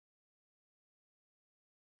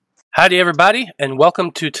Howdy, everybody, and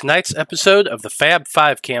welcome to tonight's episode of the Fab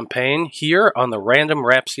 5 campaign here on the Random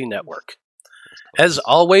Rhapsody Network. As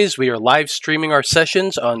always, we are live streaming our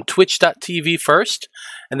sessions on twitch.tv first,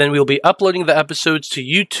 and then we'll be uploading the episodes to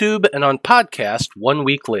YouTube and on podcast 1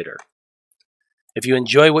 week later. If you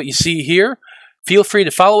enjoy what you see here, feel free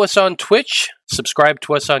to follow us on Twitch, subscribe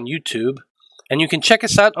to us on YouTube, and you can check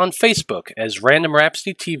us out on Facebook as Random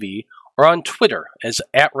Rhapsody TV or on Twitter as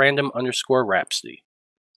 @random_Rhapsody.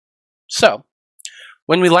 So,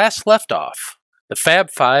 when we last left off, the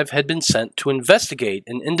Fab Five had been sent to investigate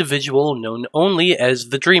an individual known only as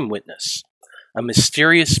the Dream Witness, a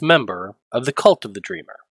mysterious member of the Cult of the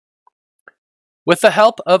Dreamer. With the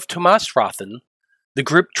help of Tomas Rothen, the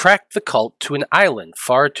group tracked the cult to an island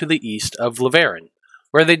far to the east of Leverin,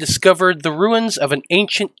 where they discovered the ruins of an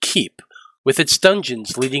ancient keep with its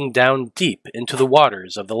dungeons leading down deep into the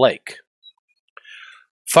waters of the lake.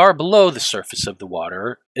 Far below the surface of the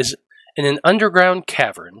water is in an underground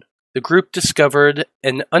cavern, the group discovered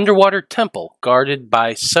an underwater temple guarded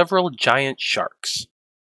by several giant sharks.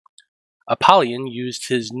 Apollyon used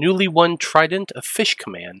his newly won trident of Fish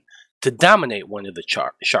Command to dominate one of the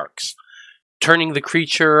sharks, turning the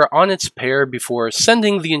creature on its pair before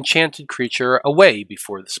sending the enchanted creature away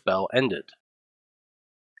before the spell ended.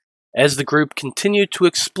 As the group continued to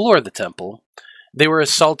explore the temple, they were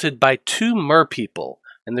assaulted by two merpeople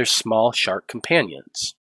and their small shark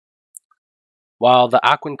companions. While the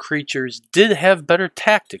Aquan creatures did have better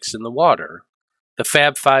tactics in the water, the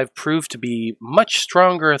Fab Five proved to be much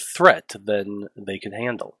stronger a threat than they could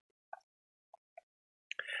handle.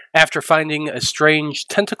 After finding a strange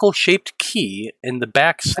tentacle-shaped key in the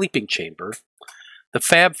back sleeping chamber, the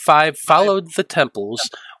Fab Five followed the temple's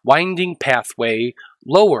winding pathway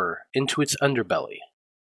lower into its underbelly.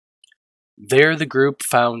 There the group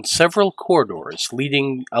found several corridors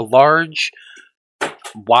leading a large,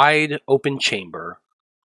 wide open chamber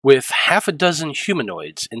with half a dozen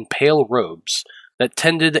humanoids in pale robes that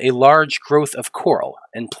tended a large growth of coral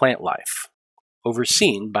and plant life,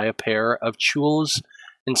 overseen by a pair of Chuls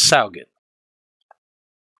and Saugen.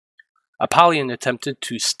 Apollyon attempted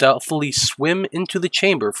to stealthily swim into the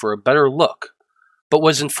chamber for a better look, but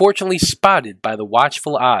was unfortunately spotted by the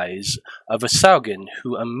watchful eyes of a Saugen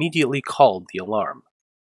who immediately called the alarm.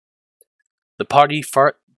 The party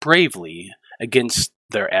fought bravely against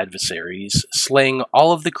their adversaries, slaying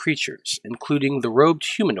all of the creatures, including the robed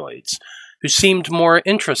humanoids, who seemed more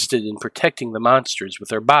interested in protecting the monsters with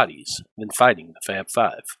their bodies than fighting the Fab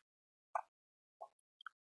Five.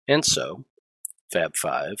 And so, Fab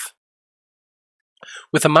Five,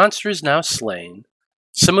 with the monsters now slain,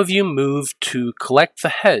 some of you moved to collect the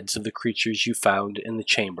heads of the creatures you found in the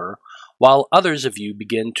chamber, while others of you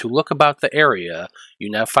begin to look about the area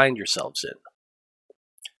you now find yourselves in.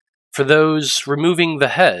 For those removing the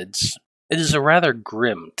heads, it is a rather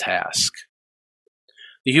grim task.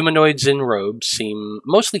 The humanoids in robes seem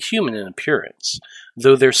mostly human in appearance,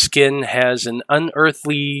 though their skin has an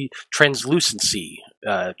unearthly translucency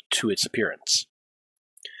to its appearance.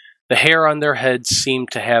 The hair on their heads seem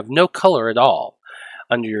to have no color at all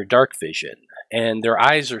under your dark vision, and their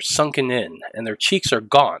eyes are sunken in, and their cheeks are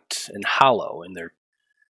gaunt and hollow in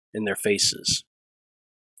their faces.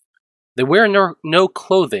 They wear no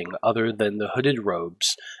clothing other than the hooded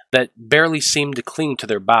robes that barely seem to cling to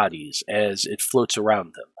their bodies as it floats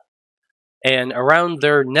around them. And around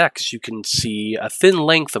their necks you can see a thin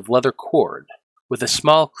length of leather cord with a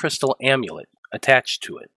small crystal amulet attached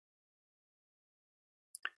to it.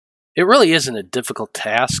 It really isn't a difficult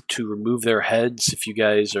task to remove their heads if you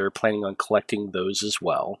guys are planning on collecting those as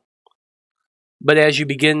well. But as you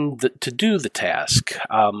begin to do the task,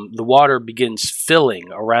 the water begins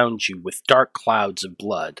filling around you with dark clouds of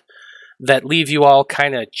blood that leave you all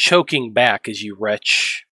kind of choking back as you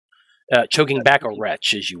choking back a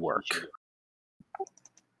retch as you work.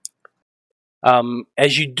 As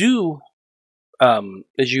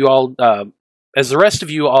the rest of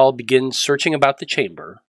you all begin searching about the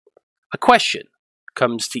chamber, a question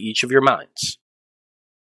comes to each of your minds.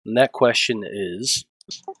 And that question is,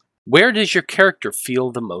 where does your character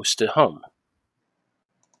feel the most at home?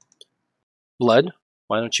 Blood,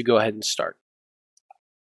 why don't you go ahead and start?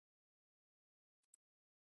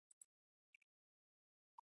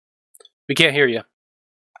 We can't hear you.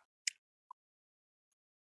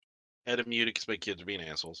 Had to mute it because my kids are being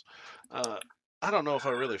assholes. I don't know if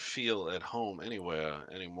I really feel at home anywhere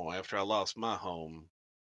anymore. After I lost my home,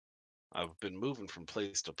 I've been moving from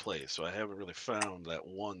place to place, so I haven't really found that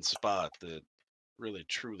one spot that really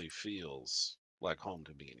truly feels like home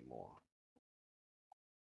to me anymore.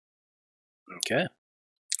 Okay.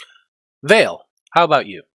 Vale, how about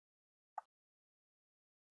you?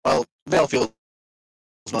 Well, Vale feels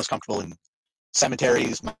most comfortable in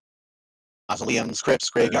cemeteries, mausoleums, crypts,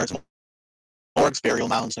 graveyards, morgues, burial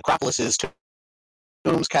mounds, necropolises,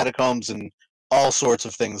 tombs, catacombs, and all sorts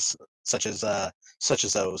of things such as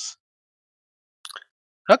those.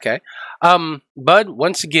 Okay. Bud,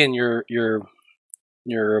 once again, your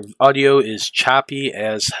audio is choppy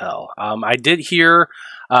as hell. I did hear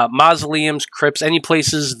mausoleums, crypts, any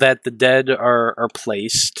places that the dead are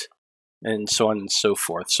placed, and so on and so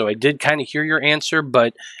forth. So I did kind of hear your answer,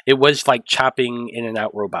 but it was like chopping in and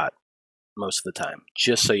out robot most of the time.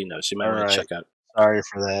 Just so you know, so you might want to check out. Sorry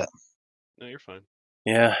for that. No, you're fine.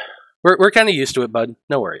 Yeah, we're kind of used to it, Bud.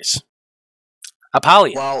 No worries.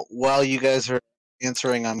 Apollyon. Well, while you guys are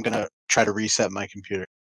answering, I'm gonna try to reset my computer.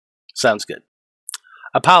 Sounds good.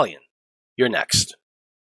 Apollyon, you're next.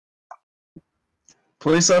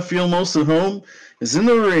 Place I feel most at home is in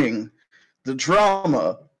the ring. The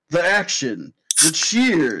drama, the action, the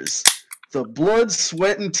cheers, the blood,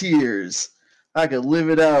 sweat, and tears. I could live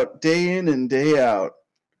it out day in and day out.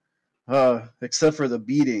 Except for the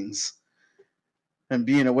beatings and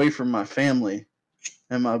being away from my family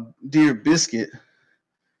and my dear Biscuit.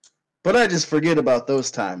 But I just forget about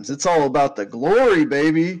those times. It's all about the glory,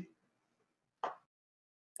 baby.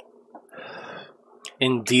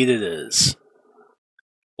 Indeed it is.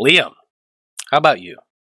 Liam, how about you?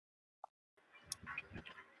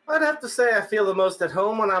 I'd have to say I feel the most at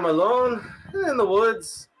home when I'm alone, in the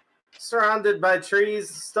woods, surrounded by trees,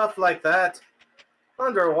 stuff like that.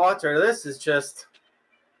 Underwater, this is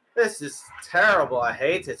terrible. I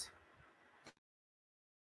hate it.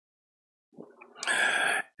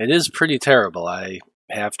 It is pretty terrible, I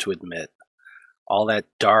have to admit. All that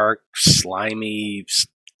dark, slimy,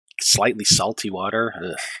 slightly salty water.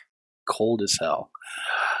 Ugh, cold as hell.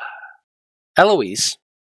 Eloise,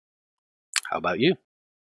 how about you?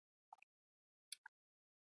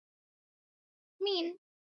 I mean,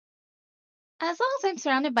 as long as I'm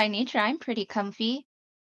surrounded by nature, I'm pretty comfy.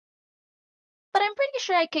 But I'm pretty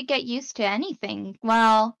sure I could get used to anything.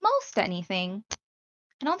 Well, most anything.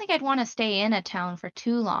 I don't think I'd want to stay in a town for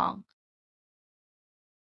too long.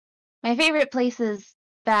 My favorite place is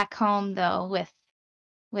back home, though,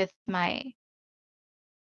 with my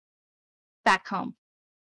back home.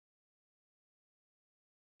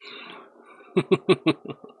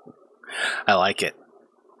 I like it.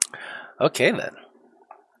 Okay, then.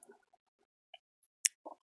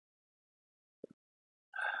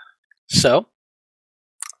 So,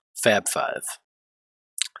 Fab Five.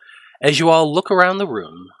 As you all look around the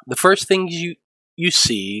room, the first thing you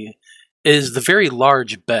see is the very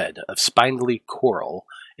large bed of spindly coral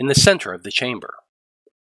in the center of the chamber.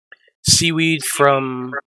 Seaweed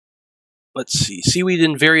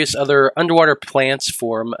and various other underwater plants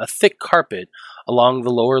form a thick carpet along the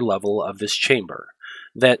lower level of this chamber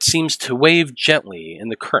that seems to wave gently in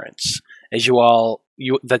the currents as you all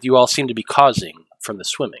seem to be causing from the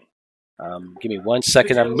swimming. Give me 1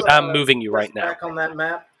 second. I'm moving you right now. Back on that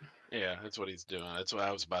map. Yeah, that's what he's doing. That's what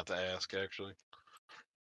I was about to ask, actually.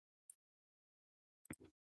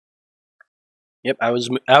 Yep, I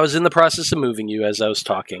was in the process of moving you as I was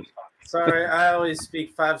talking. Sorry, I always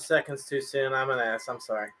speak 5 seconds too soon. I'm an ass. I'm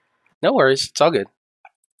sorry. No worries, it's all good.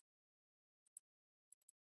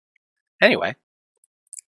 Anyway,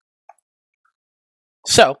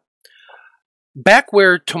 so back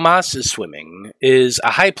where Tomas is swimming is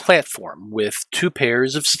a high platform with 2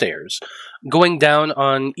 pairs of stairs going down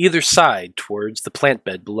on either side towards the plant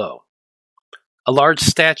bed below. A large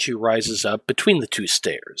statue rises up between the 2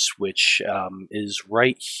 stairs, which is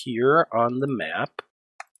right here on the map.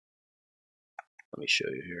 Let me show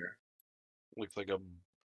you here. Looks like a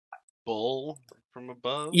bull from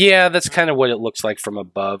above. Yeah, that's kind of what it looks like from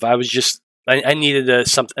above. I needed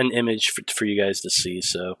an image for you guys to see,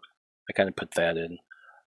 so I kind of put that in.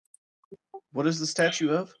 What is the statue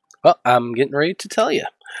of? Well, I'm getting ready to tell you.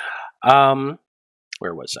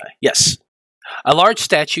 Where was I? Yes. A large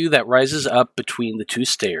statue that rises up between the 2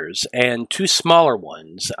 stairs, and 2 smaller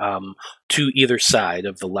ones to either side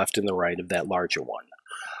of the left and the right of that larger one.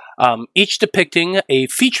 Each depicting a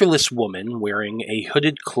featureless woman wearing a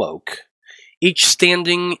hooded cloak, each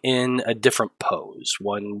standing in a different pose.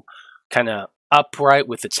 One kind of upright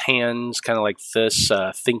with its hands kind of like this,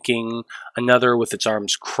 thinking, another with its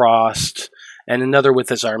arms crossed, and another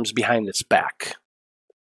with its arms behind its back.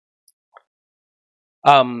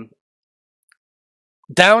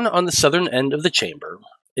 Down on the southern end of the chamber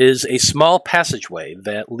is a small passageway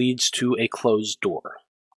that leads to a closed door.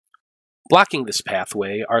 Blocking this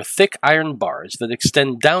pathway are thick iron bars that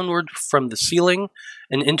extend downward from the ceiling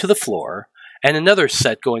and into the floor, and another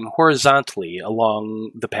set going horizontally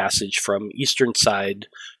along the passage from eastern side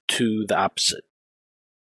to the opposite.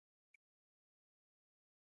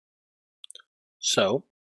 So,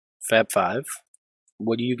 Fab 5,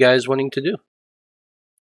 what are you guys wanting to do?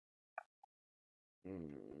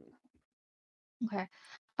 Okay.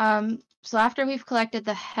 So after we've collected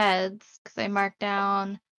the heads, because I marked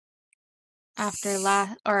down after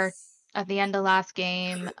at the end of last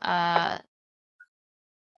game,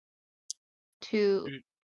 to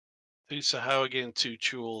 2 Sahaugen, 2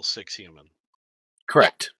 Chul, 6 human.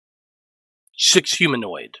 Correct. 6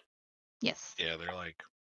 humanoid. yes. Yeah, they're like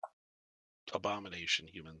abomination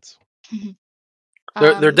humans.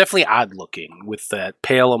 They're definitely odd looking with that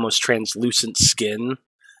pale, almost translucent skin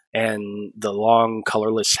and the long,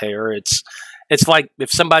 colorless hair. It's like if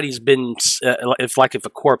somebody's been, if a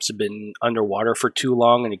corpse had been underwater for too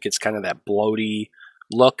long and it gets kind of that bloaty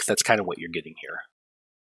look. That's kind of what you're getting here.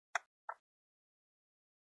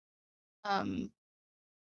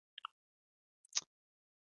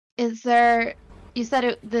 Is there? You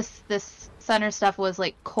said this center stuff was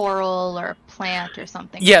like coral or plant or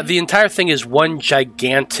something. Yeah, right? the entire thing is one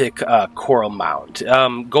gigantic coral mound.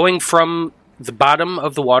 Going from the bottom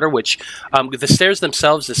of the water, which the stairs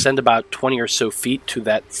themselves descend about 20 or so feet to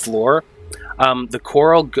that floor. The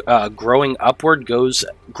coral growing upward grows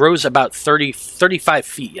about 35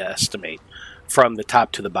 feet, you estimate, from the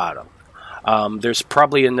top to the bottom. There's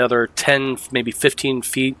probably another 10, maybe 15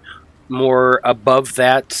 feet more above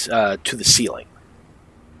that to the ceiling.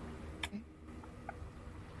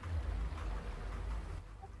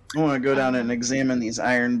 I want to go down and examine these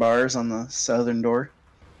iron bars on the southern door.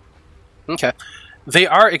 Okay. They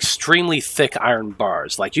are extremely thick iron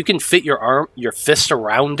bars. Like, you can fit your fist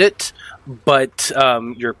around it, but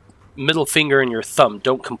your middle finger and your thumb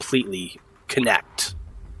don't completely connect.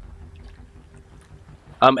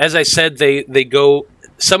 As I said, they go.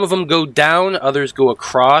 Some of them go down, others go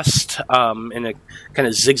across in a kind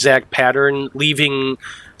of zigzag pattern, leaving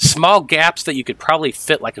small gaps that you could probably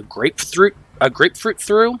fit like a grapefruit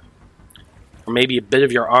through, or maybe a bit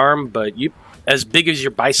of your arm. But as big as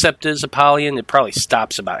your bicep is, Apollyon, it probably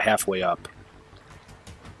stops about halfway up.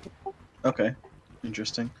 Okay,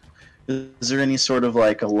 interesting. Is there any sort of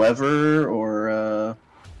like a lever or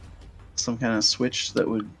some kind of switch that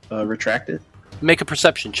would retract it? Make a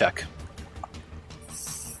perception check.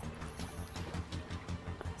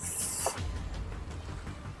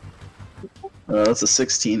 That's a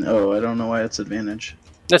 16. Oh, I don't know why it's advantage.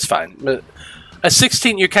 That's fine. A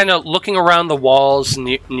 16, you're kind of looking around the walls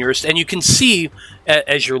nearest, and you can see,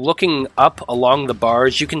 as you're looking up along the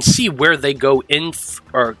bars, you can see where they go in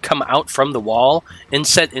or come out from the wall,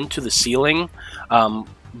 inset into the ceiling.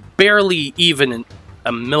 Barely even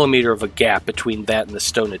a millimeter of a gap between that and the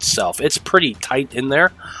stone itself. It's pretty tight in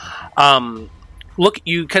there.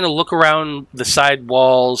 You kind of look around the side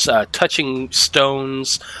walls, touching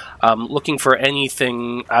stones, looking for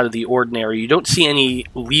anything out of the ordinary. You don't see any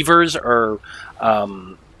levers or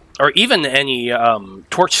even any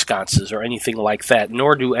torch sconces or anything like that.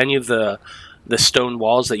 Nor do any of the stone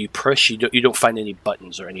walls that you push. You don't find any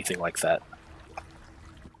buttons or anything like that.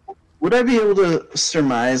 Would I be able to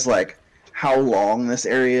surmise like how long this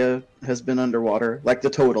area has been underwater, like the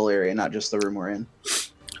total area, not just the room we're in?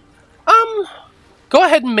 Go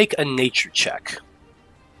ahead and make a nature check.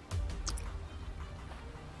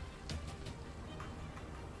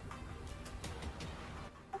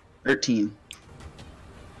 13.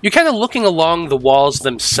 You're kind of looking along the walls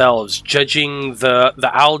themselves, judging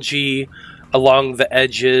the algae along the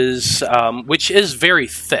edges, which is very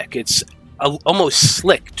thick. It's almost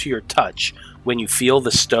slick to your touch when you feel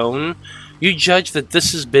the stone. You judge that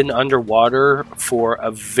this has been underwater for a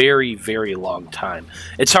very, very long time.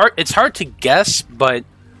 It's hard to guess, but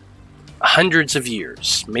hundreds of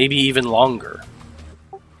years, maybe even longer.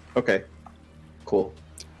 Okay, cool.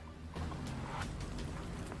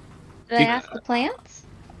 Did I ask the plants?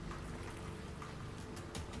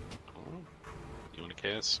 You want to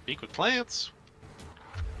cast Speak with Plants?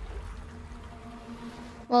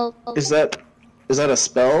 Well, Is that a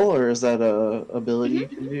spell or is that a ability you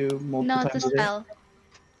can do multiple no, times it's a day? spell.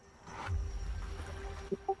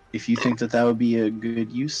 If you think that would be a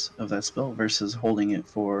good use of that spell versus holding it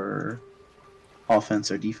for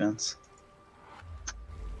offense or defense.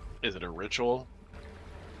 Is it a ritual?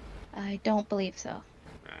 I don't believe so.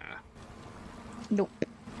 Nah. Nope.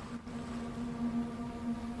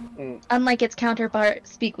 Unlike its counterpart,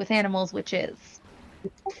 Speak with Animals, which is.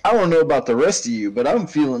 I don't know about the rest of you, but I'm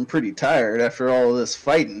feeling pretty tired after all of this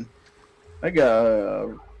fighting. I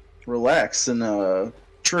gotta relax and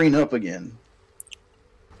train up again.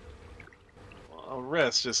 A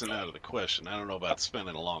rest isn't out of the question. I don't know about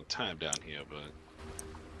spending a long time down here,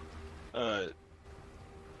 but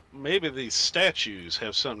maybe these statues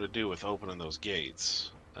have something to do with opening those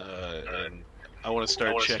gates. And I want to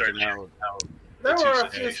start checking out. There were a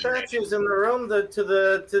few statues in the room to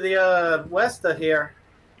the west of here.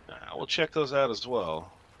 We'll check those out as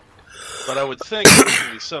well. But I would think there's going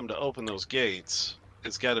to be something to open those gates.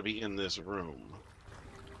 It's got to be in this room.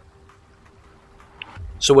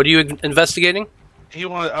 So what are you investigating? I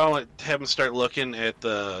want to have him start looking at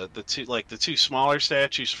the two smaller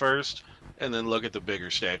statues first, and then look at the bigger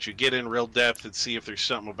statue. Get in real depth and see if there's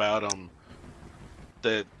something about them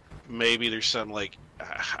that maybe there's something like,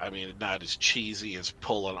 I mean, not as cheesy as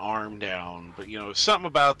pull an arm down, but something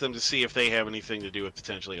about them to see if they have anything to do with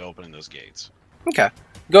potentially opening those gates. Okay.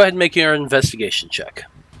 Go ahead and make your investigation check.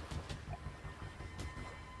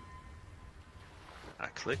 I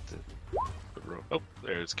clicked it. Oh,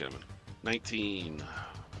 there it's coming. 19.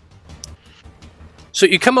 So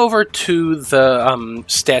you come over to the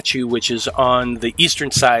statue, which is on the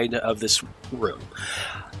eastern side of this room.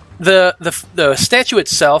 The statue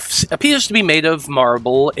itself appears to be made of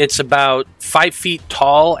marble. It's about 5 feet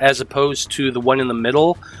tall, as opposed to the one in the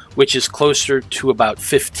middle, which is closer to about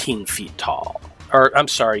 15 feet tall. Or, I'm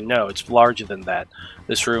sorry, no, it's larger than that.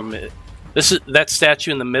 That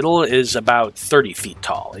statue in the middle is about 30 feet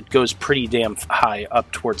tall. It goes pretty damn high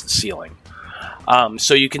up towards the ceiling.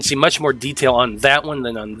 So you can see much more detail on that one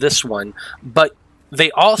than on this one, but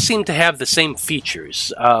they all seem to have the same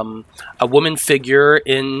features. A woman figure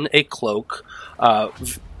in a cloak,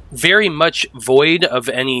 very much void of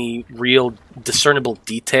any real discernible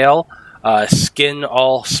detail, skin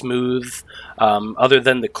all smooth. Other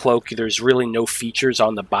than the cloak, there's really no features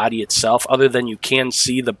on the body itself, other than you can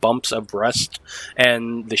see the bumps of breast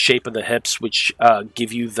and the shape of the hips, which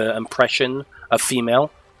give you the impression of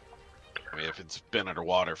female. I mean, if it's been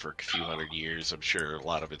underwater for a few hundred years, I'm sure a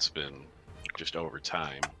lot of it's been just over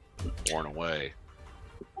time worn away.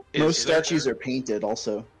 Most statues are painted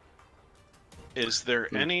also. Is there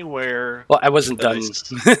anywhere... Well, I wasn't done.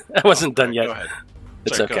 I wasn't done yet. Go ahead.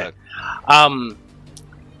 It's Sorry, okay.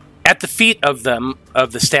 At the feet of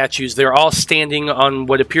the statues, they're all standing on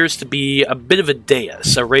what appears to be a bit of a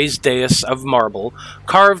dais, a raised dais of marble,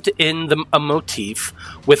 carved in a motif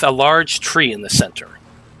with a large tree in the center.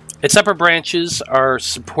 Its upper branches are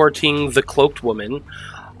supporting the cloaked woman,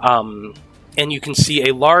 and you can see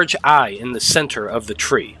a large eye in the center of the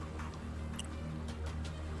tree.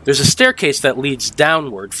 There's a staircase that leads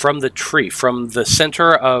downward from the tree, from the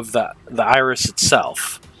center of the iris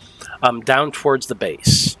itself, down towards the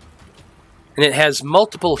base. And it has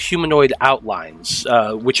multiple humanoid outlines,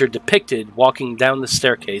 which are depicted walking down the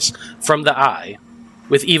staircase from the eye,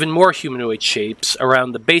 with even more humanoid shapes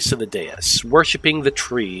around the base of the dais, worshipping the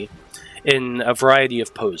tree in a variety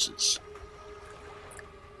of poses.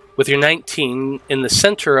 With your 19, in the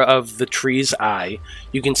center of the tree's eye,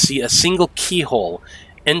 you can see a single keyhole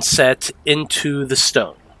inset into the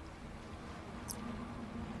stone.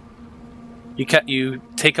 You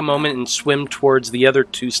take a moment and swim towards the other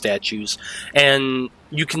two statues, and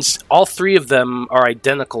all three of them are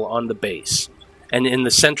identical on the base. And in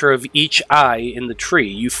the center of each eye in the tree,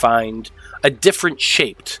 you find a different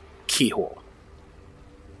shaped keyhole.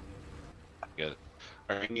 Good.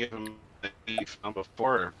 Are any of them that we found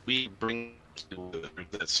before, or we bring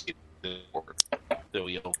that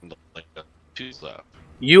we opened like a tooth up?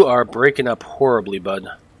 You are breaking up horribly, bud.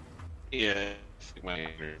 Yeah, I think my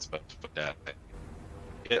internet's about to put that.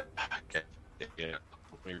 Yeah, let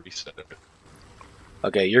me reset it.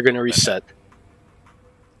 Okay, you're going to reset.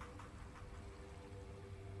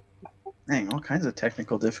 Dang, all kinds of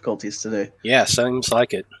technical difficulties today. Yeah, seems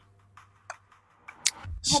like it.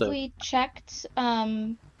 Have we checked,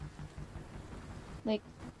 like,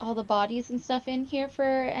 all the bodies and stuff in here for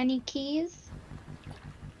any keys?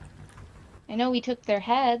 I know we took their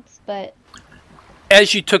heads, but...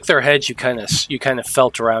 As you took their heads, you kind of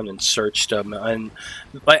felt around and searched them. And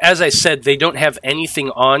as I said, they don't have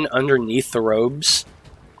anything on underneath the robes.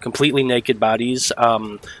 Completely naked bodies.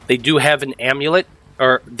 They do have an amulet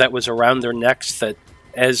that was around their necks that,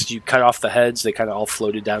 as you cut off the heads, they kind of all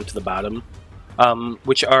floated down to the bottom.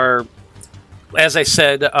 Which are, as I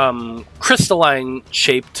said,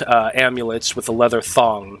 crystalline-shaped amulets with a leather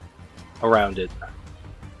thong around it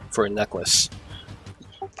for a necklace.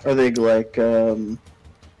 Are they like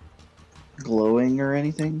glowing or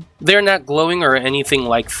anything? They're not glowing or anything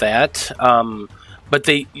like that, but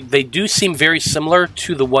they do seem very similar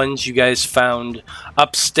to the ones you guys found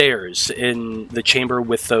upstairs in the chamber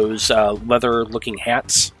with those leather-looking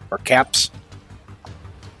hats or caps.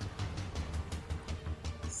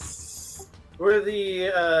 Were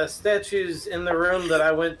the statues in the room that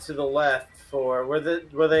I went to the left for?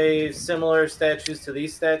 Were they similar statues to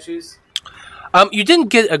these statues? You didn't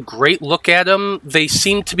get a great look at them. They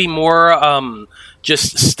seem to be more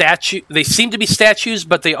just statue. They seem to be statues,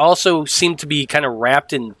 but they also seem to be kind of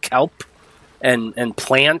wrapped in kelp and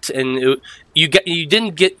plant. And you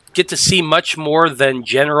didn't get to see much more than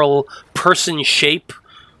general person shape.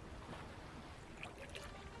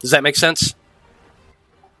 Does that make sense?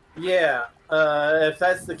 Yeah. If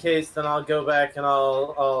that's the case, then I'll go back and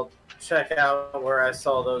I'll check out where I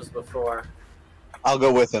saw those before. I'll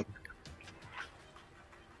go with him.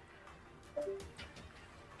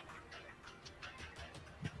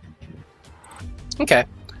 Okay.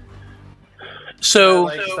 So,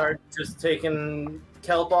 Should I, start just taking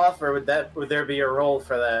kelp off, or would there be a role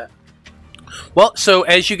for that? well, so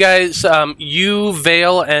as you guys, you,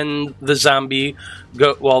 Vale, and the zombie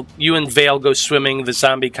go. Well, you and Vale go swimming. The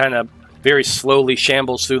zombie kind of very slowly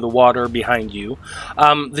shambles through the water behind you.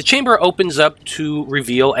 The chamber opens up to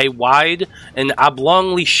reveal a wide and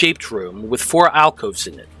oblongly shaped room with 4 alcoves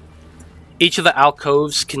in it. Each of the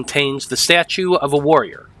alcoves contains the statue of a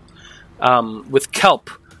warrior, with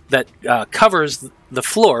kelp that covers the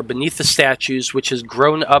floor beneath the statues, which has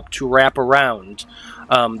grown up to wrap around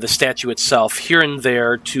the statue itself, here and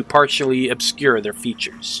there to partially obscure their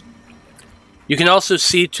features. You can also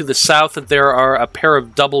see to the south that there are a pair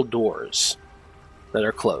of double doors that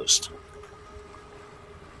are closed.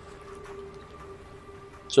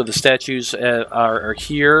 So the statues are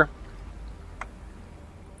here.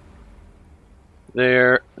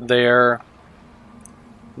 There, and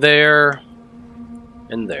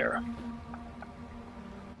there.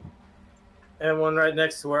 And one right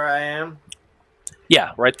next to where I am?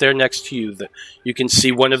 Yeah, right there next to you. You can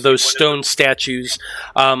see one of those stone statues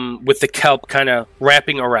with the kelp kind of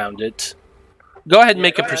wrapping around it. Go ahead and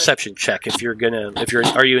make a perception check if you're gonna.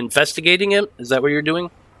 Are you investigating it? Is that what you're doing?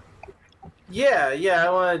 Yeah. I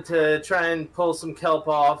wanted to try and pull some kelp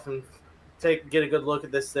off and get a good look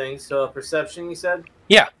at this thing. So, perception, you said?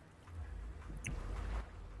 Yeah.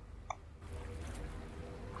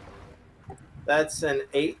 That's an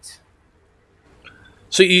 8.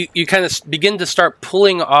 So you kind of begin to start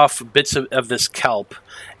pulling off bits of this kelp,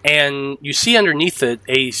 and you see underneath it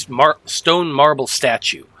a stone marble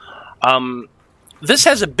statue. This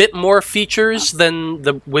has a bit more features than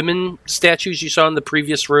the women statues you saw in the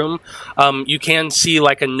previous room. You can see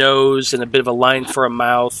like a nose and a bit of a line for a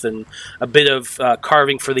mouth and a bit of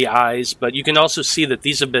carving for the eyes, but you can also see that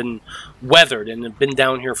these have been weathered and have been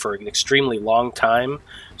down here for an extremely long time,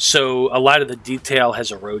 so a lot of the detail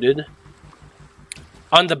has eroded.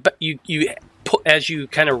 On the as you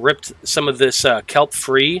kind of ripped some of this kelp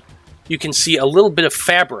free, you can see a little bit of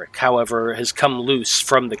fabric, however, has come loose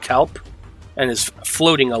from the kelp and is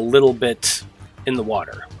floating a little bit in the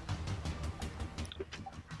water.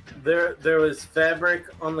 There was fabric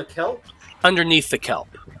on the kelp? Underneath the kelp.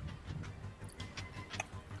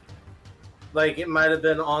 Like it might have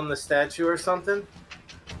been on the statue or something?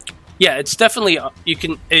 Yeah, it's definitely,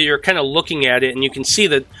 you're kind of looking at it and you can see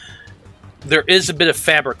that there is a bit of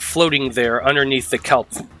fabric floating there underneath the kelp,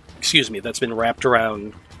 that's been wrapped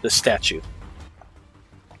around the statue.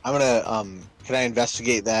 I'm gonna, can I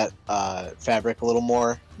investigate that fabric a little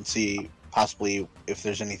more and see possibly if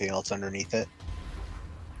there's anything else underneath it?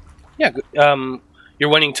 Yeah, you're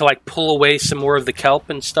wanting to like pull away some more of the kelp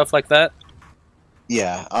and stuff like that?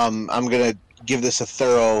 Yeah, I'm gonna give this a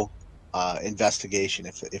thorough investigation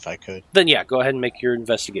if I could. Then yeah, go ahead and make your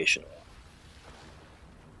investigation.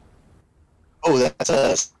 Oh, that's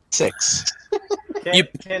a 6.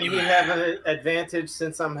 Can he have an advantage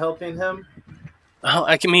since I'm helping him? Oh,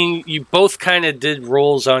 I mean, you both kind of did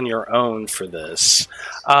rolls on your own for this.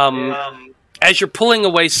 As you're pulling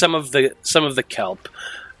away some of the kelp,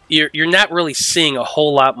 you're not really seeing a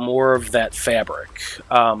whole lot more of that fabric.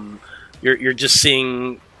 You're just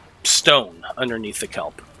seeing stone underneath the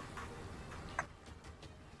kelp.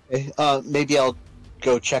 Okay, maybe I'll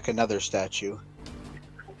go check another statue.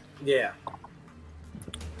 Yeah.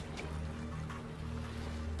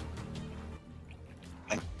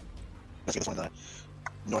 Let's get this one in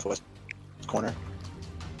the northwest corner.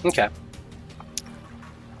 Okay.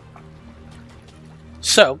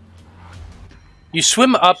 So, you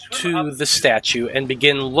swim up to the statue and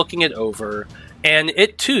begin looking it over, and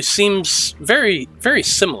it too seems very, very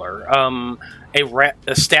similar. A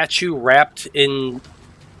statue wrapped in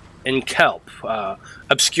kelp,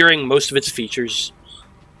 obscuring most of its features.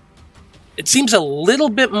 It seems a little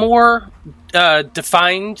bit more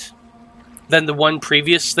defined than the one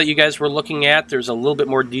previous that you guys were looking at. There's a little bit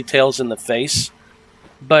more details in the face,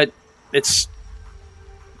 but it's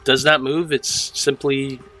does not move. It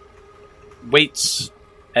simply waits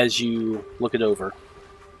as you look it over.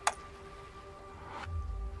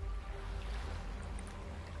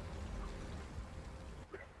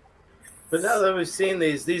 But now that we've seen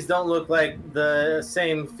these don't look like the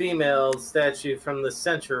same female statue from the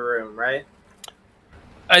Center Room, right?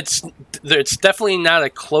 It's definitely not a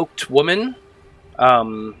cloaked woman.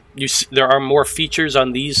 There are more features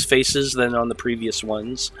on these faces than on the previous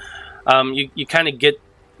ones. You kind of get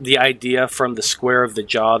the idea from the square of the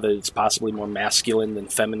jaw that it's possibly more masculine than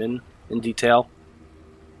feminine in detail,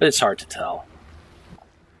 but it's hard to tell.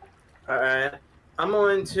 All right. I'm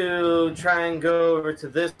going to try and go over to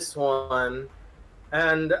this one,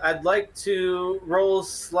 and I'd like to roll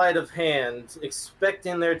sleight of hand,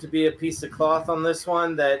 expecting there to be a piece of cloth on this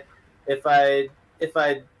one that if I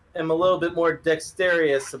am a little bit more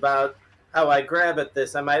dexterous about how I grab at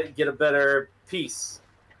this, I might get a better piece.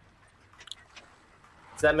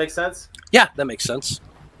 Does that make sense? Yeah, that makes sense.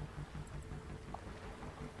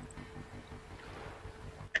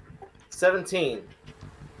 17.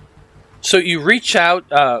 So you reach out,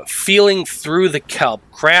 feeling through the kelp,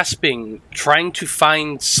 grasping, trying to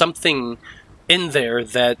find something in there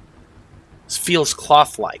that feels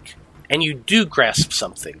cloth-like. And you do grasp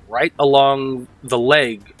something right along the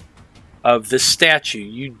leg of this statue.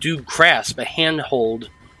 You do grasp a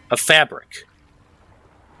handhold of fabric.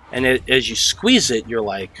 And as you squeeze it, you're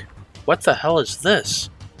like, what the hell is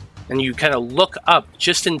this? And you kind of look up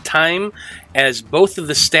just in time as both of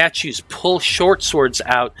the statues pull short swords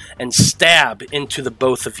out and stab into the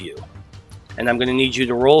both of you. And I'm going to need you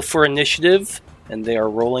to roll for initiative, and they are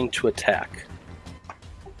rolling to attack.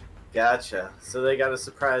 Gotcha. So they got a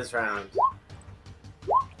surprise round.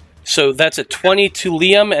 So that's a 20 to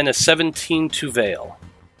Liam and a 17 to Vale.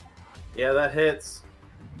 Yeah, that hits.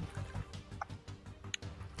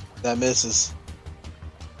 That misses.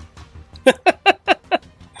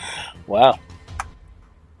 Wow.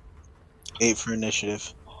 8 for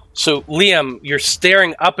initiative. So, Liam, you're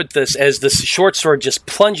staring up at this as this short sword just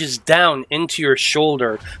plunges down into your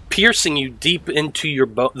shoulder, piercing you deep into your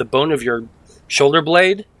the bone of your shoulder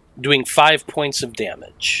blade, doing 5 points of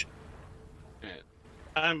damage.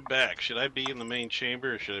 I'm back. Should I be in the main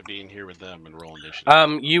chamber, or should I be in here with them and roll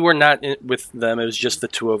initiative? You were not with them. It was just the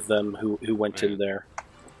two of them who went in there.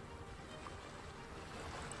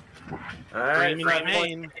 All right.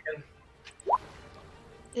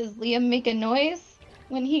 Does Liam make a noise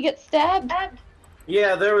when he gets stabbed?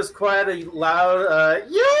 Yeah, there was quite a loud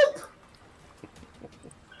yelp.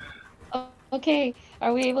 Okay,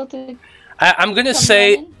 are we able to? I'm gonna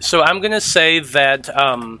say so. I'm gonna say that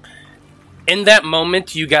in that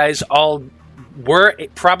moment, you guys all were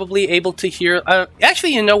probably able to hear.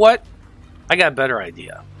 Actually, you know what? I got a better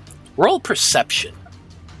idea. Roll perception.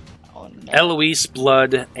 Oh, no. Eloise,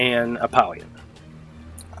 Blood, and Apollyon.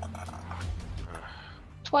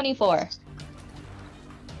 24.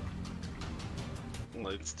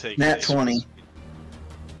 Let's take Nat 20.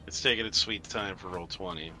 It's taking its sweet time for roll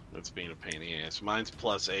 20. That's being a pain in the ass. Mine's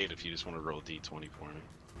 +8 if you just want to roll a d20 for me.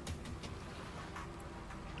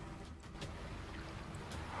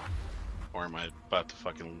 Or am I about to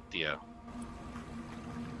fucking... Yeah.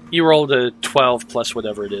 You rolled a 12 plus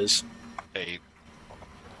whatever it is. 8.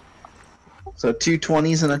 So 2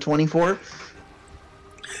 20s and a 24.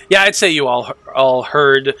 Yeah, I'd say you all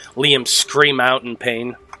heard Liam scream out in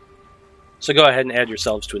pain. So go ahead and add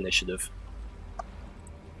yourselves to initiative.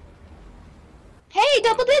 Hey,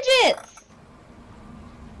 double digits!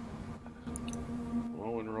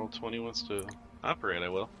 Well, when roll 20 wants to operate, I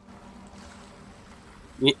will.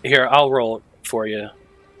 Here, I'll roll it for you.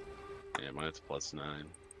 Yeah, mine's +9.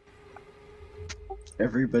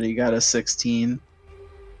 Everybody got a 16.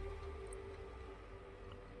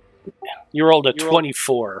 You rolled a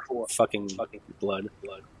 24. Fucking blood.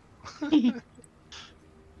 I don't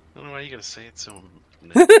know why you gotta say it so...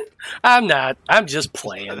 I'm not. I'm just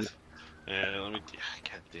playing. Yeah, let me...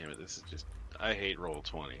 God damn it, this is just... I hate roll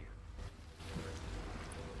 20.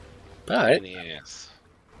 Alright. In the ass.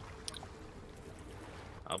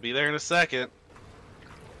 I'll be there in a second.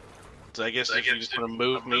 So I guess if you just want to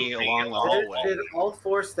move me along the hallway. Did all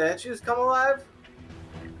 4 statues come alive?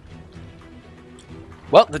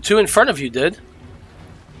 Well, the two in front of you did.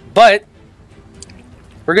 But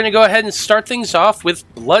we're going to go ahead and start things off with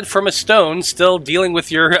Blood from a Stone, still dealing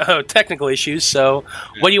with your technical issues. So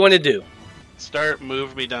what do you want to do? Start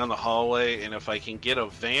moving me down the hallway, and if I can get a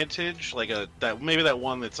vantage, like maybe that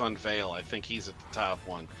one that's on Vale, I think he's at the top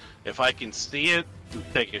one. If I can see it,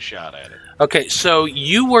 take a shot at it. Okay, so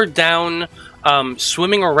you were down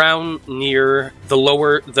swimming around near the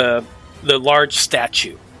large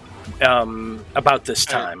statue. about this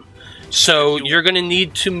time. So you're going to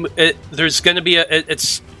need to. There's going to be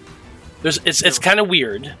it's kind of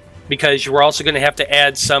weird because you're also going to have to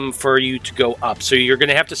add some for you to go up. So you're going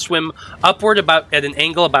to have to swim upward at an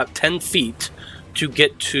angle about 10 feet to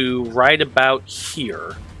get to right about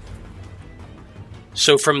here.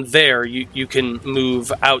 So from there, you can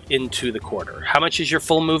move out into the quarter. How much is your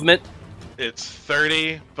full movement? It's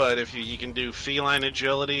 30, but if you can do feline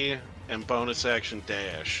agility and bonus action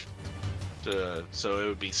dash. So it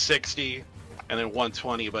would be 60 and then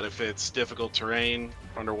 120, but if it's difficult terrain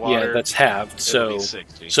underwater... Yeah, that's halved, so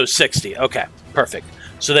 60. So 60, okay, perfect.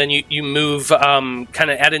 So then you move kind of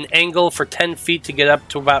at an angle for 10 feet to get up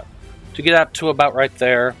to about right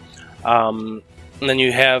there. And then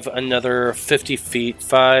you have another 50 feet,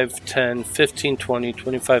 5, 10, 15, 20,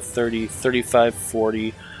 25, 30, 35,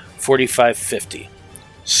 40, 45, 50.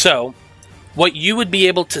 So what you would be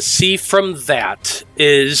able to see from that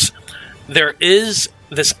is there is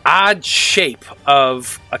this odd shape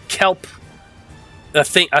of a kelp, a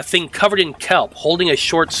thing covered in kelp, holding a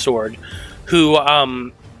short sword, who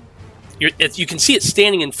you can see it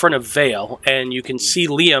standing in front of Vale, and you can see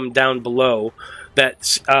Liam down below.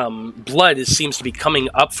 That blood seems to be coming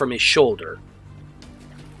up from his shoulder.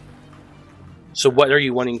 So what are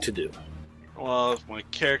you wanting to do? Well, my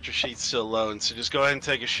character sheet's still low, so just go ahead and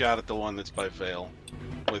take a shot at the one that's by Vale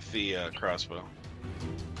with the crossbow.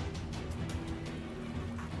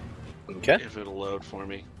 Okay. If it'll load for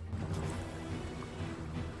me.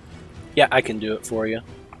 Yeah, I can do it for you.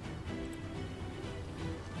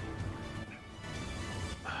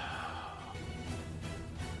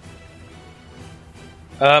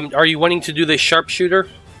 Are you wanting to do the sharpshooter?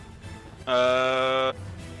 You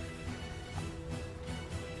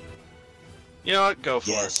know what? Go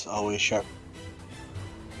for it. Yes, always sharp.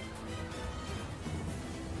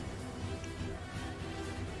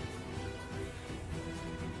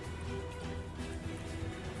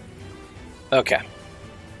 Okay.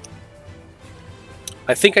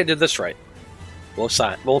 I think I did this right. We'll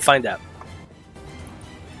find out.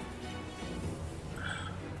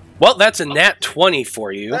 Well, that's a nat 20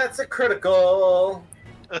 for you. That's a critical.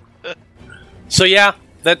 So yeah,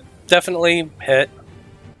 that definitely hit.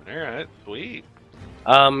 Alright, sweet.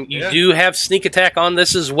 You do have sneak attack on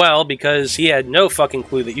this as well because he had no fucking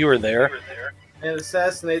clue that you were there. And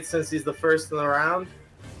assassinate since he's the first in the round.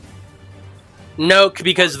 No,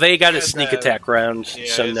 because they got a sneak attack round, Yeah,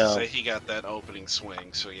 so no. Say he got that opening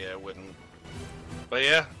swing, so yeah, it wouldn't. But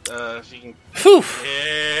yeah, if you can. Whew.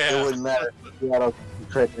 It Yeah. wouldn't matter if you had a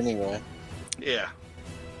crit anyway. Yeah.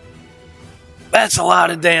 That's a lot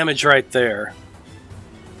of damage right there.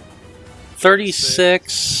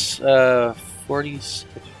 36, 46,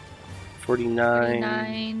 49.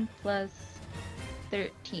 49 plus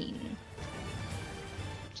 13.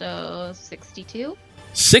 So 62?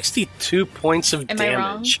 62 points of Am I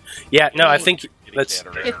wrong? damage. Yeah, no, I Wait. think that's...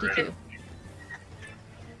 52.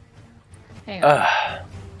 Hang on.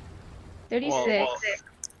 36 Well,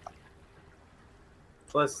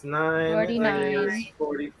 Plus 9 49. is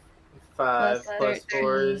 45. Plus Plus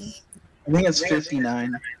 4 is 13. I think it's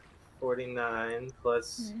 59. 49.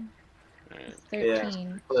 Plus, It's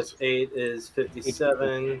 13. plus 8 is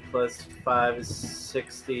 57. Plus 5 is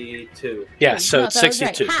 62. Yeah, so No, it's that was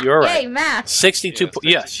 62. right. Ha! You're right. Yay, math! 62. Yeah,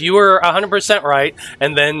 Yes, you were 100% right,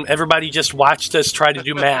 and then everybody just watched us try to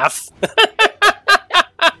do math.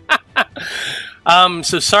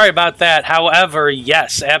 So sorry about that. However,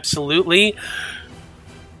 yes, absolutely.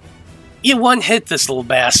 You one-hit this little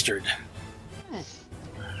bastard.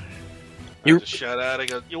 You just shout out and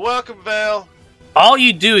go, "You're welcome, Val." All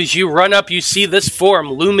you do is you run up, you see this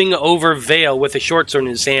form looming over Vale with a short sword in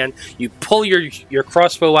his hand. You pull your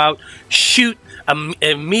crossbow out, shoot,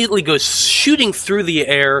 immediately goes shooting through the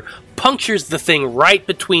air, punctures the thing right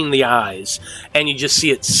between the eyes, and you just see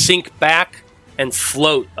it sink back and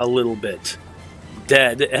float a little bit,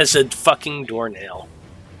 dead as a fucking doornail.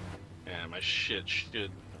 Yeah, my shit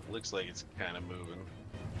looks like it's kind of moving.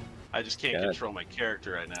 I just can't Good. control my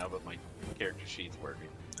character right now, but my character sheet's working.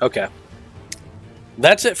 Okay.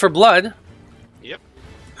 That's it for blood. Yep.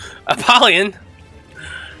 Apollyon,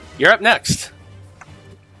 you're up next.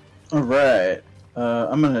 All right.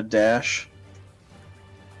 I'm gonna dash.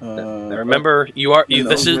 Now remember, you are you.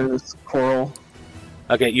 This is this coral.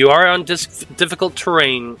 okay. You are on difficult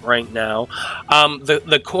terrain right now.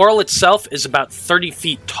 The coral itself is about 30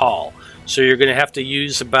 feet tall, so you're going to have to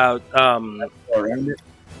use about. Around it.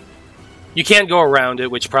 You can't go around it,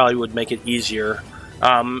 which probably would make it easier.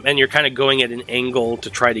 And you're kind of going at an angle to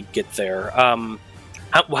try to get there.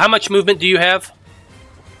 How much movement do you have?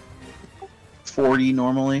 40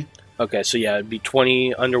 normally. Okay, so yeah, it'd be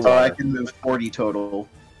 20 So I underwater. can move 40 total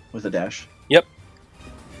with a dash.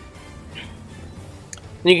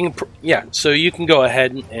 And you can, so you can go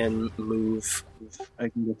ahead and move. I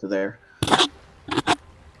can get to there.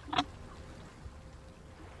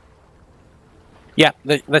 Yeah,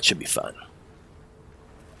 that should be fun.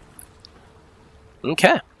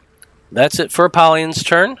 Okay. That's it for Apollyon's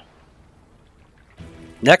turn.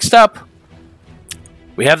 Next up,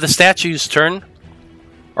 we have the statue's turn.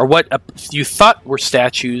 Or what you thought were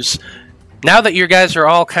statues. Now that you guys are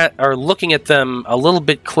all are looking at them a little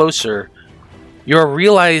bit closer, you're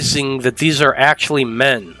realizing that these are actually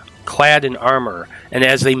men clad in armor. And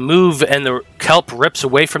as they move and the kelp rips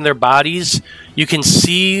away from their bodies, you can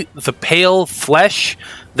see the pale flesh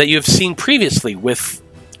that you have seen previously with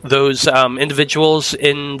those individuals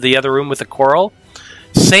in the other room with the coral.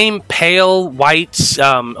 Same pale, white,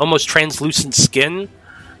 almost translucent skin,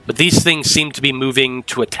 but these things seem to be moving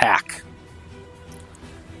to attack.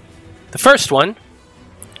 The first one,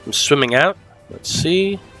 I'm swimming out. Let's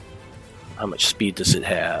see. How much speed does it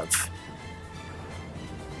have?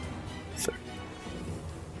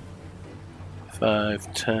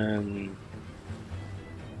 5, 10...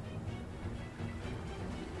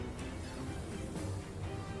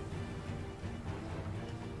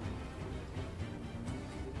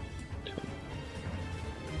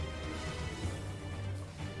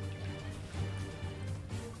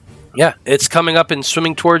 Yeah, it's coming up and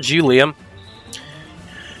swimming towards you, Liam.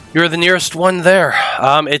 You're the nearest one there.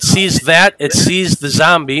 It sees that. It sees the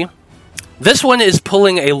zombie. This one is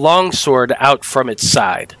pulling a longsword out from its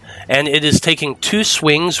side, and it is taking 2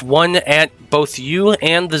 swings, one at both you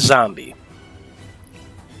and the zombie.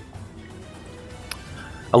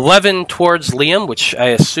 11 towards Liam, which I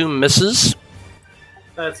assume misses.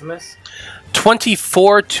 That's a miss.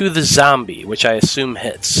 24 to the zombie, which I assume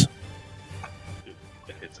hits.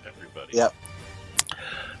 It hits everybody. Yep.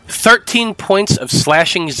 13 points of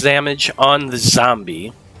slashing damage on the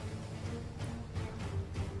zombie.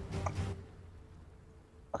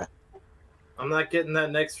 I'm not getting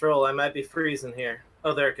that next roll. I might be freezing here.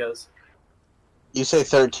 Oh, there it goes. You say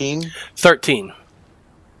 13? 13.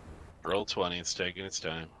 Roll 20. It's taking its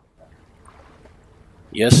time.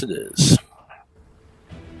 Yes, it is.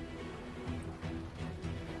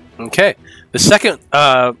 Okay. The second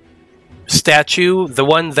statue, the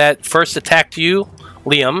one that first attacked you,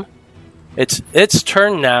 Liam, it's its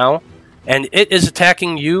turn now, and it is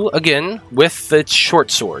attacking you again with its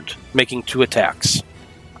short sword, making 2 attacks.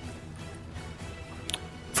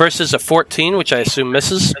 First is a 14, which I assume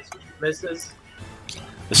misses. Misses.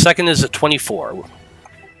 The second is a 24,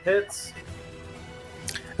 Hits.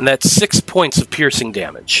 and that's 6 points of piercing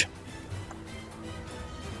damage.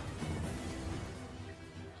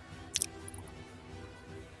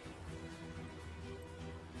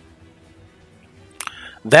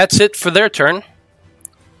 That's it for their turn.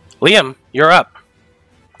 Liam, you're up.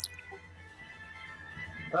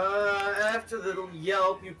 After the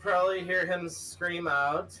yelp, you probably hear him scream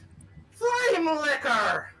out, "Flame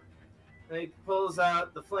Licker!" And he pulls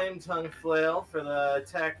out the flame tongue flail for the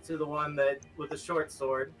attack to the one that with the short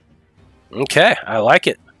sword. Okay, I like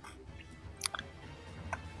it.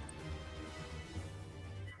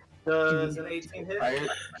 Does an 18 hit? Fire,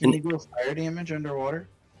 can you do fire damage underwater?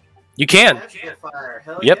 You can. Magical fire.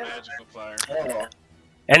 Hell Yep. yeah. Magical fire. Oh.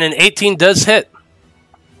 And an 18 does hit.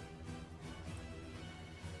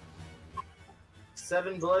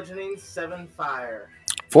 7 bludgeoning, 7 fire.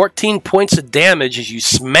 14 points of damage as you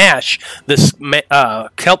smash this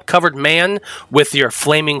kelp-covered man with your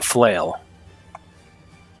flaming flail.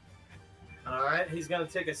 Alright, he's going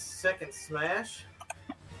to take a second smash.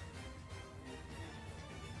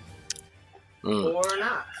 Or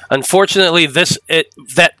not. Unfortunately,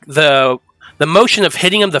 the motion of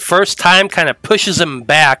hitting him the first time kind of pushes him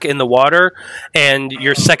back in the water, and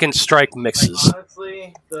your second strike misses.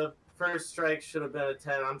 Honestly, the first strike should have been a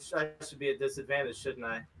 10. I should be at disadvantage, shouldn't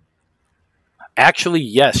I? Actually,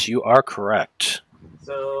 yes, you are correct.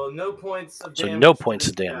 So no points of damage. So no to points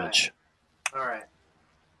this of damage. guy. Alright.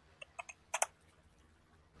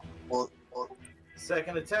 Well,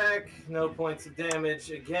 Second attack, no points of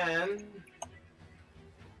damage again.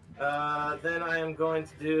 Then I am going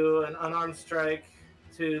to do an unarmed strike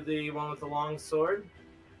to the one with the long sword.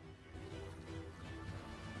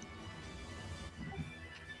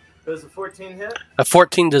 Does a 14 hit? A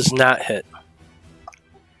 14 does not hit.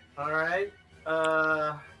 Alright.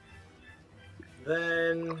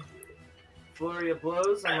 Then Flurry of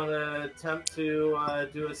Blows. I'm going to attempt to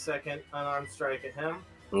do a second unarmed strike at him.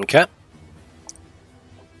 Okay.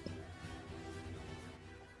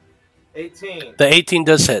 18. The 18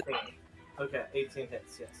 does hit. Okay, 18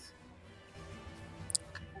 hits, yes.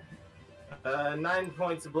 9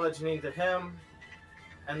 points of bludgeoning to him.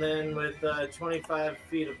 And then with 25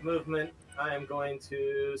 feet of movement, I am going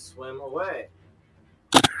to swim away.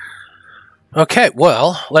 Okay,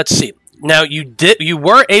 well, let's see. Now you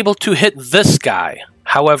were able to hit this guy.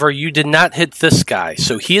 However, you did not hit this guy.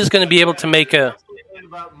 So he is going to be able to make a... The thing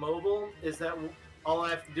about mobile is that all I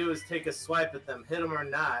have to do is take a swipe at them, hit them or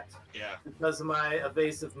not. Yeah. Because of my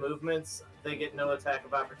evasive movements, they get no attack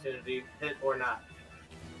of opportunity, hit or not.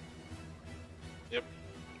 Yep.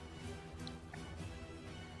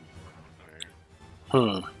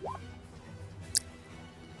 Hmm.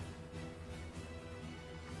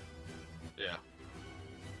 Yeah.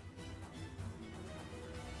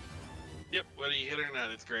 Yep, whether you hit it or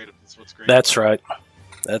not, it's great. That's what's great. That's right.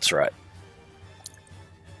 That's right.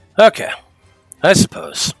 Okay. I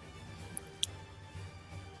suppose.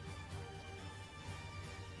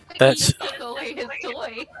 That's... He just took away his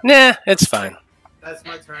toy. Nah, it's fine. That's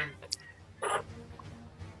my turn.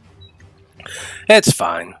 It's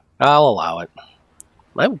fine. I'll allow it.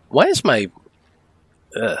 Why is my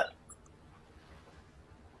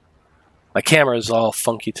camera is all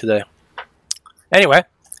funky today? Anyway,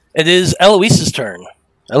 it is Eloise's turn.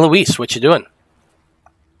 Eloise, what you doing?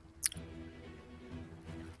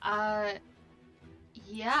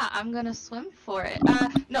 Yeah, I'm gonna swim for it.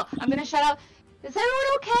 No, I'm gonna shout out, is everyone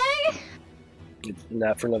okay?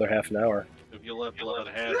 Not for another half an hour. If you let blood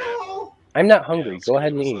have it. I'm not hungry. Go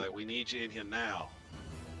ahead and eat. Like, we need you in here now.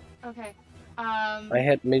 Okay. I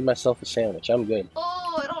had made myself a sandwich. I'm good.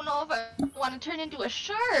 Oh, I don't know if I want to turn into a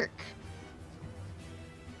shark.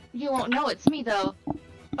 You won't know it's me, though.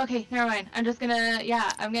 Okay, never mind. I'm just gonna,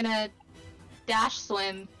 I'm gonna dash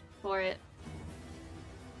swim for it.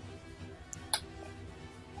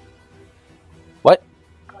 What?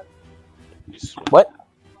 What?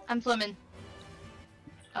 I'm swimming.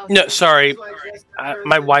 Oh, No, sorry.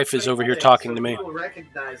 My wife is over here talking to me. People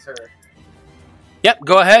recognize her. Yep,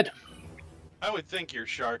 go ahead. I would think your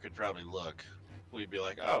shark would probably look. We'd be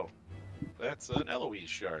like, oh, that's an Eloise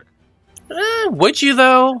shark. Would you,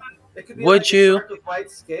 though? It could be Would like you? A shark with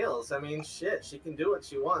white scales. I mean, shit, she can do what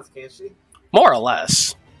she wants, can't she? More or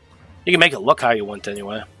less. You can make it look how you want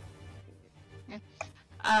anyway.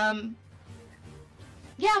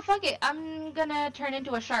 Yeah, fuck it. I'm gonna turn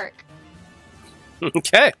into a shark.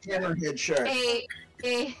 Okay. Hammerhead shark.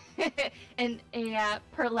 A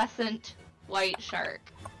pearlescent white shark.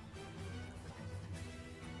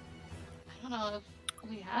 I don't know if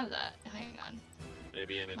we have that. Hang on.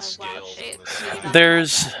 Maybe in its My wild scales. shape. on the side. Maybe not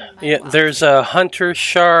There's that in my wild there's a hunter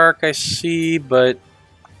shark I see, but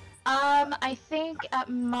I think at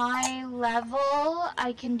my level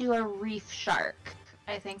I can do a reef shark.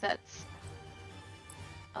 I think that's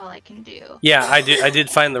all I can do. yeah, I did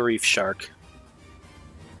find the reef shark.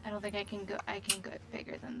 I don't think I can go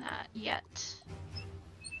bigger than that yet.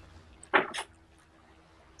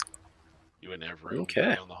 You wouldn't have room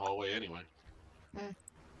Okay. down the hallway anyway. Mm.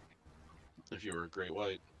 If you were a great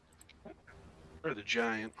white. Or the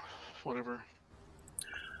giant. Whatever.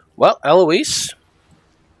 Well, Eloise,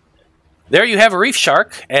 there you have a reef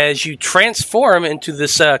shark. As you transform into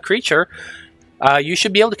this creature, you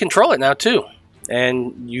should be able to control it now too,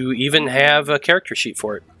 and you even have a character sheet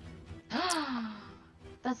for it.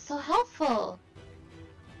 That's so helpful.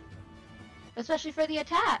 Especially for the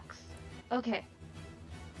attacks. Okay.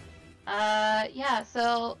 Yeah,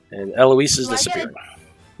 so... And Eloise is Do I get disappearing.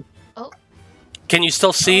 Oh. Can you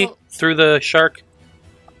still see Oh. through the shark?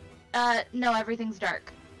 No, everything's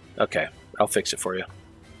dark. Okay, I'll fix it for you.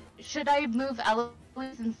 Should I move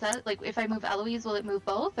Eloise instead? Like, if I move Eloise, will it move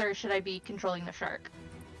both, or should I be controlling the shark?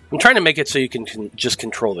 I'm trying to make it so you can just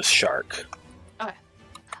control the shark.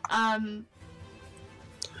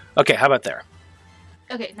 Okay, how about there?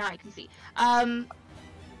 Okay, now I can see.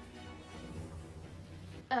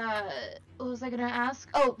 What was I gonna ask?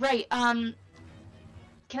 Oh, right, can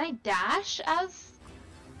I dash as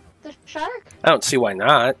the shark? I don't see why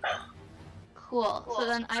not. Cool. So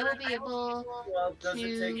then I will be able... Well, does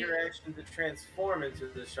it take to- your action to transform into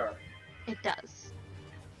the shark? It does.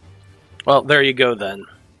 Well, there you go then.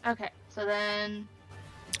 Okay, so then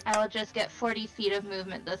I will just get 40 feet of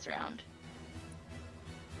movement this round.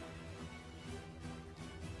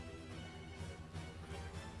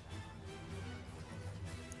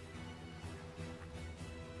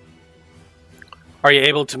 Are you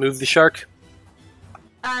able to move the shark?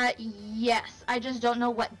 Yes. I just don't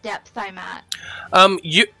know what depth I'm at.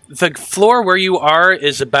 The floor where you are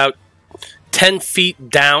is about 10 feet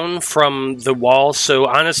down from the wall, so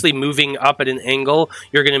honestly, moving up at an angle,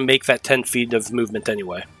 you're going to make that 10 feet of movement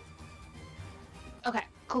anyway. Okay,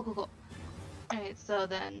 cool. Alright, so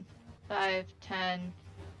then 5, 10,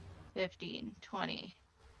 15, 20,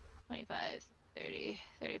 25, 30,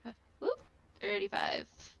 35. Whoop. 35.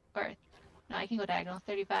 Or, no, I can go diagonal.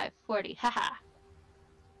 35, 40. Haha.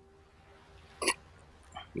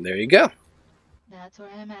 There you go. That's where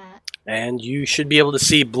I'm at. And you should be able to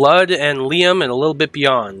see Blood and Liam and a little bit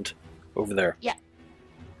beyond over there. Yeah.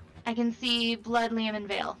 I can see Blood, Liam, and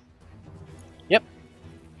Vale. Yep.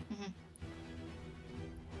 Mm-hmm.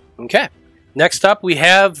 Okay. Next up, we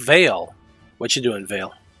have Vale. What you doing,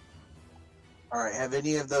 Vale? All right. Have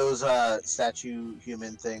any of those statue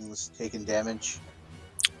human things taken damage?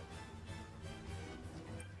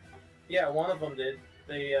 Yeah, one of them did.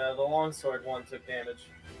 The longsword one took damage.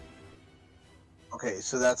 Okay,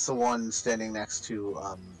 so that's the one standing next to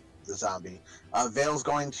the zombie. Vale's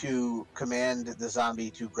going to command the zombie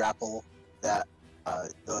to grapple that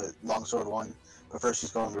the longsword one, but first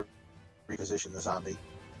she's going to reposition the zombie.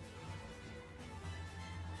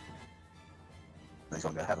 He's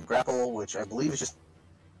going to have him grapple, which I believe is just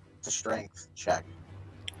a strength check.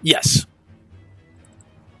 Yes.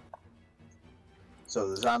 So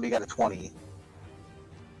the zombie got a 20.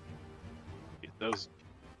 Get those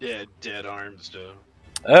dead arms to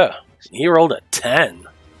He rolled a 10.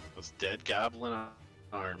 those dead goblin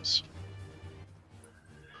arms.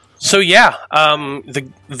 So yeah,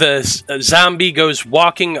 the zombie goes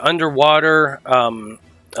walking underwater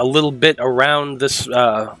a little bit around this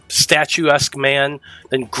statuesque man,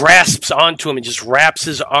 then grasps onto him and just wraps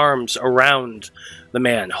his arms around the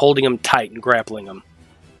man, holding him tight and grappling him.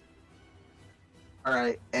 All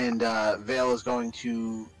right, and Vale is going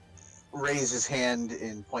to raise his hand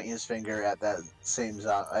and point his finger at that same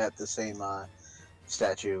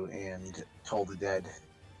statue and toll the dead.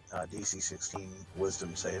 DC 16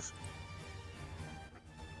 Wisdom save.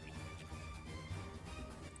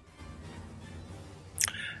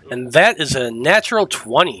 And that is a natural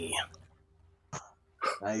 20.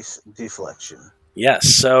 Nice deflection.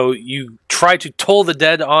 Yes, so you try to toll the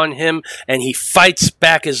dead on him, and he fights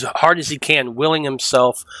back as hard as he can, willing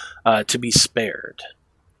himself to be spared.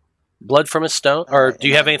 Blood from a stone? Or do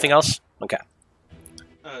you have anything else? Okay.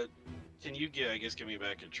 Can you give me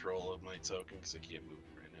back control of my token, because I can't move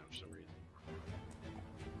right now for some reason.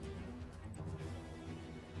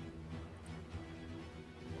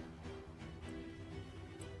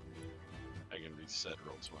 I can reset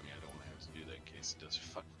roll 20. I don't want to have to do that in case it does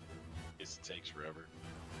fuck. In case it takes forever.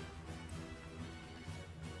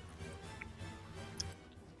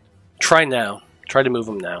 Try now. Try to move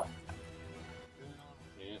him now.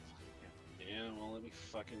 Yeah, well, let me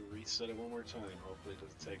fucking reset it one more time. Hopefully it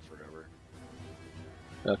doesn't take forever.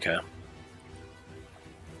 Okay.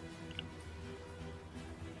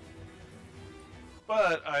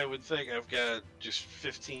 But I would think I've got just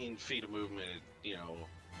 15 feet of movement at,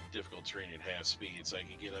 difficult terrain at half speed, so I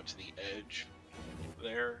could get up to the edge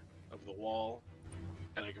there of the wall,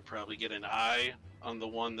 and I could probably get an eye on the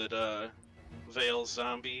one that Vale's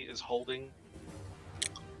zombie is holding.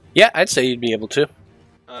 Yeah, I'd say you'd be able to.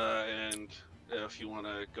 And if you want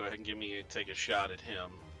to go ahead and take a shot at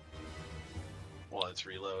him while it's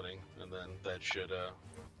reloading, and then that should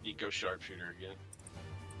you go sharpshooter again.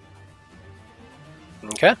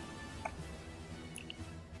 Okay.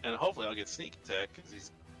 And hopefully I'll get sneak attack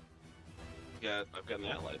because I've got an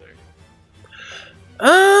ally there.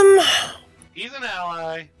 He's an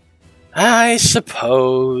ally. I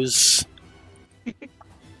suppose.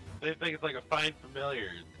 They think it's like a fine familiar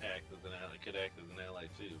could act as an ally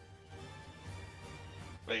too.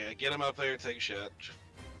 But yeah, get him up there, take a shot,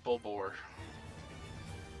 full bore.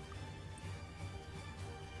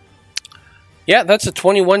 Yeah, that's a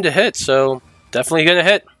 21 to hit, so definitely gonna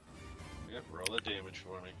hit. Yep, roll the damage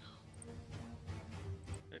for me.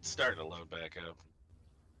 It's starting to load back up.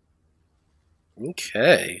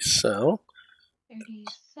 Okay, so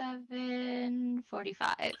 37,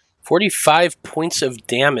 45. 45 points of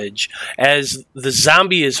damage as the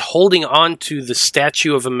zombie is holding on to the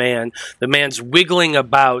statue of a man. The man's wiggling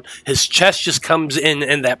about. His chest just comes in,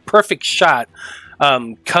 and that perfect shot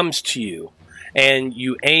comes to you. And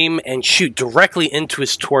you aim and shoot directly into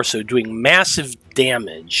his torso, doing massive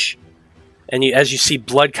damage. And as you see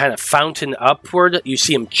blood kind of fountain upward, you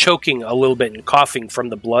see him choking a little bit and coughing from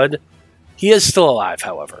the blood. He is still alive,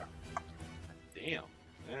 however. Damn.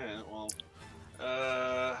 Yeah, well,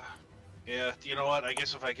 yeah, you know what? I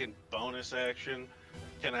guess if I can bonus action,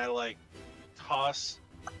 can I, toss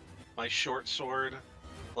my short sword,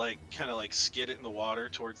 kind of skid it in the water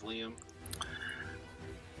towards Liam?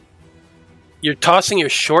 You're tossing your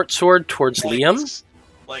short sword towards Liam?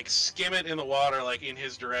 Skim it in the water, in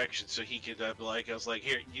his direction, so he could, I was like,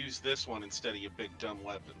 here, use this one instead of your big dumb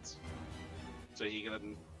weapons. So he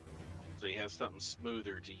can so he has something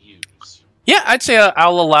smoother to use. Yeah, I'd say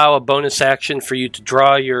I'll allow a bonus action for you to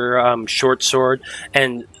draw your short sword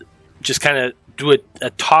and just kind of do a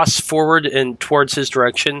toss forward and towards his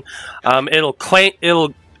direction.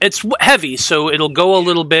 It's heavy, so it'll go a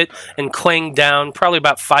little bit and clang down, probably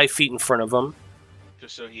about 5 feet in front of him.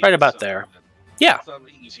 Just so he Right has about something there. that- Yeah.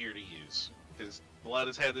 Something easier to use. Because Blood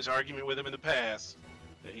has had this argument with him in the past.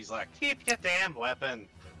 And he's like, keep your damn weapon.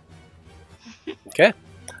 Okay,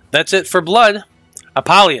 that's it for Blood.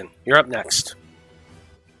 Apollyon, you're up next.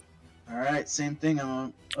 All right, same thing.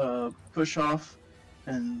 I'm gonna push off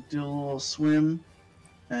and do a little swim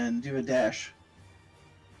and do a dash.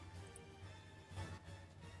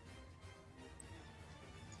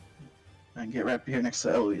 And get right up here next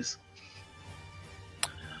to Eloise.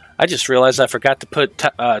 I just realized I forgot to put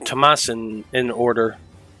Tomas in order.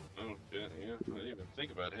 Oh, yeah, I didn't even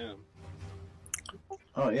think about him.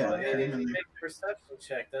 Oh yeah. Well, he make a perception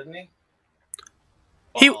check, doesn't he?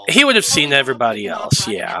 He would have seen Well, everybody we're else,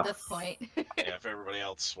 running yeah. At this point. Yeah, if everybody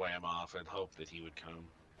else swam off, I'd hope that he would come.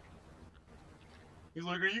 He's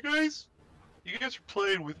like, you guys are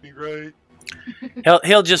playing with me, right?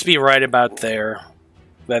 He'll just be right about there.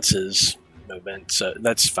 That's his movement, so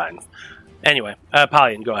that's fine. Anyway,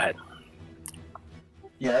 Apollyon, go ahead.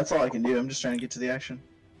 Yeah, that's all I can do. I'm just trying to get to the action.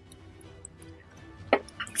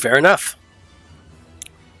 Fair enough.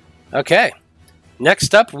 Okay.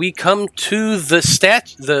 Next up, we come to the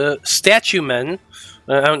statue men.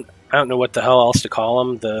 I don't know what the hell else to call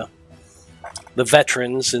them. The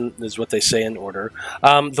veterans is what they say in order.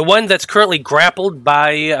 The one that's currently grappled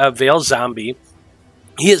by a Veil Zombie.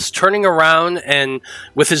 He is turning around, and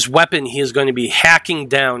with his weapon, he is going to be hacking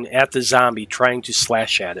down at the zombie, trying to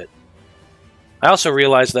slash at it. I also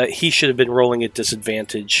realized that he should have been rolling at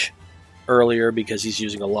disadvantage earlier because he's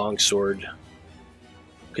using a longsword.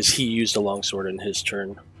 Because he used a longsword in his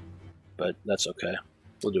turn. But that's okay.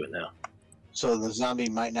 We'll do it now. So the zombie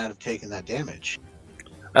might not have taken that damage.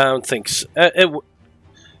 I don't think so.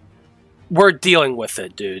 We're dealing with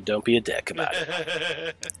it, dude. Don't be a dick about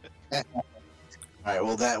it. All right.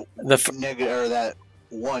 Well, that that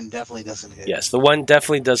one definitely doesn't hit. Yes, the one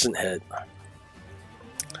definitely doesn't hit.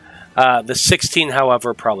 The 16,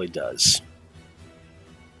 however, probably does.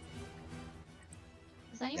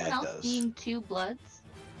 Is anyone Yeah, it else does. seeing 2 bloods?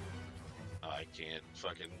 I can't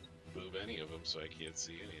fucking move any of them, so I can't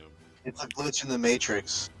see any of them. It's a glitch in the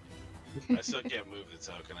Matrix. I still can't move the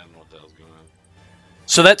token. I don't know what the hell's going on.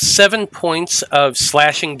 So that's 7 points of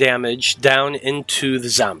slashing damage down into the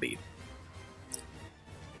zombie.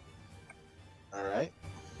 All right.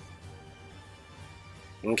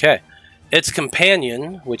 Okay. Its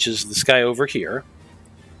companion, which is this guy over here,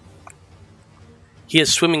 he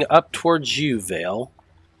is swimming up towards you, Vale.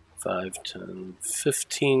 5, 10,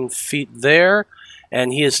 15 feet there.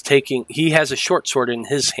 And he has a short sword in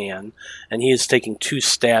his hand, and he is taking 2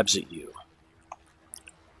 stabs at you.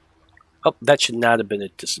 Oh, that should not have been a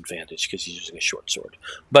disadvantage because he's using a short sword.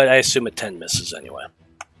 But I assume a 10 misses anyway.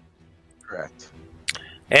 Correct.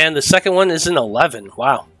 And the second one is an 11.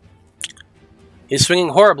 Wow. He's swinging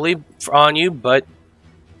horribly on you, but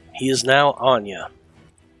he is now on you.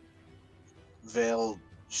 Vale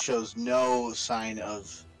shows no sign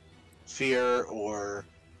of fear or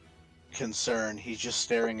concern. He's just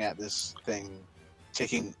staring at this thing,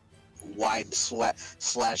 taking wide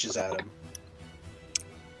slashes at him.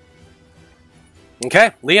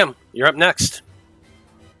 Okay, Liam, you're up next.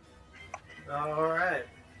 All right.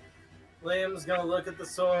 Liam's gonna look at the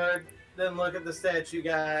sword, then look at the statue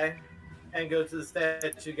guy, and go to the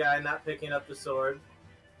statue guy, not picking up the sword.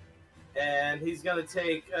 And he's gonna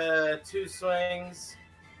take 2 swings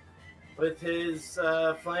with his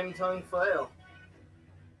flame tongue flail.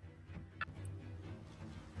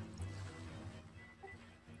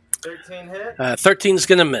 $13 hit. 13's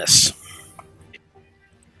going to miss.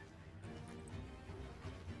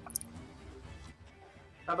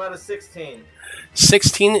 How about a 16?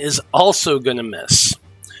 16 is also going to miss.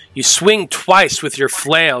 You swing twice with your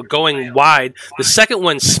flail, going wide. The second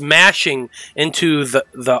one smashing into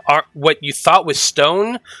the what you thought was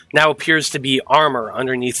stone now appears to be armor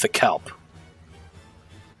underneath the kelp.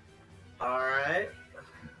 All right.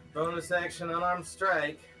 Bonus action unarmed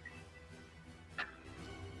strike.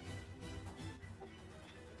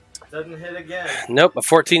 Doesn't hit again. Nope, a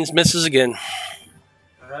 14 misses again.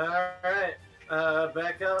 All right.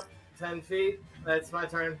 Back up 10 feet. That's my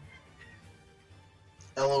turn.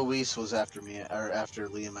 Eloise was after me, or after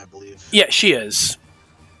Liam, I believe. Yeah, she is.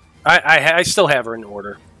 I still have her in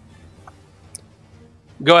order.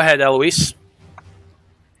 Go ahead, Eloise.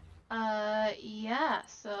 Yeah,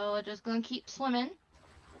 so just gonna keep swimming.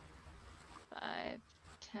 5,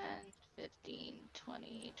 10, 15,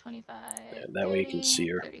 20, 25. Yeah, that way you can see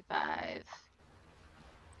her. 35.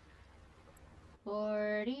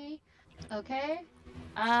 40. Okay.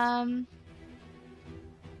 And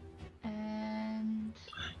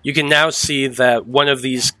You can now see that one of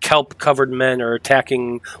these kelp-covered men are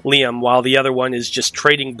attacking Liam, while the other one is just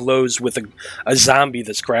trading blows with a zombie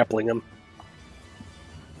that's grappling him.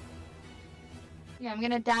 yeah, I'm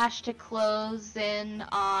gonna dash to close in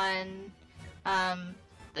on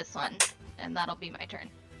this one, and that'll be my turn.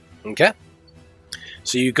 Okay.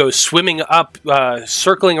 So you go swimming up,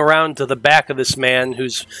 circling around to the back of this man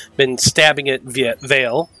who's been stabbing at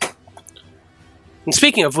Vale. And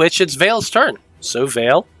speaking of which, it's Vale's turn. So,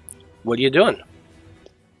 Vale, what are you doing?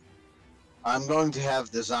 I'm going to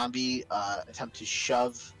have the zombie attempt to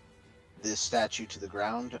shove this statue to the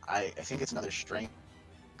ground. I think it's another strength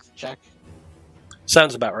check.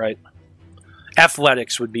 Sounds about right.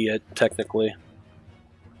 Athletics would be it, technically.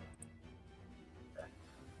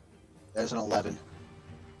 There's an 11.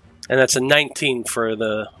 And that's a 19 for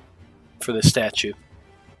the statue.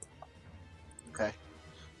 Okay.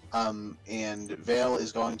 And Vale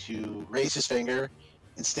is going to raise his finger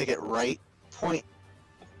and stick it right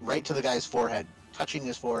to the guy's forehead, touching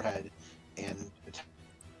his forehead, and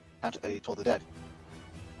attempt to toll the dead.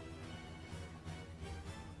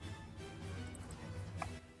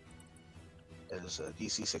 That is a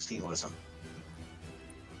DC 16 wisdom.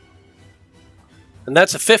 And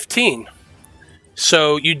that's a 15.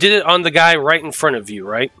 So you did it on the guy right in front of you,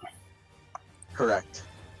 right? Correct.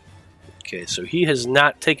 Okay, so he has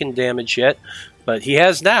not taken damage yet, but he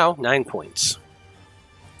has now 9 points.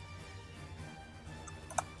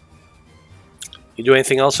 You do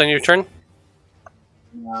anything else on your turn?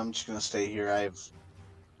 I'm just gonna stay here.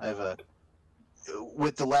 I have a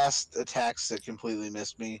with the last attacks that completely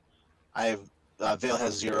missed me. Vale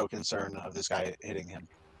has zero concern of this guy hitting him.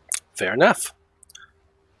 Fair enough.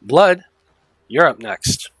 Blood, you're up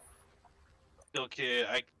next. Okay,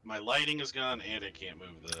 my lighting is gone and I can't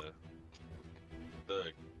move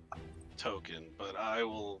the token, but I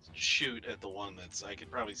will shoot at the one I could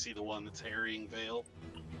probably see the one that's harrying Vale.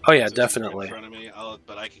 Oh yeah, So he's definitely. in front of me,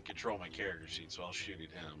 but I can control my character sheet, so I'll shoot at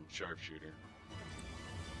him, sharpshooter.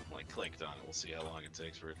 I clicked on it. We'll see how long it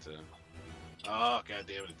takes for it to. Oh, god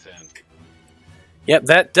damn it, a 10. Yep,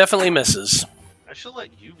 that definitely misses. I should let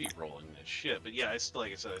you be rolling this shit, but yeah,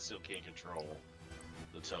 like I said, I still can't control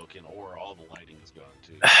the token, or all the lighting is gone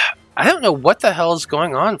too. I don't know what the hell is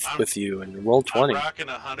going on with you in Roll 20. I'm rocking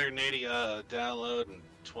 180 download and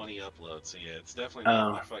 20 upload, so yeah, it's definitely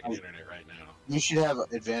not my fucking internet right now. You should have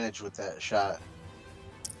advantage with that shot.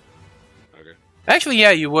 Okay. Actually,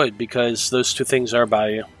 yeah, you would, because those two things are by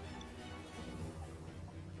you.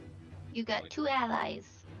 You got 2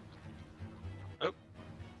 allies. That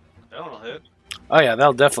one will hit. Oh yeah,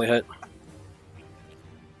 that'll definitely hit.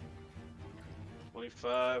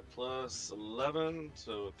 25 plus 11,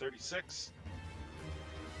 so 36.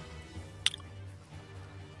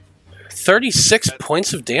 36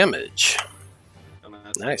 points of damage. And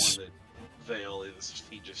that's Nice. the one that Vale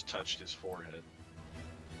he just touched his forehead.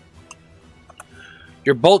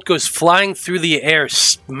 Your bolt goes flying through the air,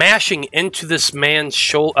 smashing into this man's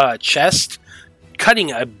chest,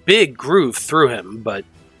 cutting a big groove through him, but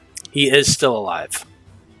he is still alive.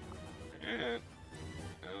 Yeah.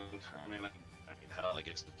 I mean, hell, I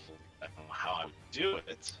guess I don't know how I would do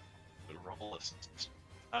it. The roll is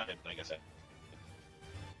I guess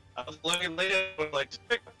I was looking later, like, just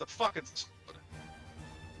pick up the fucking sword.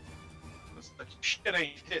 It's like, shit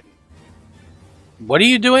ain't hitting. What are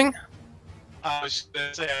you doing? I was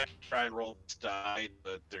gonna say I could try and roll this die,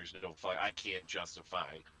 but there's no fuck. I can't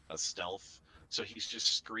justify a stealth. So he's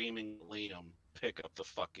just screaming, Liam, pick up the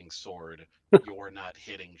fucking sword. You're not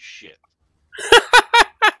hitting shit.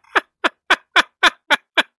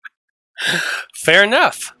 Fair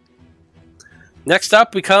enough. Next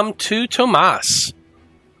up, we come to Tomas.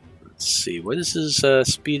 Let's see, what is his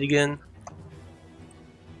speed again?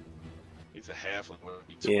 He's a halfling. What would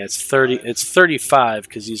be Yeah, it's 30. It's 35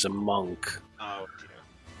 because he's a monk. Oh, yeah.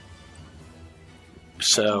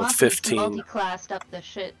 So Tomas is 15, multi-classed up the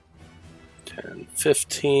shit. 10,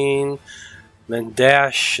 15, then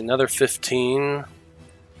dash another 15.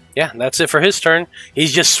 Yeah, that's it for his turn.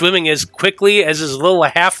 He's just swimming as quickly as his little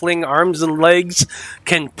halfling arms and legs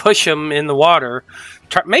can push him in the water.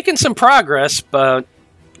 Making some progress, but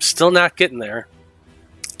still not getting there.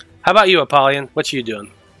 How about you, Apollyon? What you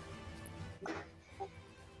doing?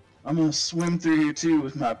 I'm gonna swim through here too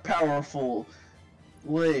with my powerful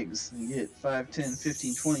legs and get 5, 10,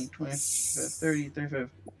 15, 20, 25, 30, 35,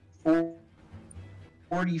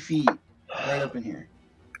 40 feet right up in here.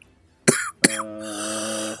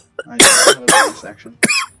 I don't have a bonus action.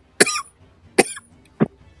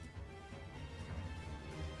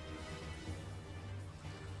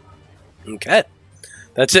 Okay.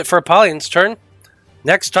 That's it for Apollyon's turn.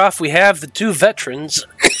 Next off, we have the two veterans.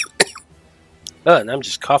 And I'm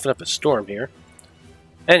just coughing up a storm here.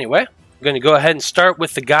 Anyway, I'm going to go ahead and start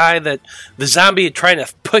with the guy that the zombie had trying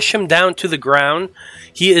to push him down to the ground.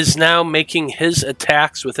 He is now making his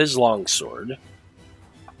attacks with his longsword.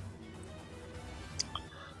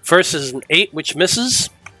 First is an 8, which misses.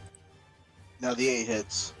 No, the 8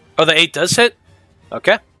 hits. Oh, the 8 does hit?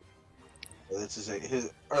 Okay. This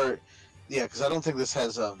is yeah, because I don't think this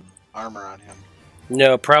has armor on him.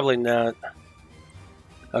 No, probably not.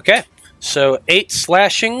 Okay, so 8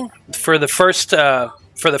 slashing for the first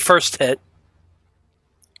hit.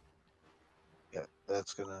 Yeah,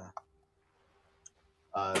 that's gonna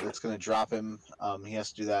drop him. He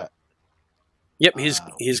has to do that. Yep,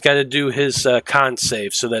 he's got to do his con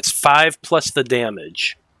save, so that's 5 plus the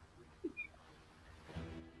damage.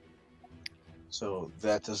 So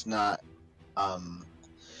that does not.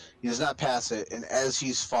 He does not pass it, and as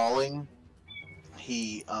he's falling,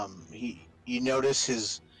 you notice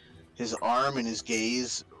his arm and his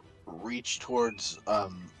gaze reach towards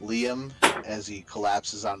Liam as he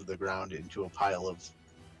collapses onto the ground into a pile of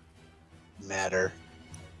matter.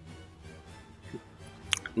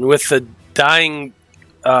 And with the dying,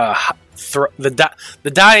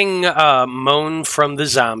 the dying moan from the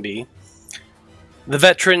zombie, the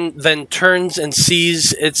veteran then turns and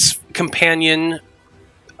sees its companion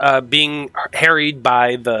being harried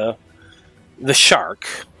by the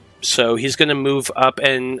shark. So he's going to move up,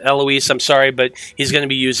 and Eloise, I'm sorry, but he's going to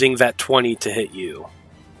be using that 20 to hit you.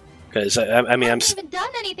 Because, I haven't even done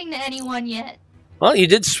anything to anyone yet. Well, you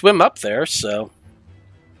did swim up there, so...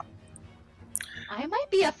 I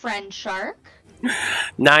might be a friend shark.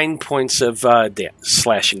 9 points of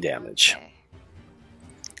slashing damage. Okay.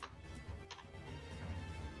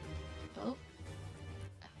 Oh.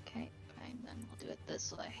 Okay, fine, then we'll do it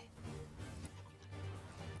this way.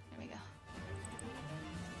 There we go.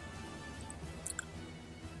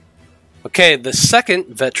 Okay, the second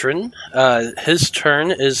veteran, his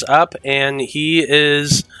turn is up, and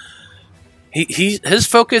his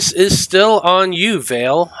focus is still on you,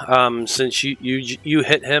 Vale, since you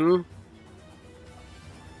hit him.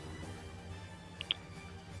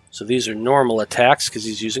 So these are normal attacks because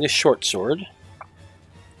he's using a short sword.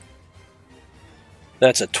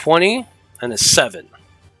 That's a 20 and a 7.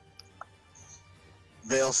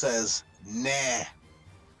 Vale says, "Nah."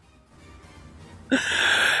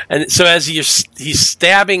 And so as he's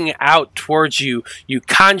stabbing out towards you, you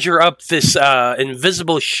conjure up this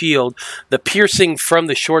invisible shield. The piercing from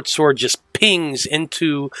the short sword just pings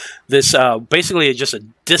into this, basically just a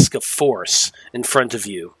disc of force in front of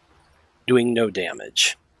you, doing no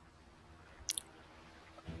damage.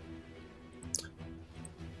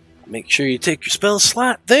 Make sure you take your spell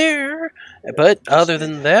slot there. But other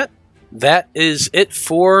than that, that is it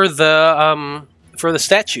for the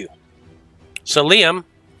statue. So, Liam,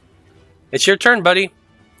 it's your turn, buddy.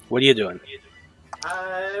 What are you doing?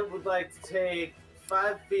 I would like to take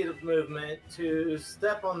 5 feet of movement to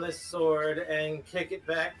step on this sword and kick it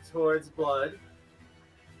back towards Blood.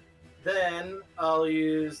 Then I'll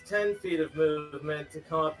use 10 feet of movement to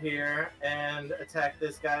come up here and attack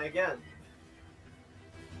this guy again.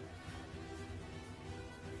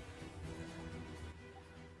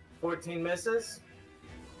 14 misses.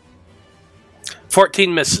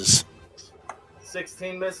 14 misses.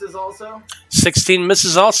 16 misses also. 16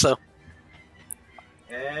 misses also.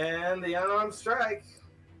 And the unarmed strike.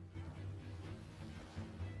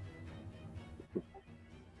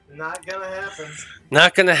 Not gonna happen.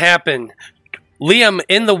 Not gonna happen. Liam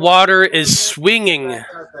in the water is swinging. Right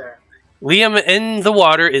there. Liam in the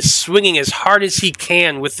water is swinging as hard as he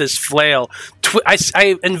can with this flail.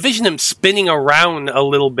 I envision him spinning around a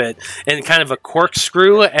little bit in kind of a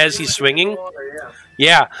corkscrew as he's swinging.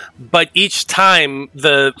 Yeah, but each time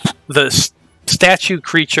the statue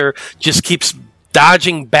creature just keeps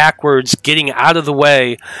dodging backwards, getting out of the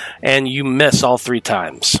way, and you miss all 3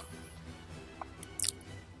 times.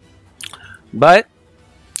 But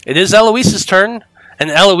it is Eloise's turn. And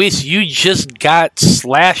Eloise, you just got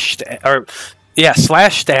slashed at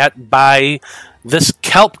by this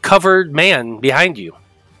kelp-covered man behind you.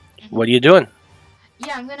 What are you doing?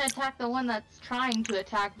 Yeah, I'm gonna attack the one that's trying to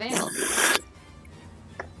attack Vale.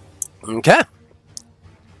 Okay.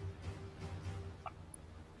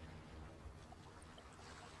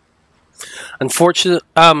 Unfortunately,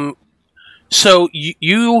 so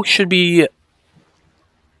you should be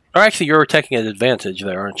Or actually, you're taking an advantage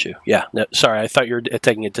there, aren't you? Yeah. No, sorry, I thought you were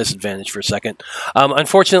taking a disadvantage for a second.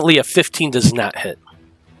 Unfortunately, a 15 does not hit.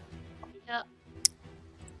 Yep.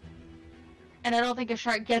 And I don't think a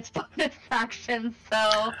shark gets bonus action,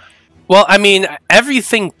 so... Well, I mean,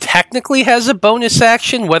 everything technically has a bonus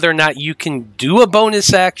action. Whether or not you can do a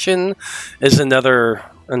bonus action is another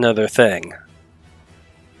thing.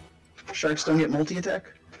 Sharks don't get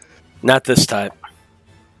multi-attack? Not this time.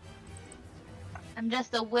 I'm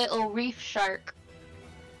just a little reef shark.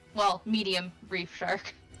 Well, medium reef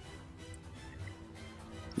shark.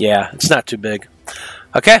 Yeah, it's not too big.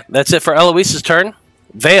 Okay, that's it for Eloise's turn.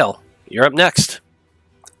 Vale, you're up next.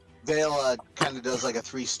 Vale kind of does like a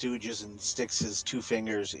Three Stooges and sticks his 2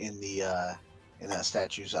 fingers in that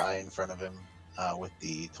statue's eye in front of him with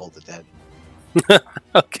the Toll the Dead.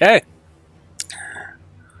 Okay.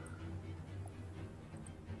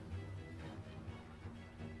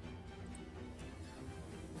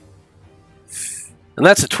 And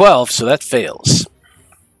that's a 12, so that fails.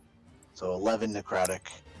 So 11 necrotic.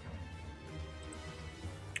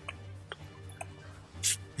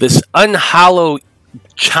 This unhollow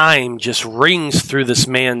chime just rings through this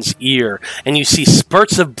man's ear, and you see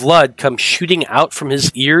spurts of blood come shooting out from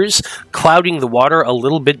his ears, clouding the water a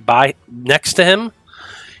little bit by next to him.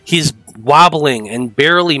 He's wobbling and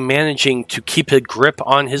barely managing to keep a grip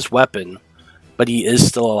on his weapon, but he is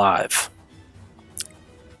still alive.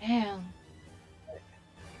 Damn.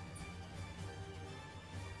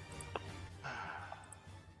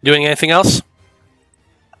 Doing anything else?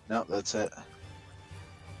 No, that's it.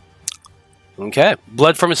 Okay.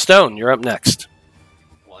 Blood from a Stone, you're up next.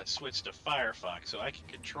 Well, I switched to Firefox, so I can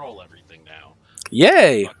control everything now.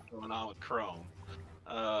 Yay! What's going on with Chrome?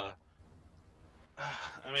 I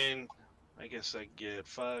mean, I guess I get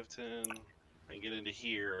 5, 10. I can get into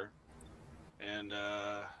here, and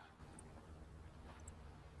I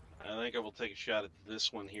think I will take a shot at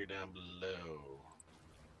this one here down below.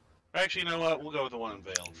 Actually, you know what? We'll go with the one in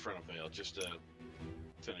Vale, in front of Vale, just to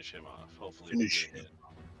finish him off. Hopefully, Finish we'll get a hit.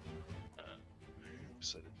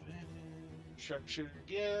 Set advantage. Sharpshooter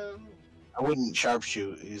again. I wouldn't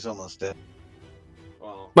sharpshoot. He's almost dead.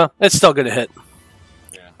 Well, it's still going to hit.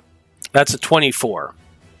 Yeah. That's a 24.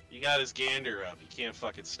 You got his gander up. You can't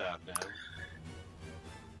fucking stop now.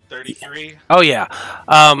 33. Oh yeah.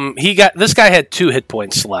 This guy had 2 hit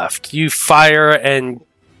points left. You fire and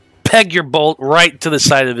peg your bolt right to the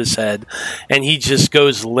side of his head, and he just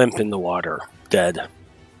goes limp in the water, dead.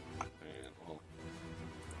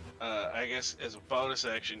 I guess as a bonus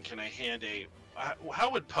action, can I hand a...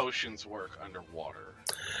 How would potions work underwater?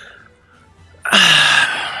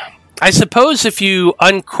 I suppose if you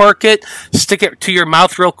uncork it, stick it to your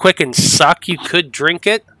mouth real quick and suck, you could drink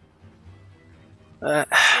it. I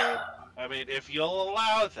mean, if you'll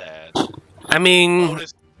allow that... I mean...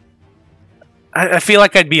 Bonus... I feel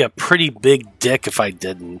like I'd be a pretty big dick if I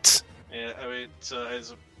didn't. Yeah, I mean, so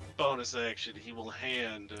as a bonus action, he will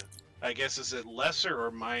hand... I guess, is it lesser or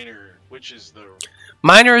minor? Which is the...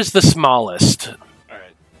 Minor is the smallest.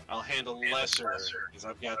 Alright, I'll hand a lesser, because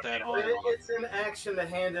I've got that on. It's an action to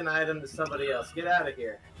hand an item to somebody else. Get out of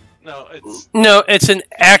here. No, it's an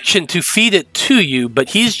action to feed it to you, but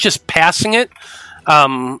he's just passing it.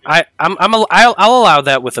 I'll allow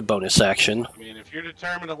that with a bonus action. I mean, if you're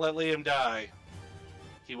determined to let Liam die,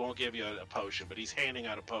 he won't give you a potion, but he's handing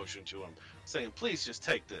out a potion to him, saying, please just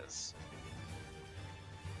take this.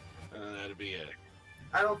 And that'd be it.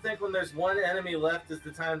 I don't think when there's one enemy left is the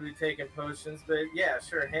time to be taking potions, but yeah,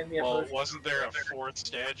 sure, hand me a potion. Well, wasn't there a 4th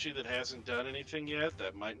statue that hasn't done anything yet?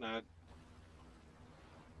 That might not...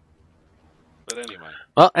 But anyway.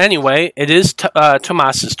 Well, anyway, it is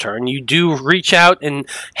Tomas's turn. You do reach out and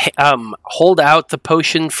hold out the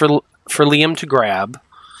potion for Liam to grab.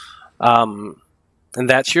 And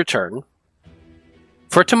that's your turn.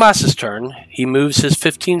 For Tomas's turn, he moves his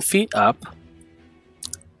 15 feet up.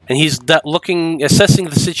 And he's assessing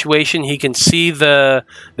the situation. He can see the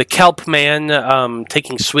kelp man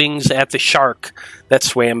taking swings at the shark that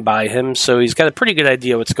swam by him. So he's got a pretty good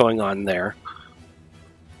idea what's going on there.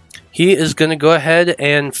 He is going to go ahead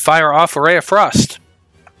and fire off a Ray of Frost.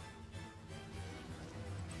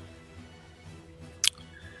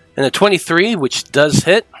 And a 23, which does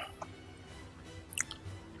hit.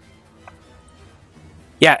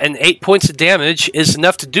 Yeah, and 8 points of damage is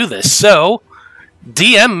enough to do this. So...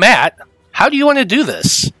 DM Matt, how do you want to do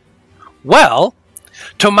this? Well,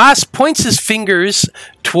 Tomas points his fingers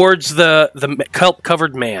towards the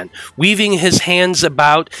kelp-covered man. Weaving his hands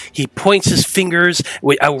about, he points his fingers.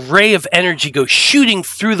 A ray of energy goes shooting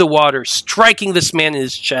through the water, striking this man in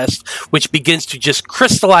his chest, which begins to just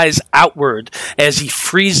crystallize outward as he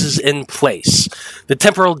freezes in place. The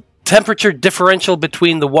temperature differential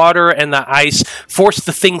between the water and the ice forced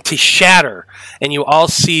the thing to shatter, and you all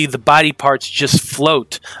see the body parts just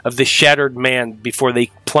float of the shattered man before they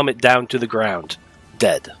plummet down to the ground,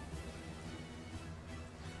 dead.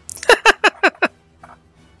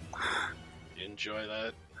 You enjoy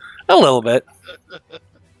that? A little bit.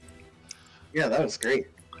 Yeah, that was great.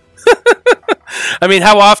 I mean,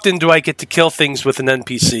 how often do I get to kill things with an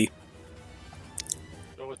NPC?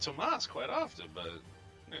 Go with Tomas quite often, but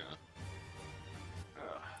yeah.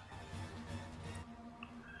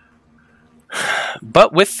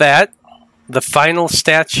 But with that, the final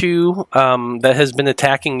statue that has been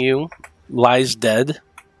attacking you lies dead.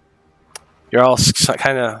 You're all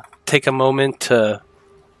kind of take a moment to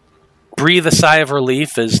breathe a sigh of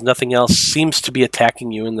relief as nothing else seems to be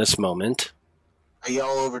attacking you in this moment. I yell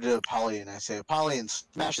over to Apollyon. I say, Apollyon,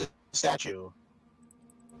 smash the statue.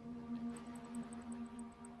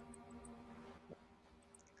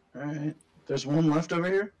 Alright. There's one left over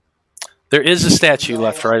here? There is a statue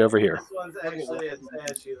left right over here. This one's actually a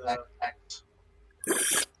statue,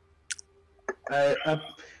 though.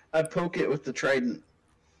 I poke it with the trident.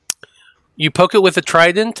 You poke it with a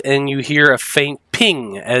trident, and you hear a faint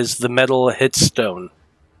ping as the metal hits stone.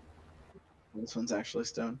 This one's actually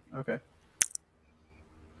stone. Okay.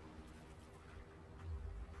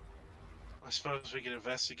 I suppose we could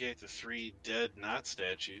investigate the 3 dead not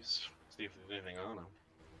statues. See if there's anything on them.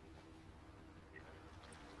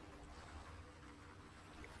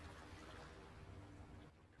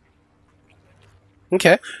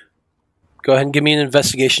 Okay. Go ahead and give me an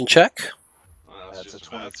investigation check. Well, I was That's just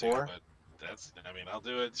a about to, 24. but I mean, I'll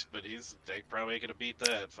do it, but they probably ain't gonna beat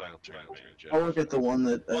that final try. I'll look at the one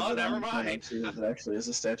that, Well, that never I'm pointing mind. to that actually is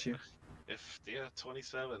a statue.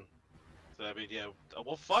 27. So I mean, yeah.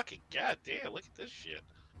 Well, fucking goddamn, look at this shit.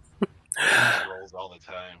 It rolls all the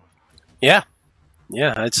time. Yeah,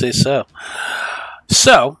 I'd say so.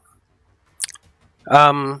 So,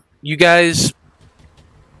 you guys,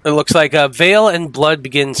 it looks like Vale and Blood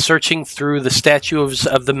begin searching through the statues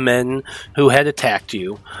of the men who had attacked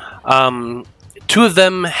you. 2 of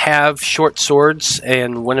them have short swords,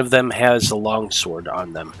 and one of them has a long sword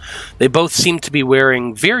on them. They both seem to be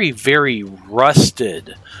wearing very, very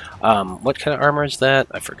rusted. What kind of armor is that?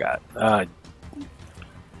 I forgot.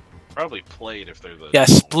 Probably plate if they're the. Yeah,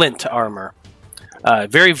 splint armor.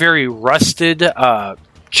 Very, very rusted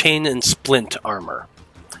chain and splint armor.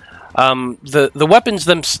 The weapons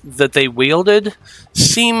that they wielded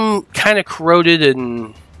seem kind of corroded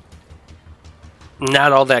and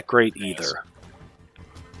not all that great either.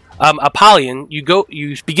 Apollyon,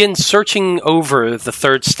 you begin searching over the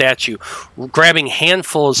 3rd statue, grabbing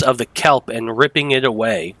handfuls of the kelp and ripping it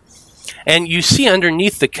away. And you see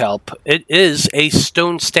underneath the kelp, it is a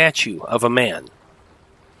stone statue of a man.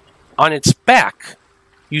 On its back,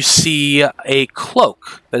 you see a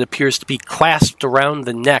cloak that appears to be clasped around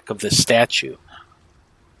the neck of this statue.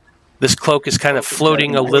 This cloak is kind of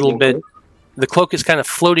floating a little bit. The cloak is kind of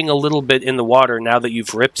floating a little bit in the water now that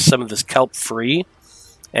you've ripped some of this kelp free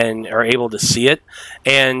and are able to see it.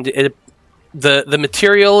 And the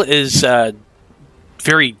material is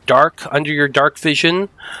very dark under your dark vision,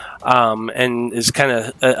 and is kind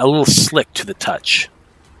of a little slick to the touch.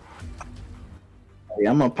 Yeah,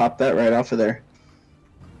 I'm gonna pop that right off of there.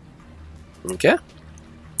 Okay.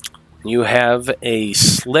 You have a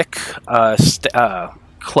slick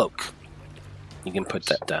cloak. You can put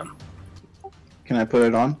that down. Can I put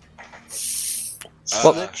it on?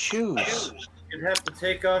 Slick shoes. You'd have to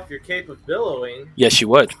take off your cape of billowing. Yes, you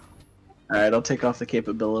would. Alright, I'll take off the cape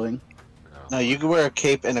of billowing. No, you can wear a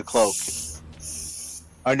cape and a cloak.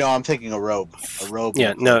 Oh no, I'm thinking a robe. A robe.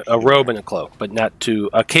 Yeah, and no, cloak. a robe and a cloak, but not two.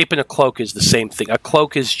 A cape and a cloak is the same thing. A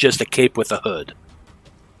cloak is just a cape with a hood,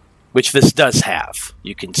 which this does have.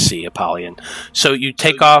 You can see, Apollyon. So you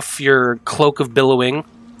take off your cloak of billowing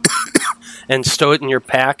and stow it in your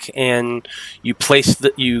pack, and you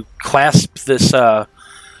clasp this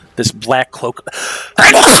this black cloak.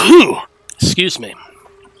 Excuse me.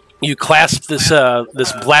 You clasp this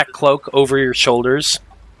this black cloak over your shoulders,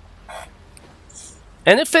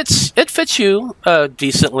 and it fits you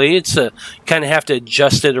decently. It's kind of have to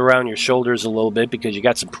adjust it around your shoulders a little bit because you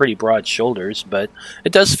got some pretty broad shoulders, but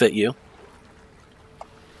it does fit you.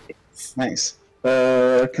 Nice.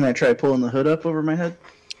 Can I try pulling the hood up over my head?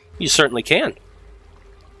 You certainly can.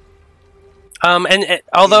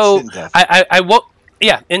 Although Instant death. I won't.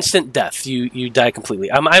 Yeah, instant death. You die completely.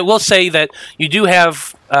 I will say that you do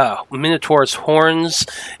have Minotaur's horns.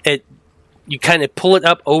 You kind of pull it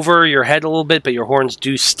up over your head a little bit, but your horns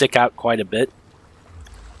do stick out quite a bit.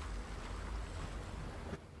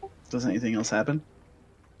 Does anything else happen?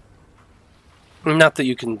 Not that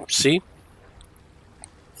you can see.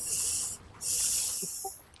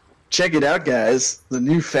 Check it out, guys. The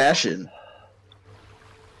new fashion.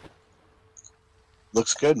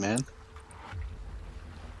 Looks good, man.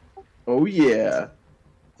 Oh yeah.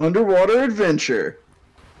 Underwater adventure.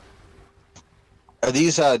 Are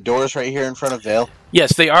these doors right here in front of Vale?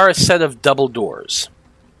 Yes, they are a set of double doors.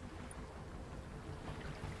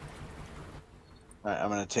 All right, I'm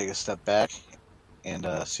going to take a step back and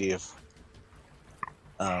see if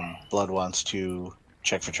Blood wants to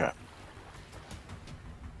check for trap.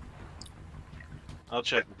 I'll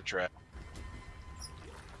check the trap.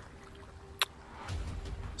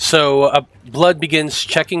 So Blood begins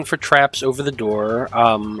checking for traps over the door.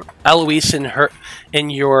 Eloise, in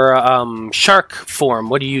your shark form,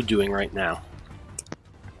 what are you doing right now?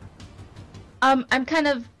 I'm kind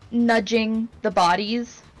of nudging the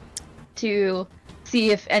bodies to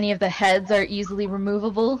see if any of the heads are easily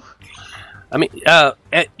removable. I mean,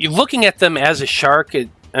 you're looking at them as a shark.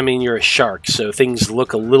 You're a shark, so things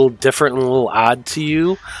look a little different and a little odd to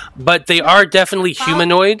you. But they are definitely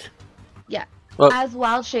humanoid. Yeah. Well, as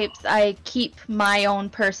wild shapes, I keep my own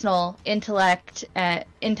personal intellect,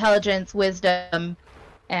 intelligence, wisdom,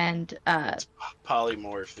 and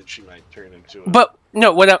Polymorph that she might turn into. But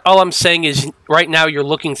no, all I'm saying is, right now you're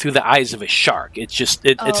looking through the eyes of a shark. It's just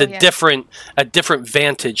it's a different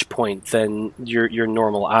vantage point than your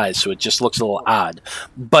normal eyes, so it just looks a little odd.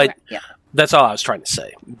 But that's all I was trying to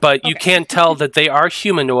say. But you can tell that they are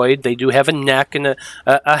humanoid. They do have a neck and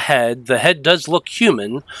a head. The head does look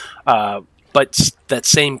human, but that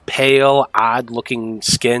same pale, odd-looking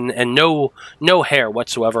skin and no hair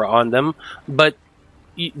whatsoever on them. But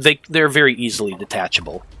they're very easily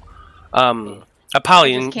detachable.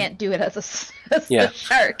 Apollyon, I just can't do it as a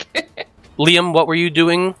shark. Liam, what were you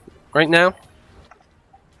doing right now?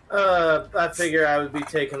 I figure I would be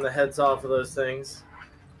taking the heads off of those things.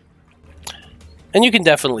 And you can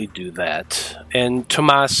definitely do that. And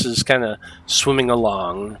Tomas is kind of swimming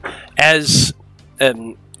along as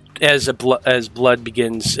Blood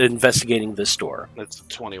begins investigating this door. That's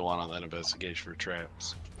 21 on that investigation for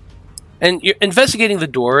traps. And you're investigating the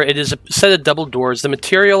door. It is a set of double doors. The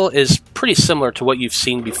material is pretty similar to what you've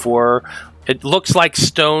seen before. It looks like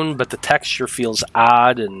stone, but the texture feels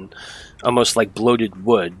odd and almost like bloated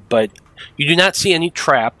wood. But you do not see any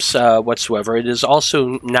traps whatsoever. It is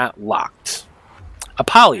also not locked.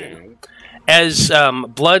 Apollyon, as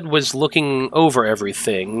Blood was looking over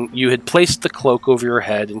everything, you had placed the cloak over your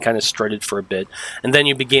head and kind of strutted for a bit, and then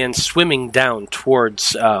you began swimming down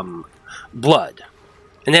towards Blood.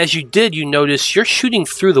 And as you did, you notice you're shooting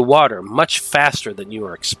through the water much faster than you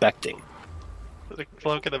were expecting. The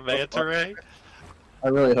cloak of the manta ray? I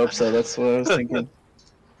really hope so. That's what I was thinking.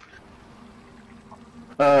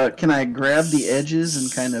 Can I grab the edges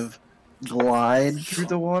and kind of glide through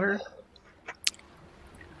the water?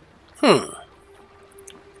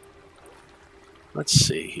 Let's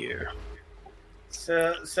see here.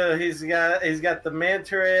 So he's got the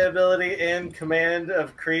manta ray ability and command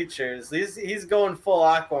of creatures. He's going full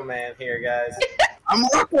Aquaman here, guys. I'm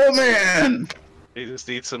Aquaman! You just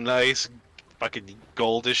need some nice fucking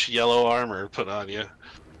goldish yellow armor put on you.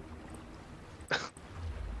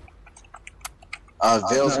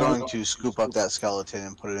 Vale's going to scoop up that skeleton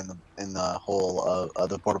and put it in the hole of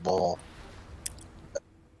the portable hole.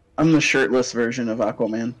 I'm the shirtless version of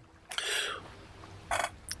Aquaman.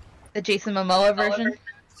 The Jason Momoa version?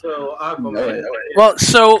 So Aquaman. Well,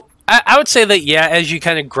 so I would say that, as you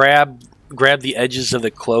kind of grab the edges of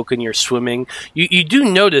the cloak and you're swimming, you do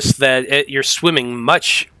notice that you're swimming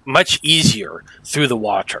much, much easier through the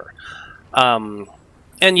water. And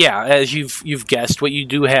as you've guessed, what you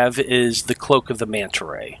do have is the cloak of the manta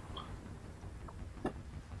ray.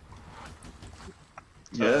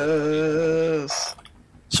 Yes.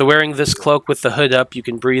 So wearing this cloak with the hood up, you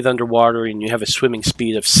can breathe underwater and you have a swimming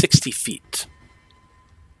speed of 60 feet.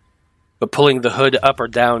 But pulling the hood up or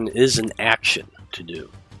down is an action to do.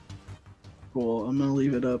 Cool, I'm gonna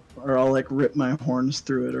leave it up, or I'll rip my horns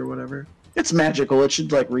through it or whatever. It's magical, it should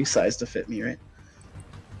resize to fit me, right?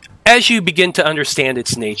 As you begin to understand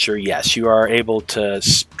its nature, yes, you are able to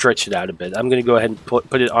stretch it out a bit. I'm going to go ahead and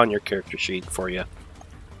put it on your character sheet for you.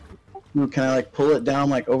 Ooh, can I pull it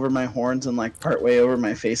down over my horns and part way over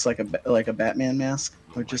my face like a Batman mask,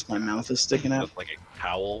 or just my mouth is sticking out? Like a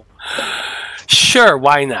cowl. Sure,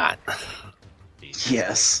 why not?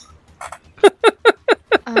 Yes.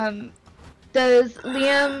 Is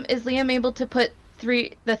Liam able to put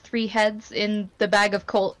the three heads in the bag of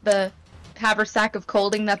the haversack of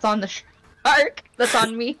colding that's on the shark that's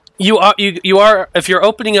on me? You are if you're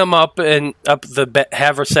opening them up and up the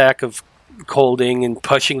haversack of colding and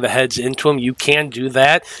pushing the heads into them, you can do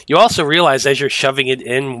that. You also realize as you're shoving it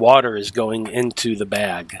in, water is going into the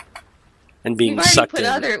bag and being sucked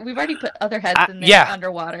in. We've already put other heads in there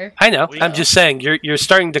underwater. I know. I'm just saying you're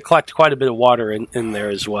starting to collect quite a bit of water in there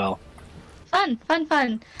as well. Fun.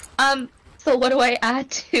 So what do I add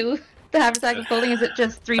to the haversack of colding? Is it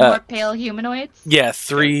just 3 more pale humanoids? Yeah,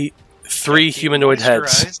 three humanoid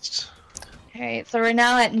heads. Alright, so we're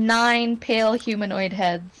now at 9 pale humanoid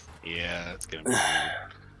heads. Yeah, that's gonna be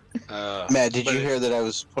Matt, did you hear that I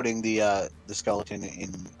was putting the skeleton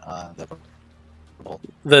in the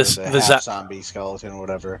half zombie skeleton or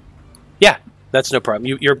whatever? Yeah, that's no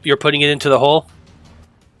problem. You're putting it into the hole?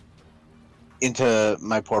 Into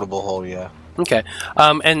my portable hole, yeah. Okay.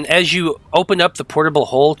 And as you open up the portable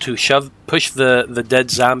hole to push the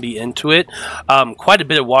dead zombie into it, quite a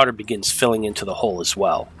bit of water begins filling into the hole as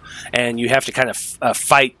well. And you have to kind of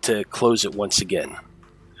fight to close it once again.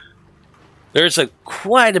 There's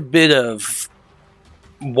quite a bit of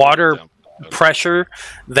water pressure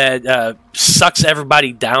that sucks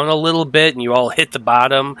everybody down a little bit, and you all hit the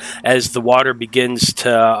bottom as the water begins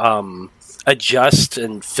to adjust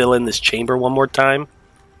and fill in this chamber one more time.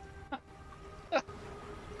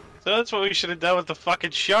 So that's what we should have done with the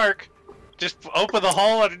fucking shark. Just open the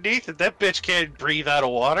hole underneath it. That bitch can't breathe out of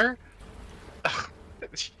water.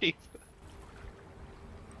 Jeez.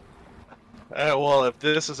 Well, if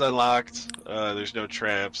this is unlocked, there's no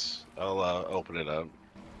traps. I'll open it up.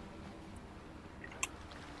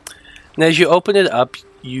 And as you open it up,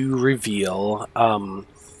 you reveal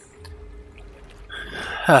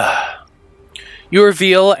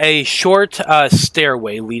a short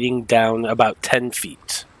stairway leading down about 10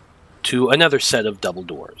 feet to another set of double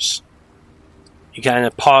doors. You kind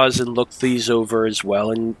of pause and look these over as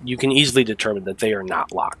well, and you can easily determine that they are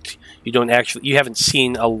not locked. You haven't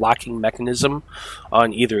seen a locking mechanism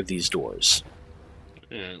on either of these doors.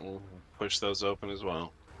 Yeah, we'll push those open as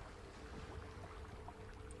well.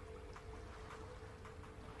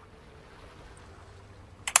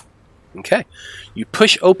 Okay. You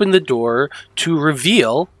push open the door to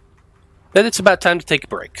reveal that it's about time to take a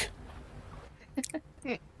break.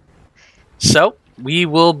 So, we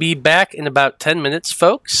will be back in about 10 minutes,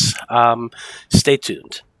 folks. Stay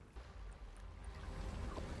tuned.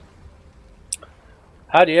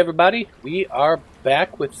 Howdy, everybody. We are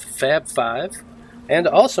back with Fab 5 and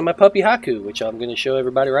also my puppy Haku, which I'm going to show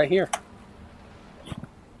everybody right here.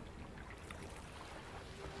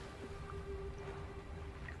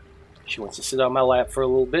 She wants to sit on my lap for a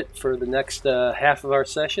little bit for the next half of our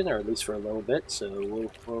session, or at least for a little bit, so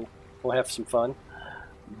we'll have some fun.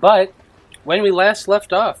 But when we last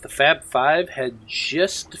left off, the Fab Five had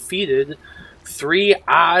just defeated 3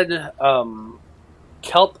 odd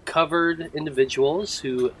kelp-covered individuals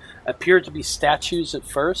who appeared to be statues at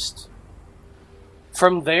first.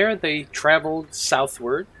 From there, they traveled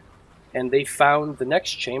southward, and they found the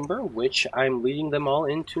next chamber, which I'm leading them all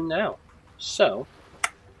into now. So,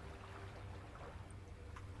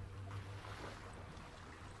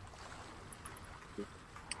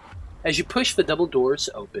 as you push the double doors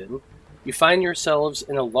open, you find yourselves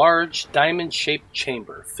in a large diamond-shaped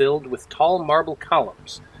chamber filled with tall marble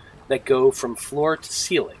columns that go from floor to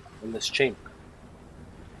ceiling in this chamber.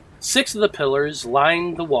 6 of the pillars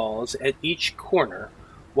line the walls at each corner,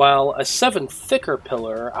 while a 7th thicker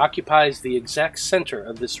pillar occupies the exact center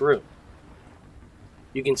of this room.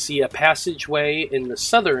 You can see a passageway in the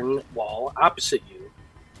southern wall opposite you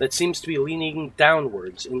that seems to be leaning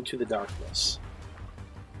downwards into the darkness.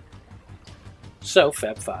 So,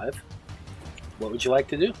 Fab 5, what would you like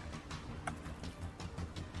to do?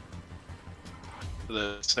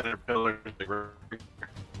 The center pillar.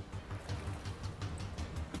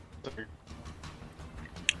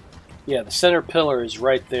 Yeah, the center pillar is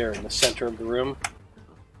right there in the center of the room.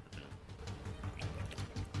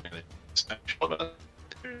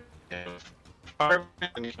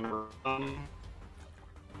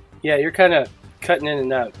 Yeah, you're kind of cutting in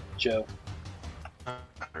and out, Joe.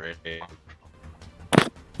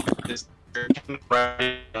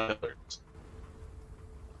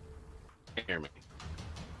 Hear me.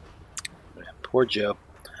 Poor Joe.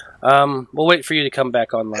 We'll wait for you to come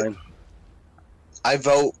back online. I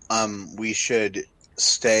vote we should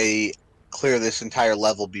stay clear this entire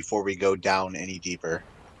level before we go down any deeper.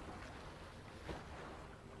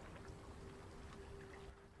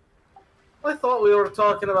 I thought we were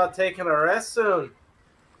talking about taking a rest soon.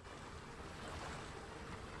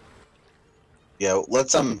 Yeah,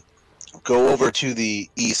 let's go over to the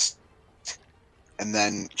east and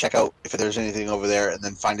then check out if there's anything over there, and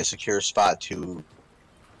then find a secure spot to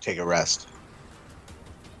take a rest.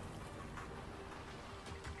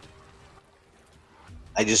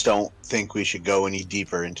 I just don't think we should go any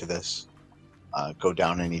deeper into this. Go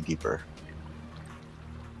down any deeper.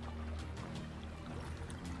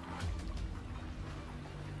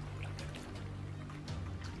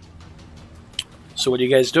 So what are you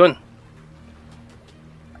guys doing?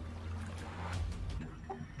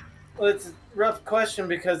 Well, it's a rough question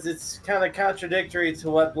because it's kind of contradictory to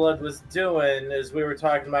what Blood was doing, as we were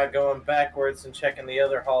talking about going backwards and checking the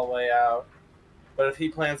other hallway out. But if he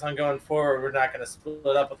plans on going forward, we're not going to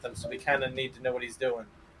split up with him, so we kind of need to know what he's doing.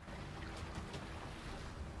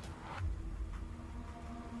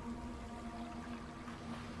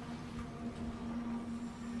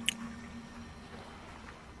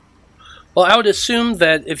 Well, I would assume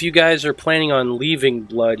that if you guys are planning on leaving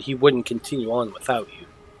Blood, he wouldn't continue on without you.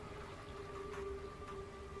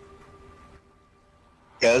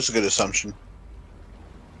 Yeah, that's a good assumption.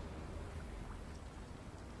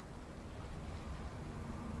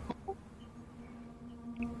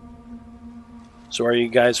 So are you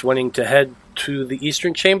guys wanting to head to the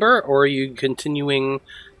eastern chamber, or are you continuing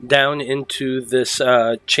down into this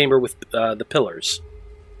chamber with the pillars?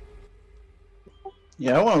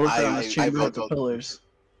 Yeah, I want to look down I this chamber vote with the both. pillars.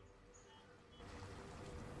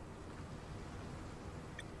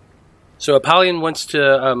 So Apollyon wants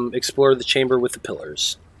to explore the chamber with the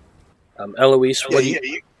pillars. Eloise, what do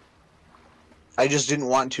you... I just didn't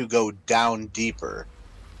want to go down deeper.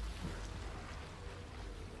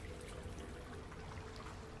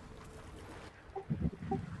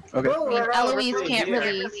 Okay. Well, I mean, we're all Eloise right can't here.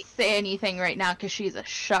 really say anything right now because she's a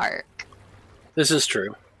shark. This is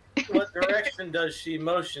true. What direction does she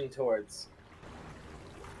motion towards?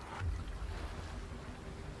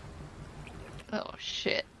 Oh,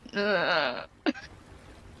 shit. Ugh.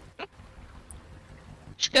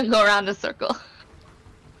 She's gonna go around a circle.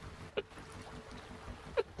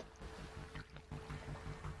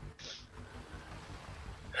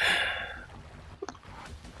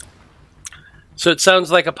 So it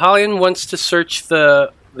sounds like Apollyon wants to search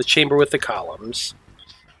the chamber with the columns.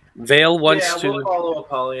 Vale wants We'll follow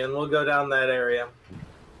Apollyon. We'll go down that area.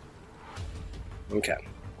 Okay.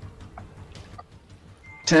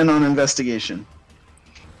 10 on investigation.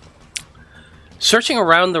 Searching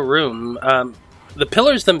around the room, the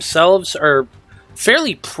pillars themselves are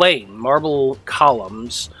fairly plain marble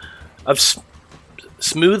columns of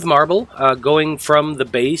smooth marble going from the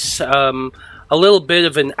base. A little bit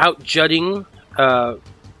of an outjutting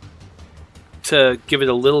to give it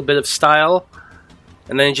a little bit of style,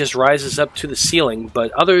 and then it just rises up to the ceiling.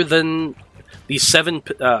 But other than these 7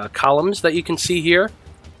 columns that you can see here,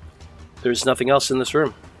 there's nothing else in this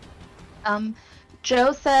room.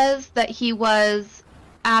 Joe says that he was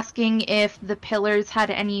asking if the pillars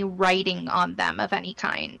had any writing on them of any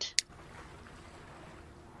kind.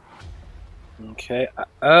 Okay.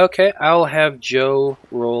 Okay, I'll have Joe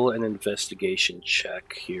roll an investigation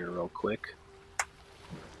check here real quick.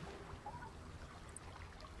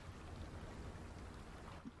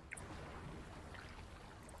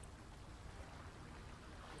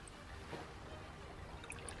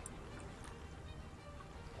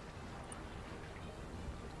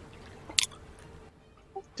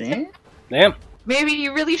 Damn. Maybe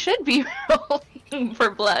you really should be rolling for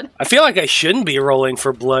blood. I feel like I shouldn't be rolling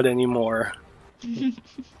for blood anymore.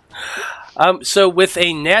 So with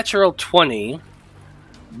a natural 20,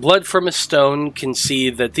 Blood from a Stone can see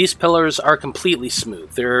that these pillars are completely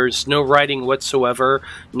smooth. There's no writing whatsoever,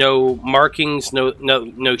 no markings,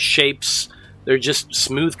 no shapes. They're just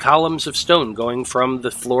smooth columns of stone going from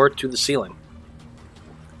the floor to the ceiling.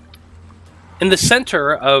 In the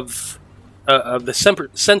center of the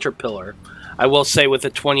center pillar, I will say with a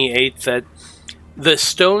 28 that the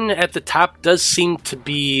stone at the top does seem to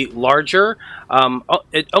be larger.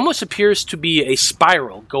 It almost appears to be a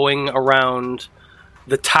spiral going around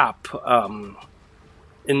the top of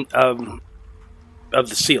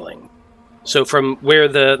the ceiling. So from where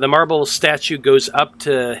the marble statue goes up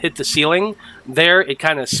to hit the ceiling, there it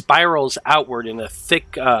kind of spirals outward in a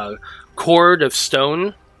thick cord of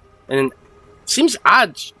stone, and it seems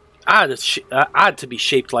odd to be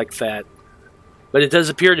shaped like that. But it does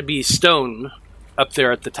appear to be stone up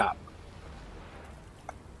there at the top.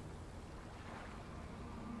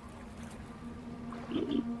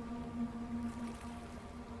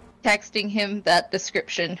 Texting him that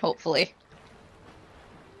description, hopefully.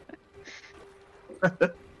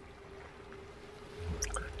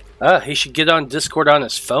 He should get on Discord on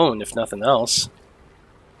his phone, if nothing else.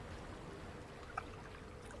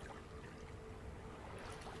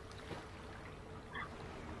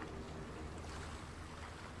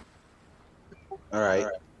 All right.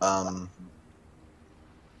 I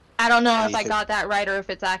don't know if I Anything- got that right or if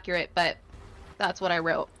it's accurate, but that's what I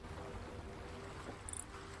wrote.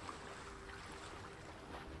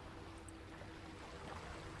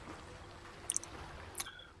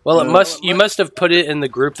 Well, you must have put it in the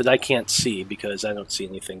group that I can't see because I don't see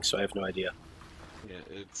anything, so I have no idea. Yeah,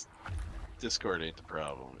 it's Discord ain't the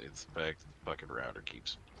problem. It's the fact that the fucking router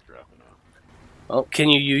keeps dropping off. Well, can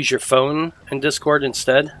you use your phone in Discord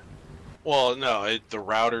instead? Well, no, the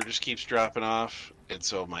router just keeps dropping off, and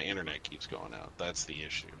so my internet keeps going out. That's the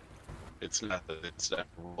issue. It's not that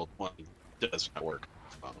Roll20 does not work on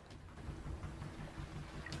the phone.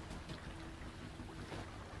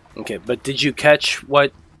 Okay, but did you catch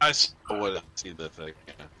what? I see the thing.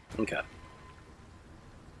 Yeah. Okay.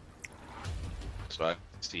 So I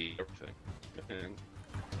see everything.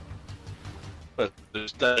 But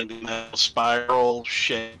there's that spiral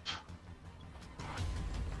shape.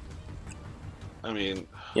 I mean,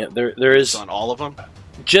 Yeah, there is on all of them.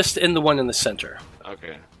 just in the one in the center.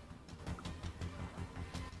 Okay.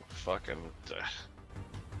 Fucking.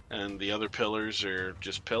 And the other pillars are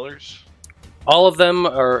just pillars. All of them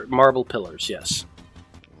are marble pillars. Yes.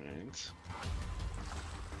 Right.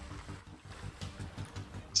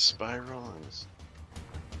 Spiral is.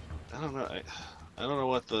 I don't know. I don't know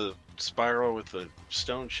what the spiral with the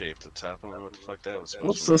stone shape that's top. I don't know what the fuck that was supposed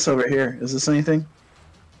What's to this over here? Is this anything?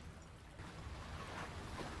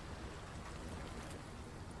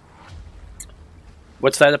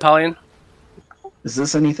 What's that, Apollyon? Is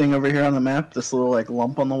this anything over here on the map? This little like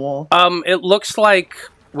lump on the wall? It looks like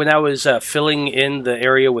when I was filling in the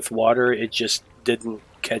area with water, it just didn't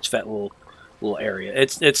catch that little area.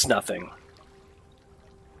 It's nothing.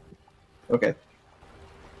 Okay.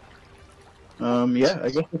 Yeah, I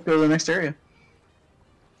guess let's go to the next area.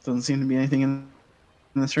 Doesn't seem to be anything in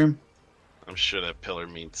this room. I'm sure that pillar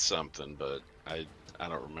means something, but I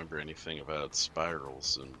don't remember anything about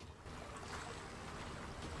spirals and.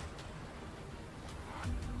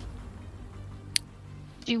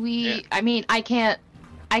 Do we? Yeah. I mean, I can't.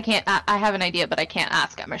 I have an idea, but I can't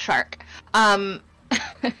ask. I'm a shark. Oh,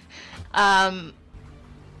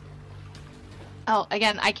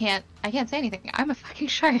 again, I can't say anything. I'm a fucking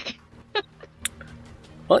shark.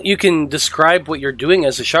 Well, you can describe what you're doing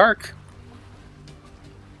as a shark.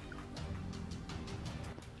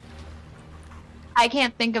 I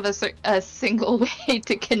can't think of a single way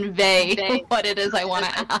to convey what it is I want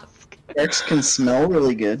to ask. Sharks can smell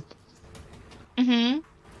really good. Mm-hmm.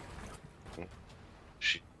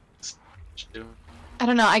 She I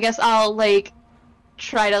don't know. I guess I'll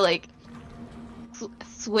try to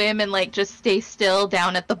swim and just stay still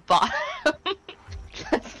down at the bottom.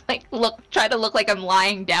 Just try to look like I'm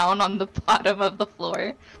lying down on the bottom of the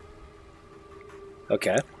floor.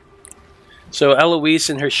 Okay. So Eloise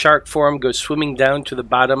in her shark form goes swimming down to the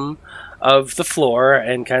bottom of the floor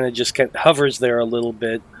and kind of just hovers there a little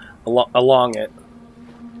bit along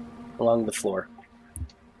the floor.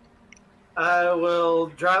 I will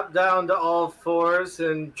drop down to all fours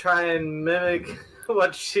and try and mimic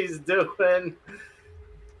what she's doing.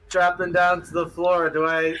 Dropping down to the floor. Do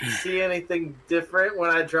I see anything different when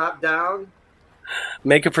I drop down?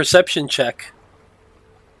 Make a perception check.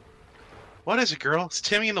 What is it, girl? Is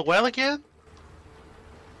Timmy in the well again?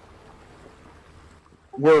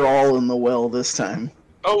 We're all in the well this time.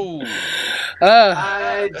 Oh,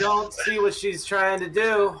 I don't see what she's trying to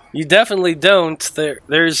do. You definitely don't.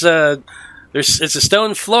 It's a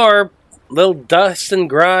stone floor, little dust and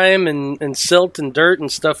grime and silt and dirt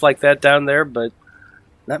and stuff like that down there, but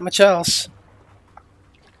not much else.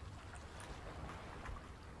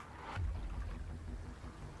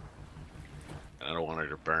 I don't want her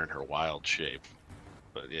to burn her wild shape,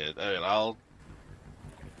 but yeah, I'll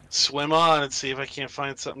swim on and see if I can't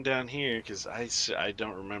find something down here, because I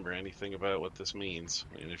don't remember anything about what this means.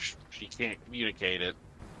 I mean, if she can't communicate it,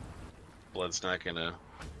 Blood's not gonna,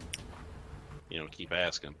 keep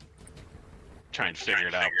asking. Try and figure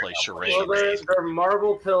it out, play charades. Well, they're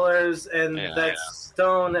marble pillars and that's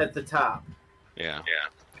stone at the top. Yeah.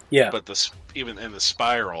 Yeah. But even in the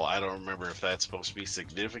spiral, I don't remember if that's supposed to be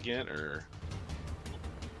significant or.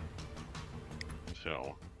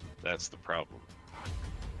 So, that's the problem.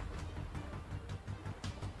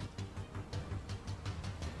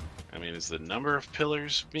 I mean, is the number of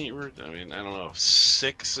pillars I don't know,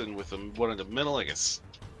 6 and with one in the middle, I guess.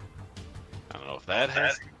 I don't know if that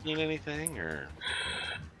has to mean anything or.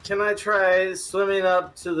 Can I try swimming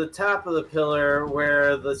up to the top of the pillar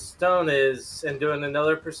where the stone is and doing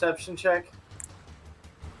another perception check?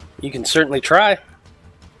 You can certainly try.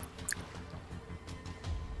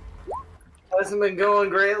 Hasn't been going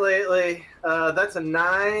great lately. That's a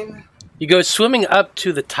 9. You go swimming up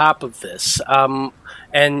to the top of this,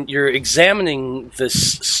 and you're examining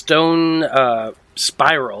this stone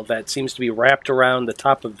spiral that seems to be wrapped around the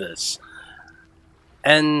top of this.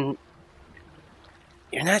 And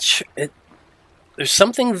you're not sure. There's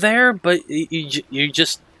something there, but you're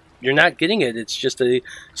not getting it. It's just a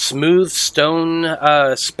smooth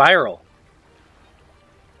stone spiral.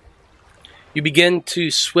 You begin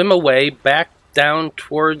to swim away back down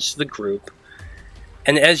towards the group.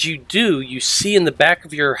 And as you do, you see in the back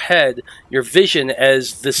of your head, your vision,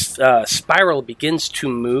 as this spiral begins to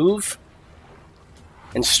move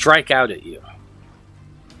and strike out at you.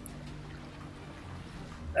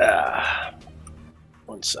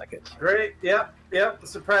 One second. Great. Yep.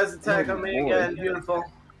 Surprise attack on me again. Beautiful.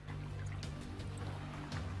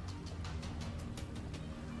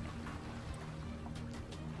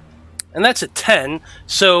 And that's a 10.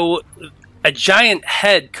 So a giant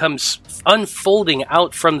head comes unfolding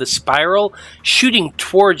out from the spiral, shooting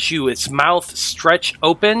towards you, its mouth stretched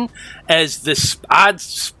open as this odd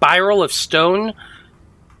spiral of stone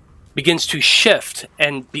begins to shift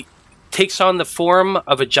and takes on the form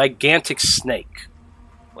of a gigantic snake.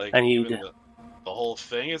 Like, the whole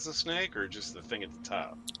thing is a snake, or just the thing at the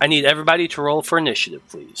top? I need everybody to roll for initiative,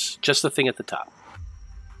 please. Just the thing at the top.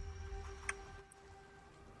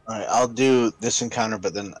 Alright, I'll do this encounter,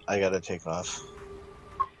 but then I gotta take off.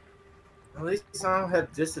 At least I don't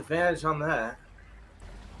have disadvantage on that.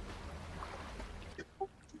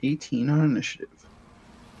 18 on initiative.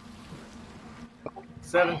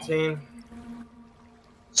 17.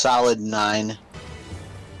 Solid 9.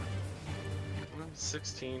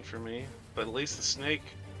 16 for me, but at least the snake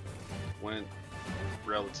went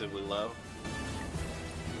relatively low.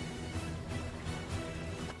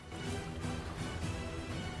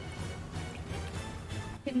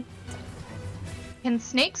 Can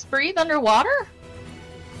snakes breathe underwater?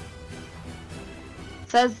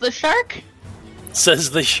 Says the shark.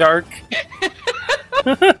 Says the shark.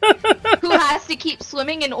 Who has to keep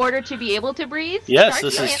swimming in order to be able to breathe? Yes, Sharks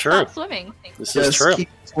this is can't true. stop swimming. This is Just true. keep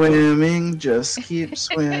swimming. Just keep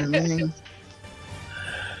swimming.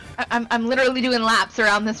 I'm literally doing laps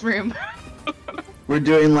around this room. We're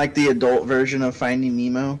doing like the adult version of Finding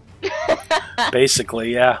Nemo.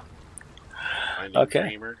 Basically, yeah. Okay.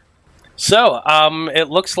 Dreamer. So, it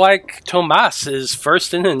looks like Tomas is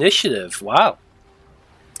first in initiative. Wow.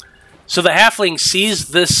 So the halfling sees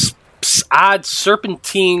this odd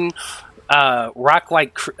serpentine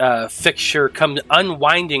rock-like fixture come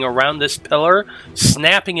unwinding around this pillar,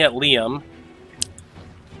 snapping at Liam.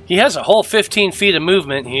 He has a whole 15 feet of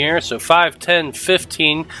movement here, so 5, 10,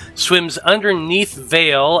 15, swims underneath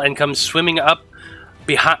Vale and comes swimming up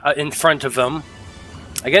behind, in front of him.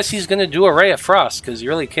 I guess he's going to do a Ray of Frost, because you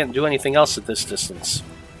really can't do anything else at this distance.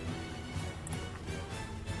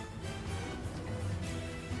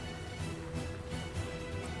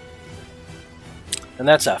 And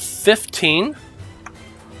that's a 15,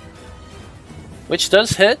 which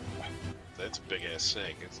does hit. That's a big-ass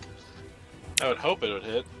snake. I would hope it would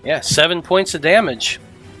hit. Yeah, 7 points of damage.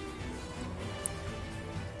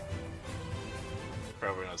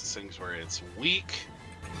 Probably one of those things where it's weak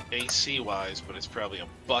AC-wise, but it's probably a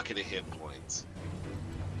bucket of hit points.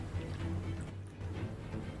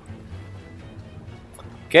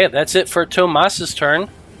 Okay, that's it for Tomas's turn.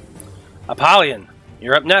 Apollyon,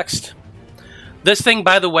 you're up next. This thing,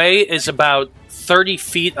 by the way, is about 30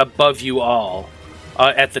 feet above you all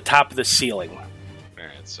at the top of the ceiling.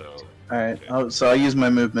 Alright, so... Alright, so I'll use my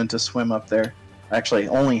movement to swim up there. Actually,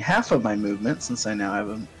 only half of my movement, since I now have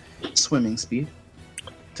a swimming speed.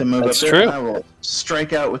 To move That's up there, true. and I will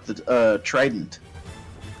strike out with the trident.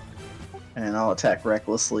 And I'll attack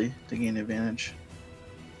recklessly to gain advantage.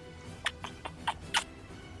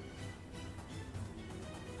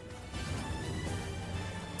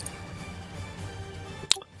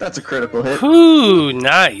 That's a critical hit. Ooh,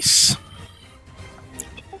 nice.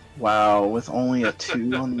 Wow, with only a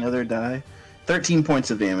 2 on the other die. 13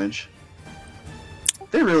 points of damage.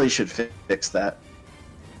 They really should fix that.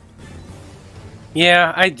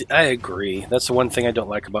 Yeah, I agree. That's the one thing I don't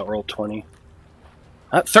like about Roll20.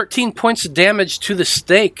 13 points of damage to the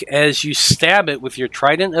snake as you stab it with your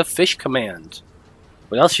Trident of Fish command.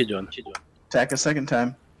 What else you doing? Attack a second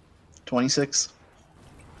time. 26.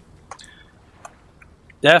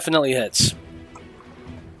 Definitely hits.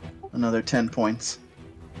 Another 10 points.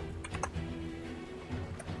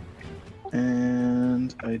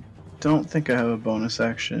 And I don't think I have a bonus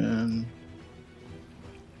action.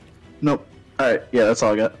 Nope. Alright, yeah, that's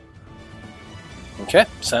all I got. Okay,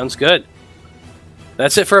 sounds good.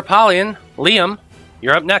 That's it for Apollyon. Liam,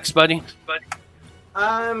 you're up next, buddy.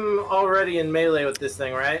 I'm already in melee with this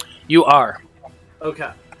thing, right? You are.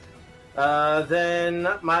 Okay. Then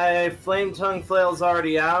my flame tongue flail's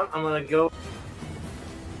already out. I'm gonna go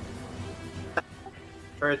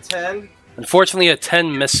for a 10. Unfortunately, a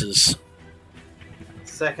 10 misses.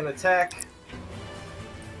 Second attack.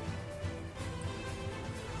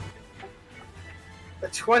 A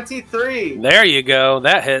 23. There you go.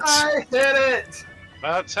 That hits. I hit it.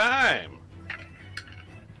 About time.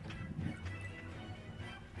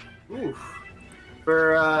 Oof.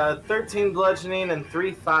 For 13 bludgeoning and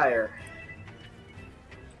 3 fire.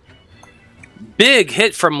 Big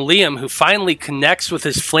hit from Liam, who finally connects with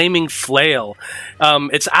his flaming flail.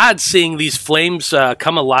 It's odd seeing these flames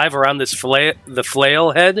come alive around this the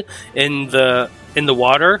flail head in the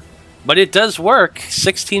water, but it does work.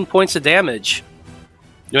 16 points of damage.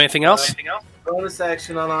 Do anything else? Bonus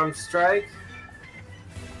action on armed strike.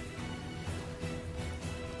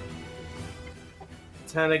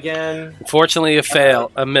 10 again. Unfortunately,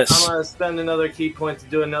 a miss. I'm gonna spend another key point to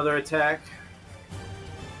do another attack.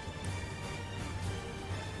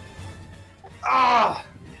 Ah!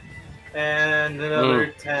 And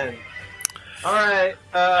another 10. Alright,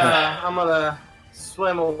 I'm gonna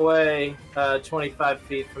swim away 25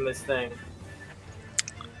 feet from this thing.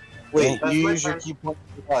 Wait, That's you my use your turn. key point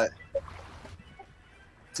for what?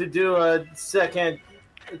 To do a second,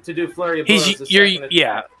 to do flurry of blows.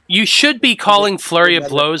 Yeah. You should be calling flurry of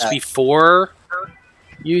blows before,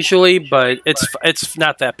 usually, but it's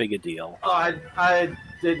not that big a deal. Oh,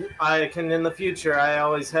 I can in the future. I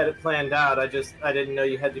always had it planned out. I didn't know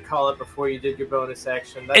you had to call it before you did your bonus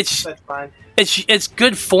action. That's fine. It's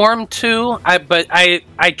good form too. But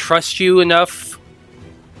I trust you enough.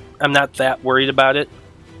 I'm not that worried about it.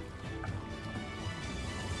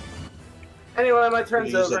 Anyway, my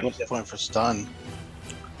turn's Use over. that point for stun.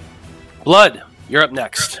 Blood, you're up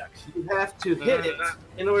next. You have to hit it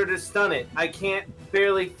in order to stun it. I can't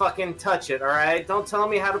barely fucking touch it. All right, don't tell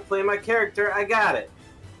me how to play my character. I got it.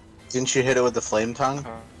 Didn't you hit it with the flame tongue?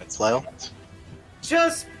 Flail?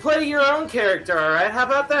 Just play your own character. All right, how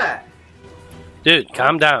about that? Dude,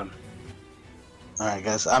 calm down. Alright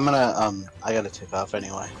guys, I'm gonna I gotta take off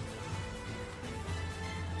anyway.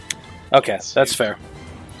 Okay, that's fair.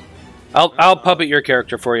 I'll puppet your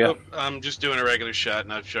character for you. Oh, I'm just doing a regular shot,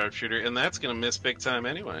 not sharpshooter, and that's gonna miss big time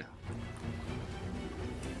anyway.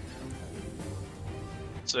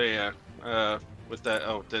 So yeah, with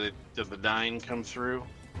that, did the 9 come through?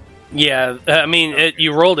 Yeah, I mean,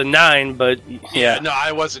 you rolled a 9, but yeah. No,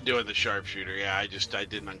 I wasn't doing the sharpshooter. Yeah, I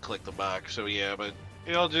didn't unclick the box. So yeah, but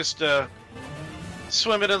you'll just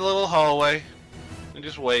swim in a little hallway and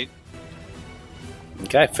just wait.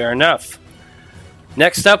 Okay, fair enough.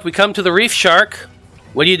 Next up, we come to the reef shark.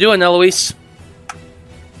 What are you doing, Eloise?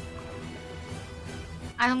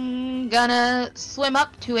 I'm gonna swim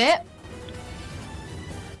up to it.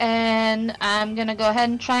 And I'm gonna go ahead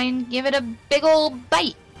and try and give it a big old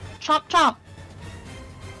bite. Chomp chomp.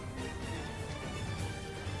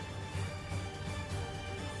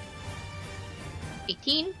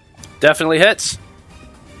 $18. Definitely hits.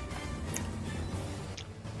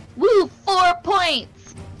 Woo! 4 points.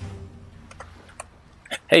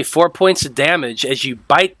 Hey, 4 points of damage as you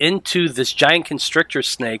bite into this giant constrictor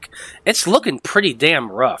snake. It's looking pretty damn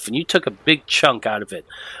rough, and you took a big chunk out of it.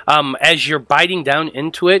 As you're biting down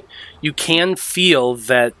into it, you can feel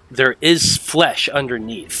that there is flesh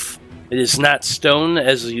underneath. It is not stone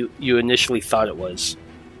as you initially thought it was.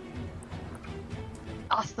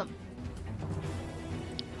 Awesome.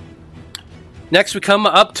 Next, we come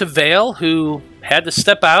up to Vale, who had to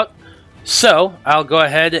step out. So, I'll go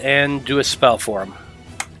ahead and do a spell for him.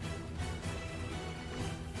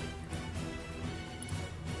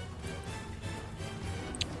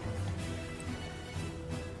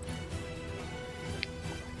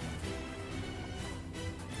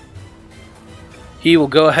 He will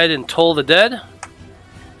go ahead and toll the dead.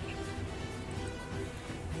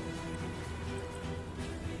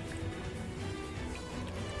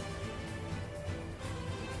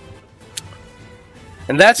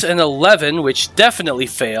 And that's an 11, which definitely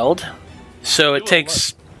failed. So it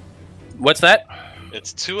takes... What's that?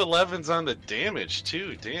 It's 2 11s on the damage,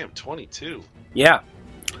 too. Damn, 22. Yeah.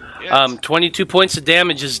 Yes. 22 points of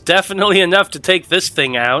damage is definitely enough to take this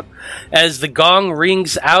thing out. As the gong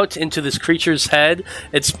rings out into this creature's head,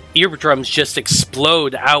 its eardrums just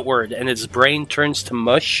explode outward, and its brain turns to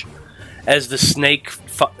mush as the snake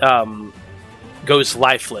goes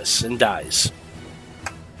lifeless and dies.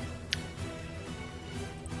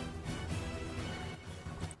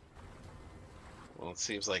 Well, it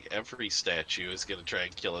seems like every statue is going to try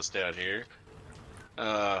and kill us down here.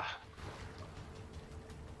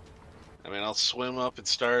 I mean, I'll swim up and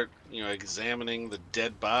start, examining the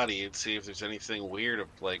dead body and see if there's anything weird,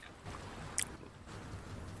 like,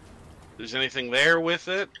 there's anything there with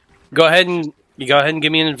it. Go ahead and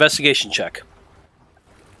give me an investigation check.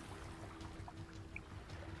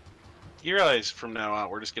 You realize from now on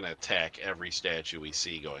we're just gonna attack every statue we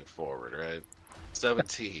see going forward, right?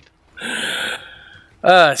 17.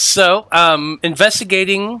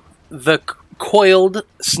 Investigating the coiled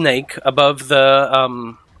snake above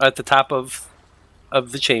the at the top of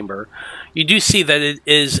the chamber, you do see that it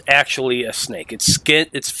is actually a snake.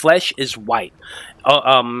 Its flesh is white,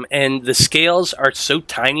 and the scales are so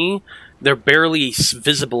tiny they're barely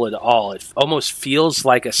visible at all. It almost feels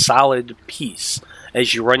like a solid piece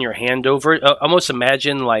as you run your hand over it. Almost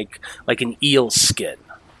imagine like an eel skin.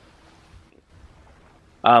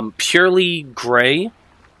 Purely gray,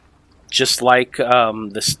 just like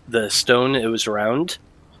the stone it was around.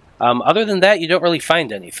 Other than that, you don't really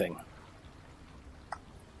find anything.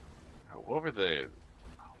 What were they?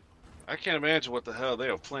 I can't imagine what the hell they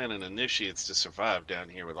are planning initiates to survive down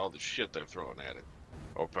here with all the shit they're throwing at it.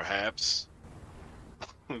 Or perhaps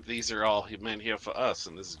these are all meant here for us,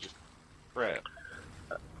 and this is just crap.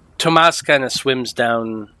 Tomas kind of swims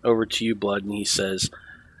down over to you, Blood, and he says,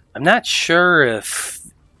 I'm not sure if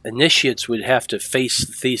initiates would have to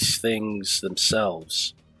face these things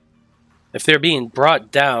themselves. If they're being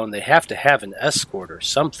brought down, they have to have an escort or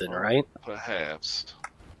something, right? Perhaps.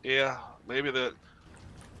 Yeah, maybe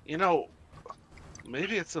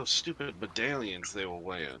maybe it's those stupid medallions they were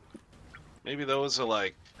wearing. Maybe those are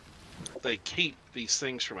they keep these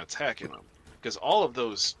things from attacking them. Because all of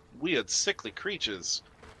those weird, sickly creatures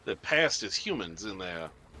that passed as humans in there,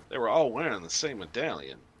 they were all wearing the same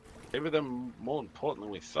medallion. Maybe they're more important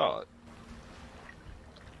than we thought.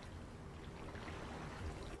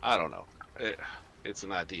 I don't know. It's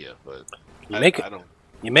an idea, but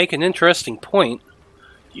You make an interesting point.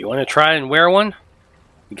 You want to try and wear one?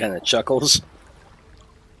 He kind of chuckles.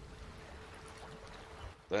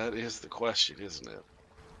 That is the question, isn't it?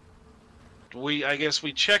 I guess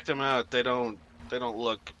we checked them out. They don't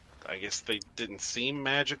look. I guess they didn't seem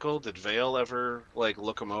magical. Did Vale ever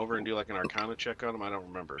look them over and do an Arcana check on them? I don't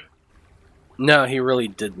remember. No, he really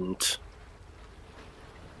didn't.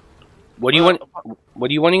 What do you want? What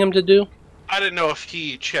are you wanting him to do? I didn't know if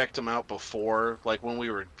he checked them out before, when we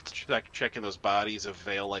were checking those bodies. If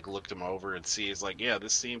Vale looked them over and sees yeah,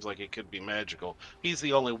 this seems like it could be magical. He's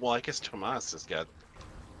the only one. I guess Tomas has got.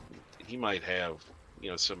 He might have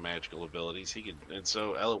some magical abilities. He could, and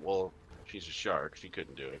so Ella. She's a shark. She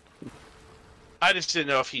couldn't do it. I just didn't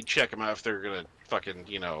know if he'd check them out if they're gonna fucking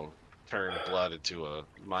turn Blood into a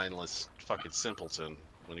mindless fucking simpleton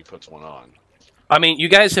when he puts one on. I mean, you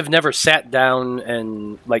guys have never sat down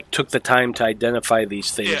and took the time to identify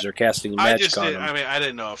these things or casting magic on them. I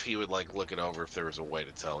didn't know if he would look it over if there was a way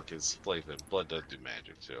to tell, because Blood does do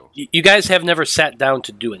magic too. You guys have never sat down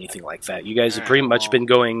to do anything like that. You guys have pretty much been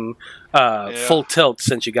going full tilt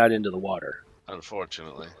since you got into the water.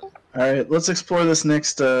 Unfortunately. All right, let's explore this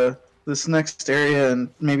next area and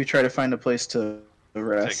maybe try to find a place to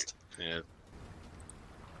rest.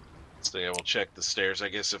 So yeah, we'll check the stairs. I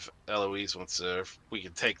guess if Eloise wants to, if we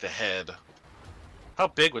can take the head. How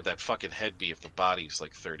big would that fucking head be if the body's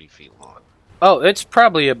 30 feet long? Oh, it's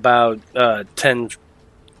probably about 10.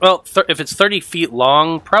 Well, if it's 30 feet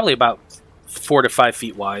long, probably about 4 to 5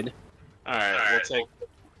 feet wide. All right,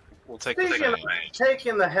 we'll take the Speaking of head.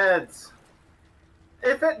 taking the heads,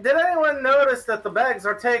 did anyone notice that the bags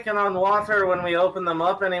are taking on water when we open them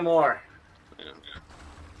up anymore? Yeah.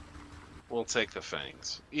 We'll take the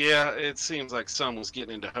fangs. Yeah, it seems like someone's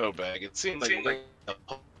getting into Hobag. It seems like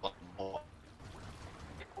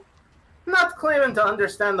Not claiming to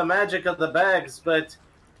understand the magic of the bags, but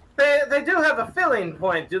they do have a filling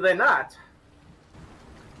point, do they not?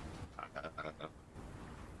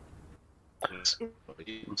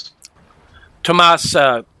 Tomas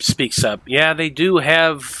speaks up. Yeah, they do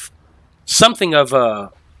have something of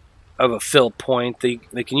a fill point. They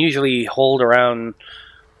can usually hold around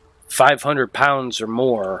 500 pounds or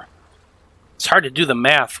more. It's hard to do the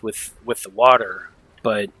math with the water,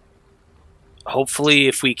 but hopefully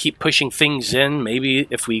if we keep pushing things in, maybe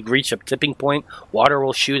if we reach a tipping point, water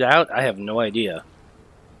will shoot out. I have no idea.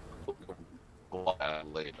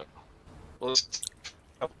 Later. Well,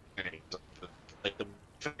 the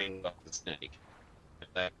fang of the snake.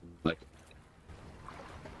 That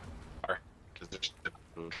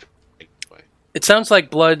It sounds like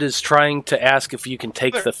Blood is trying to ask if you can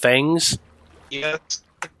take the fangs. Yes.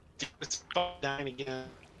 It's dying again.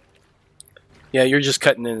 Yeah, you're just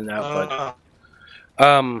cutting in and out,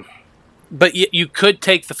 Bud. But you could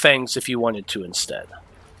take the fangs if you wanted to instead.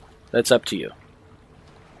 That's up to you.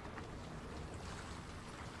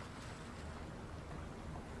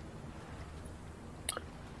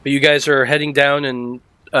 But you guys are heading down and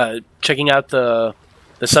checking out the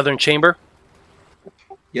southern chamber?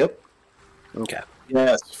 Yep. Okay.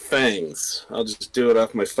 Yes, fangs. I'll just do it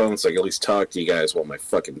off my phone so I can at least talk to you guys while my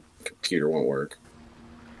fucking computer won't work.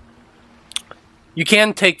 You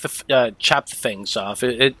can take the chop the fangs off.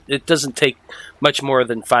 It doesn't take much more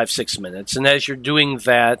than 5-6 minutes. And as you're doing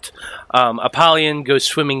that, Apollyon goes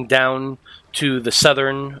swimming down to the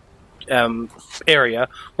southern area,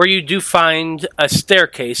 where you do find a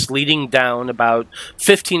staircase leading down about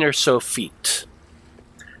 15 or so feet.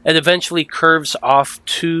 It eventually curves off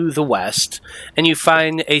to the west, and you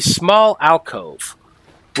find a small alcove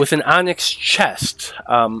with an onyx chest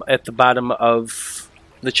at the bottom of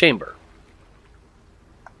the chamber.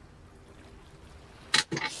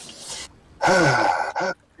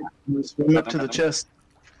 Swim up to the chest.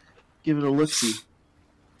 Give it a look-see.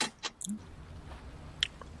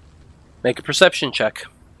 Make a perception check.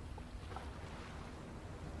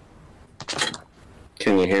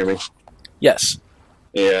 Can you hear me? Yes.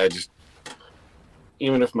 Yeah,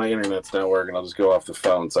 even if my internet's not working, I'll just go off the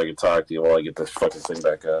phone so I can talk to you while I get this fucking thing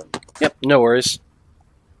back up. Yep, no worries.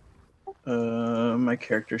 My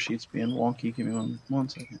character sheet's being wonky. Give me one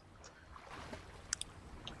second.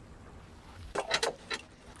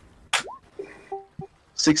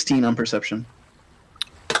 $16 on perception.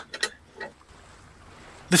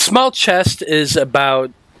 The small chest is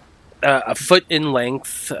about a foot in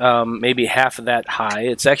length, maybe half of that high.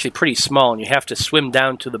 It's actually pretty small, and you have to swim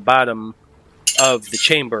down to the bottom of the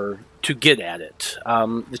chamber to get at it.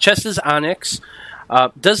 The chest is onyx.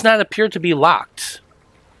 Does not appear to be locked.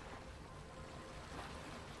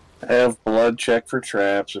 Have blood check for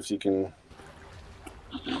traps if you can.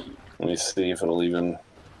 Let me see if it'll even.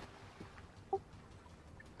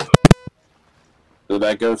 Did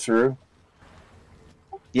that go through?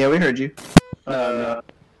 Yeah, we heard you. I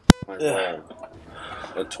rolled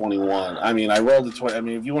a 21. I mean, I rolled a 20. I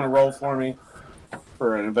mean, if you want to roll for me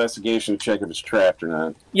for an investigation to check if it's trapped or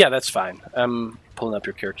not. Yeah, that's fine. I'm pulling up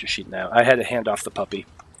your character sheet now. I had to hand off the puppy.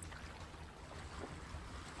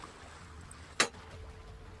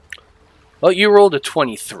 Well, you rolled a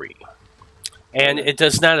 23. And it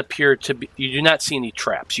does not appear to be... You do not see any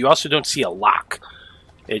traps. You also don't see a lock.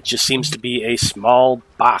 It just seems to be a small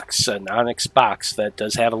box, an onyx box that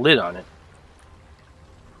does have a lid on it.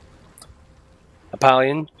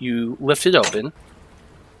 Apollyon, you lift it open.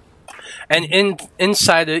 And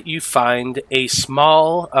inside it, you find a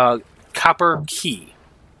small copper key.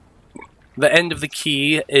 The end of the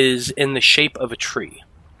key is in the shape of a tree.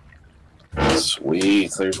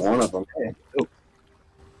 Sweet, there's one of them.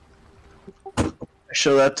 I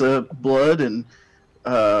show that to Blood, and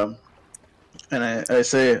I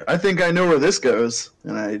say, I think I know where this goes.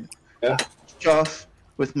 And I push off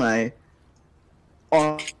with my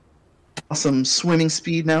awesome swimming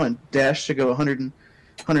speed now and dash to go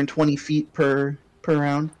 120 feet per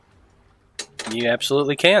round. You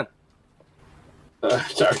absolutely can.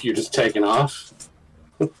 You're just taking off?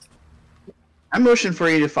 I motion for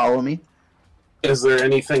you to follow me. Is there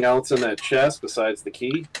anything else in that chest besides the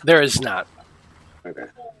key? There is not. Okay.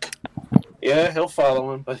 Yeah, he'll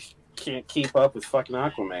follow him, but he can't keep up with fucking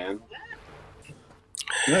Aquaman.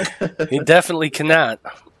 He definitely cannot.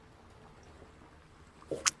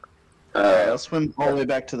 Alright, I'll swim all the way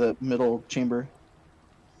back to the middle chamber.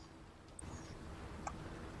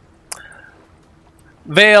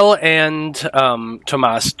 Vale and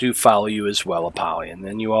Tomas do follow you as well, Apollyon,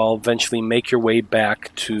 and you all eventually make your way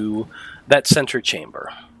back to that center chamber.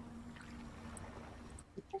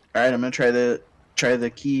 Alright, I'm gonna try the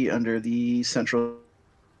key under the central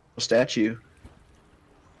statue.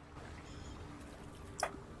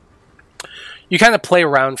 You kind of play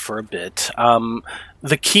around for a bit.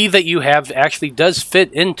 The key that you have actually does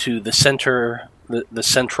fit into the center, the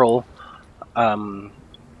central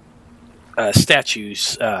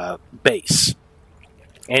statue's base,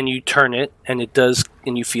 and you turn it, and it does,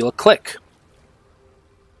 and you feel a click.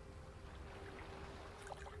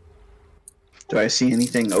 Do I see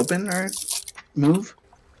anything open or move?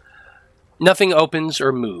 Nothing opens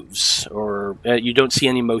or moves, or you don't see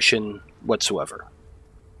any motion whatsoever.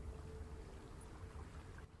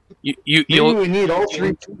 Maybe we need all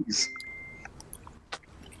three keys.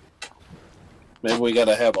 Maybe we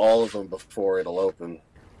gotta have all of them before it'll open.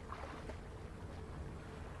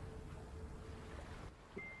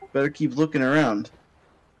 Better keep looking around.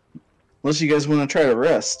 Unless you guys want to try to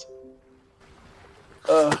rest.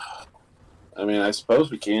 I mean, I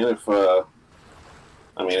suppose we can if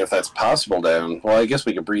that's possible down. Well, I guess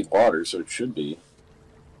we could breathe water, so it should be.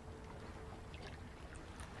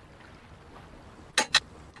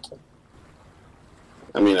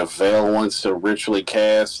 mean, if Vale wants to ritually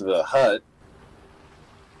cast the hut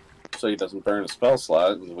so he doesn't burn a spell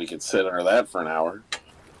slot, we could sit under that for an hour.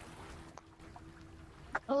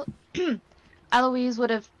 Well, Eloise would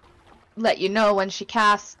have let you know when she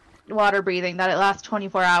casts water breathing that it lasts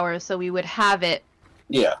 24 hours, so we would have it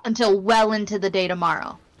until well into the day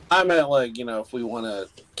tomorrow. I meant, like, if we want to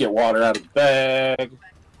get water out of the bag,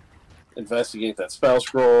 investigate that spell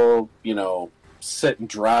scroll, sit in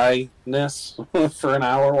dryness for an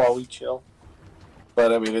hour while we chill.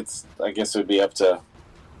 But, I mean, I guess it would be up to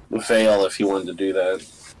Vale if he wanted to do that.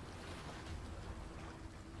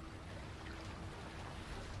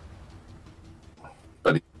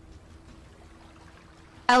 But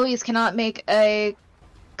Eloise cannot make a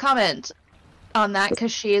comment on that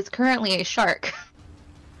because she is currently a shark.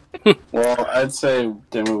 well, I'd say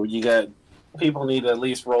people need to at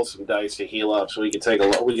least roll some dice to heal up, so we can take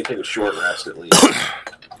a short rest at least,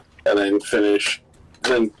 and then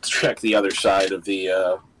then check the other side of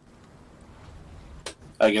the.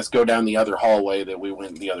 I guess go down the other hallway that we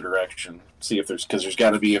went the other direction. See if there's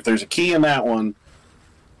got to be, if there's a key in that one.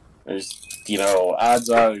 There's odds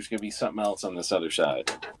are there's gonna be something else on this other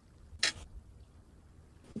side.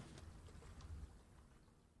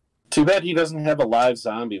 Too bad he doesn't have a live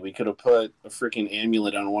zombie. We could have put a freaking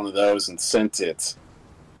amulet on one of those and sent it,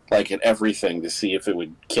 like, at everything to see if it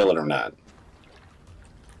would kill it or not.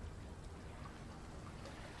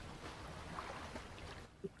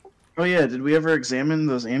 Oh yeah, did we ever examine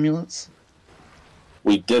those amulets?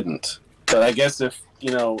 We didn't. But I guess if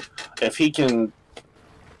he can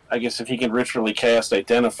ritually cast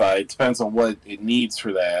Identify, it depends on what it needs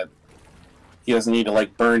for that. He doesn't need to,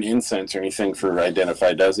 like, burn incense or anything for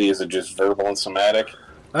Identify, does he? Is it just verbal and somatic?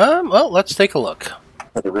 Well, let's take a look.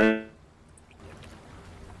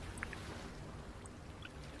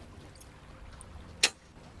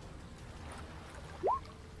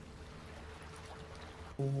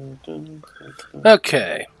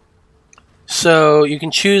 Okay. So you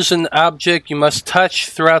can choose an object you must touch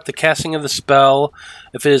throughout the casting of the spell.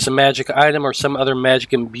 If it is a magic item or some other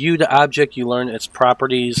magic-imbued object, you learn its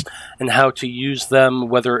properties and how to use them,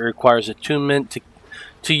 whether it requires attunement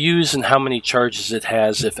to use, and how many charges it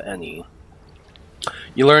has, if any.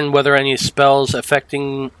 You learn whether any spells are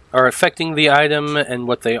affecting the item and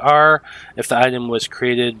what they are. If the item was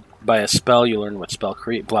created by a spell, you learn what spell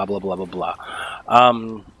create, blah, blah, blah, blah, blah.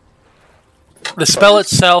 The spell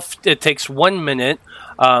itself, it takes 1 minute.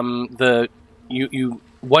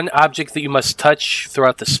 One object that you must touch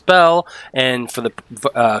throughout the spell, and for the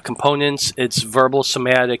components, it's verbal,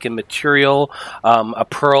 somatic, and material. A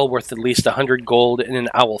pearl worth at least 100 gold, and an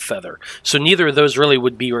owl feather. So neither of those really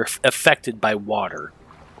would be affected by water.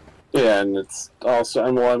 Yeah, and it's also,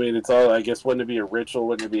 it's all, I guess, wouldn't it be a ritual?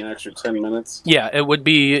 Wouldn't it be an extra 10 minutes? Yeah, it would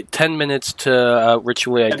be 10 minutes to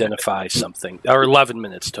ritually identify something, or 11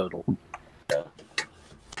 minutes total.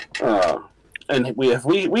 And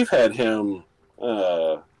we've had him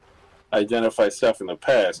identify stuff in the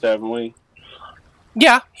past, haven't we?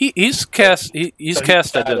 Yeah, he's cast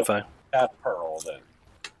Identify. Got Pearl, then,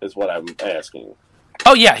 is what I'm asking.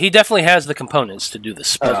 Oh yeah, he definitely has the components to do the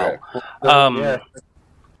spell. Okay.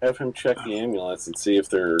 Have him check the amulets and see if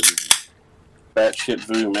they're batshit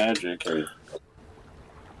voodoo magic.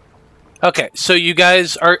 Okay, so you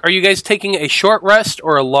guys are you guys taking a short rest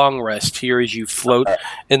or a long rest here as you float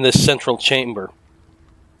in this central chamber?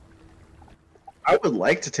 I would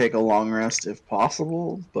like to take a long rest if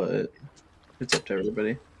possible, but it's up to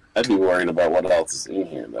everybody. I'd be worried about what else is in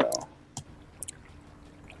here, though.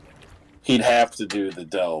 He'd have to do the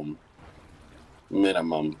dome.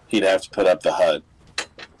 Minimum. He'd have to put up the hut.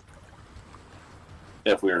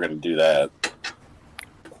 If we were going to do that.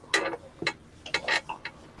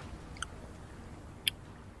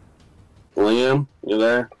 Liam, you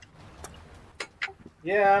there?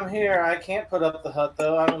 Yeah, I'm here. I can't put up the hut,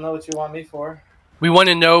 though. I don't know what you want me for. We want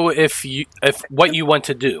to know if what you want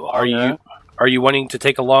to do. Are you wanting to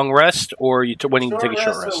take a long rest, or are you wanting to take a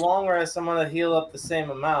short rest? Or long rest, I'm going to heal up the same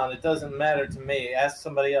amount. It doesn't matter to me. Ask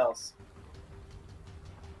somebody else.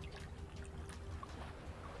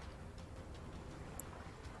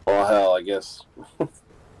 Well, hell, I guess.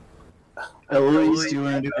 Eloise, do you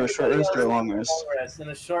want to do a short rest or a long rest? In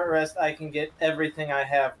a short rest, I can get everything I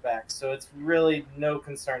have back, so it's really no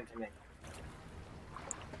concern to me.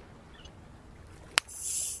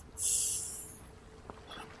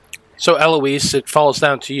 So, Eloise, it falls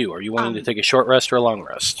down to you. Are you wanting to take a short rest or a long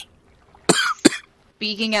rest?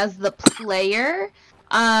 Speaking as the player,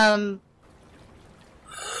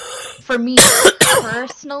 for me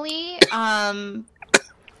personally,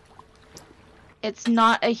 it's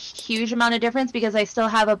not a huge amount of difference because I still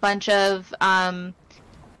have a bunch of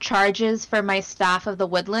charges for my Staff of the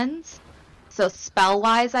Woodlands. So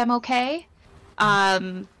spell-wise, I'm okay.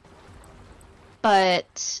 But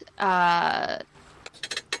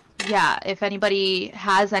yeah, if anybody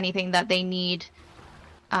has anything that they need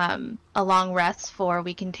a long rest for,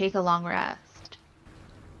 we can take a long rest.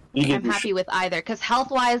 I'm happy with either, because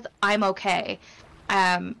health-wise, I'm okay.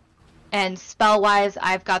 And spell-wise,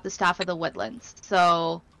 I've got the Staff of the Woodlands,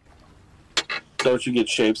 so... Don't you get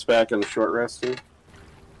shapes back on the short rest, too?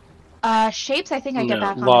 Shapes, I think I get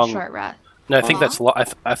back on long. the short rest. No, I think that's long.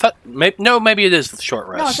 I thought maybe it is the short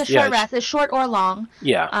rest. No, it's a short rest. It's short or long.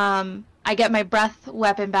 Yeah. I get my breath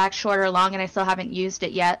weapon back short or long, and I still haven't used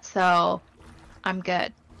it yet, so I'm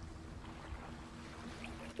good.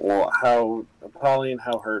 Well, Pauline,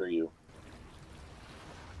 how hurt are you?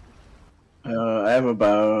 I have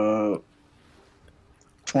about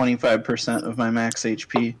 25% of my max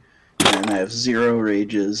HP, and I have 0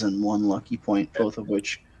 rages and 1 lucky point, both of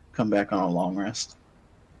which come back on a long rest.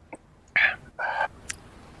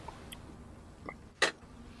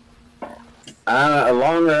 A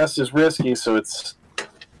long rest is risky, so it's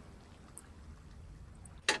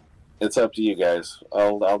up to you guys.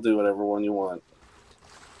 I'll do whatever one you want.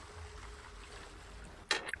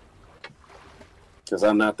 Because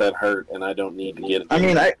I'm not that hurt, and I don't need to get it. I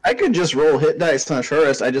mean, I could just roll hit dice on a short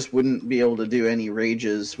rest. I just wouldn't be able to do any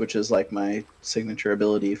rages, which is like my signature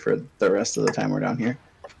ability for the rest of the time we're down here.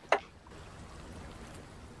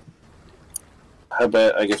 How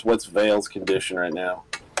bad? I guess what's Vale's condition right now?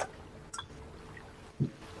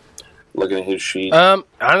 Looking at his sheet.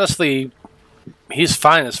 Honestly, he's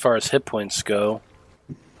fine as far as hit points go.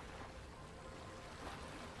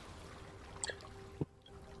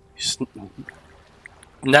 He's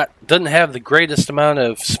doesn't have the greatest amount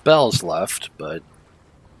of spells left, but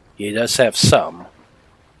he does have some.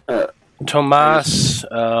 Tomas,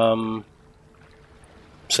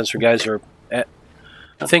 since you guys are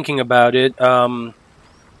thinking about it,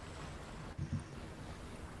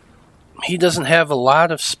 he doesn't have a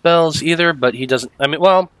lot of spells either, but he doesn't... I mean,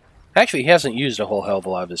 well, actually, he hasn't used a whole hell of a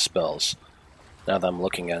lot of his spells, now that I'm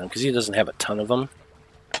looking at him, because he doesn't have a ton of them.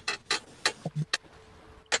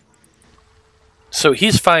 So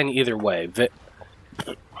he's fine either way.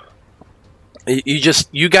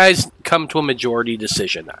 You guys come to a majority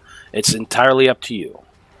decision. It's entirely up to you.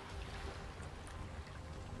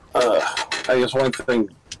 I guess one thing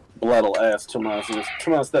Blood will ask Tomas is,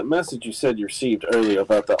 Tomas, that message you said you received earlier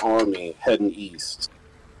about the army heading east,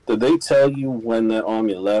 did they tell you when that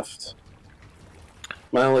army left?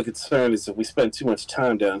 My only concern is if we spend too much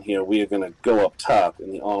time down here, we are going to go up top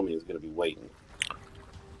and the army is going to be waiting.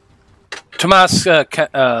 Tomas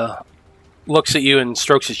looks at you and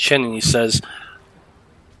strokes his chin and he says,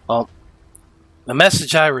 well, the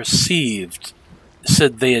message I received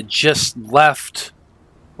said they had just left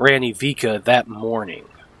Ranivika that morning.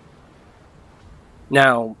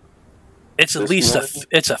 Now, it's at least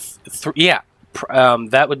that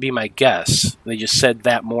would be my guess. They just said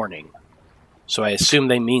that morning. So I assume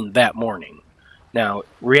they mean that morning. Now,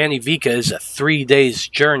 Ranivika is a 3 days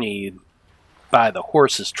journey by the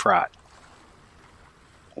horse's trot.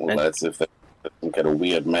 Well, that's if they have some kind of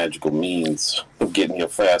weird magical means of getting here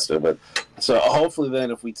faster. But so hopefully then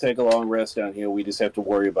if we take a long rest down here, we just have to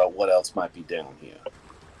worry about what else might be down here.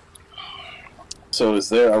 So is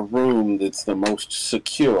there a room that's the most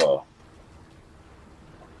secure?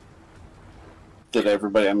 Did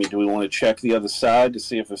everybody, I mean, do we want to check the other side to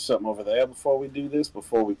see if there's something over there before we do this,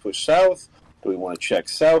 before we push south? Do we want to check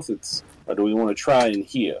south? Or do we want to try in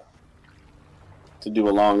here to do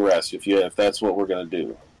a long rest if that's what we're going to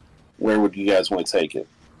do? Where would you guys want to take it?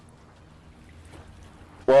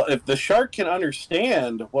 Well, if the shark can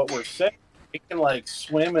understand what we're saying, it can like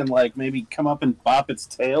swim and like maybe come up and bop its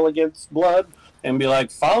tail against Blood and be like,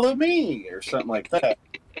 follow me, or something like that.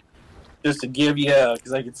 Just to give you,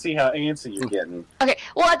 because I can see how antsy you're getting. Okay,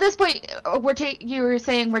 well at this point, you were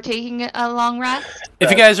saying we're taking a long rest? If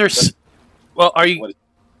you guys are... Well, are you...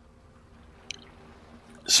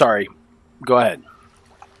 Sorry, go ahead.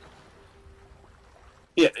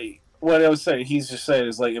 Yeah, what I was saying, he's just saying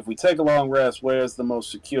is like, if we take a long rest, where's the most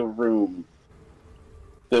secure room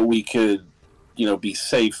that we could, be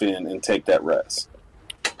safe in and take that rest?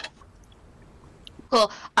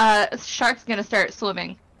 Cool. Shark's gonna start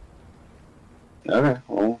swimming. Okay,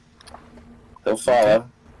 well, they'll follow.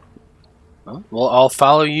 Well, I'll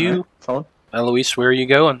follow you. Right, follow. Eloise, where are you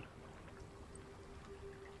going?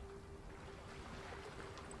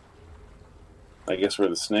 I guess where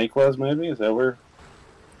the snake was, maybe? Is that where?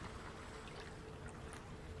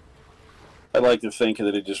 I'd like to think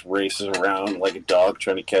that it just races around like a dog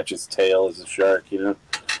trying to catch its tail as a shark,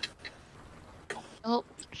 Oh,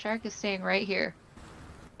 Shark is staying right here.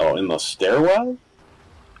 Oh, in the stairwell?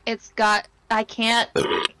 It's got... I can't...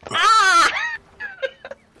 Ah!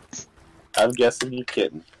 I'm guessing you're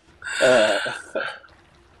kidding. I'm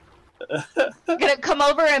gonna come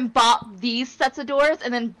over and bop these sets of doors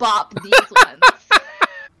and then bop these ones.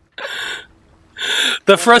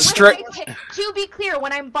 The frustration. To be clear,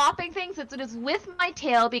 when I'm bopping things, it is with my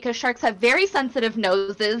tail because sharks have very sensitive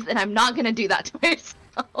noses, and I'm not gonna do that to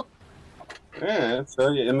myself. Yeah, so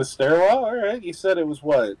in the stairwell? Alright, you said it was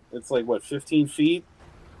what? It's like, what, 15 feet?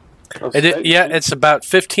 It's about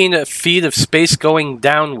 15 feet of space going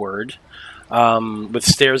downward, with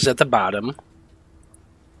stairs at the bottom.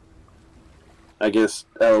 I guess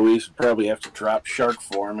Eloise would probably have to drop shark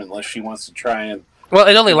form unless she wants to try and... Well,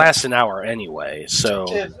 it only lasts an hour anyway, so...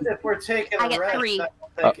 If we're taking I a get rest, 3. I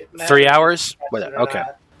don't think it matters 3 hours? if we What? rest or Okay.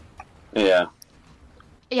 not. Yeah.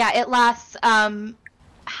 Yeah, it lasts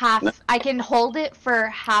half. I can hold it for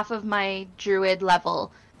half of my druid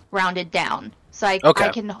level, rounded down. So I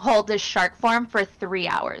can hold this shark form for 3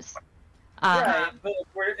 hours. Right, but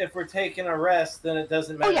if we're taking a rest, then it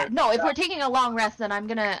doesn't matter. Oh yeah, no. If we're taking a long rest, then I'm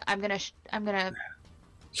gonna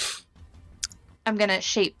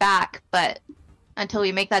shape back. But until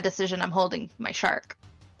we make that decision, I'm holding my shark.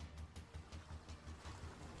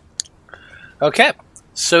 Okay.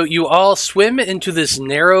 So you all swim into this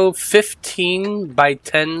narrow 15 by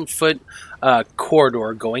 10 foot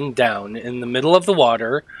corridor going down in the middle of the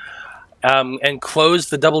water, and close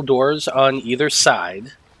the double doors on either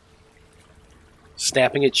side,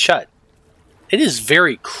 snapping it shut. It is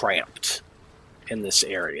very cramped in this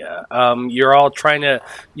area. You're all trying to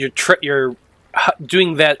you're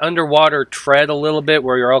doing that underwater tread a little bit,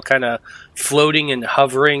 where you're all kind of floating and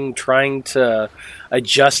hovering, trying to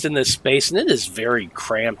adjust in this space, and it is very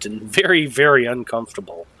cramped and very, very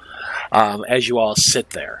uncomfortable as you all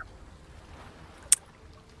sit there.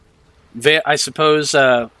 I suppose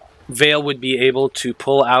Vale would be able to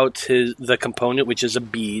pull out the component, which is a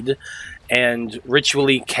bead, and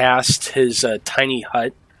ritually cast his tiny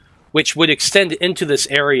hut, which would extend into this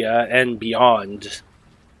area and beyond,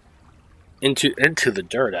 into the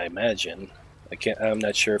dirt, I imagine. I'm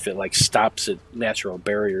not sure if it stops at natural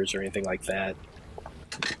barriers or anything like that.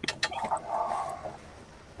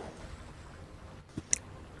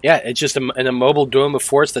 Yeah, it's just an immobile dome of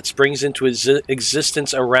force that springs into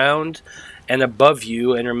existence around and above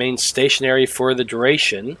you and remains stationary for the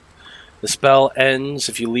duration. The spell ends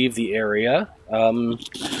if you leave the area.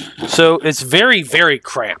 So it's very, very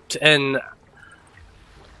cramped. And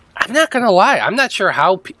I'm not going to lie, I'm not sure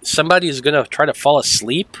how somebody is going to try to fall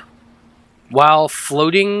asleep while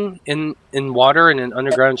floating in water in an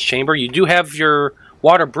underground chamber. You do have your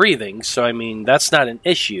water breathing, so I mean, that's not an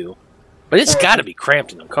issue. But it's got to be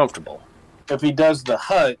cramped and uncomfortable. If he does the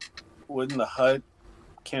hut,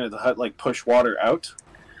 can't the hut push water out?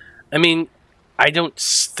 I mean, I don't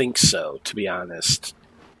think so, to be honest.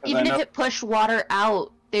 Even if it pushed water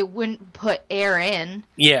out, they wouldn't put air in.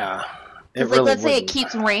 Yeah. It Really let's say it wouldn't.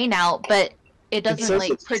 keeps rain out, but it doesn't says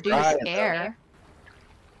it's produce dry air.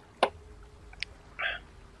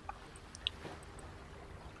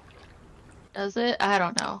 Does it? I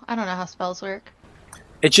don't know. I don't know how spells work.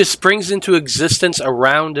 It just springs into existence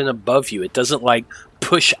around and above you. It doesn't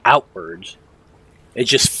push outward. It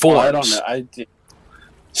just forms. Well, I don't know.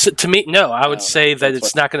 So to me, no, I would No, say that that's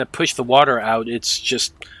it's not going to push the water out. It's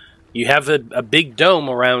just you have a big dome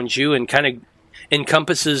around you and kind of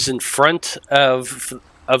encompasses in front of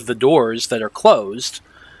the doors that are closed,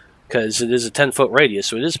 because it is a 10-foot radius,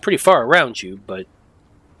 so it is pretty far around you, but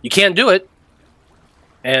you can't do it.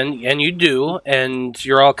 And you do, and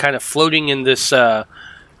you're all kind of floating in this 10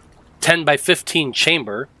 by 15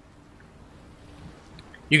 chamber.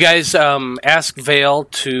 You guys ask Vale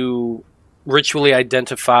to ritually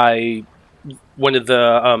identify one of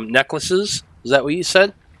the necklaces. Is that what you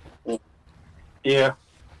said? Yeah.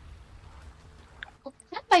 Well,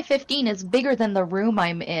 10 by 15 is bigger than the room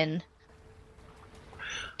I'm in.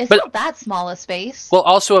 It's But- not that small a space. Well,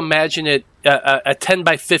 also imagine it a 10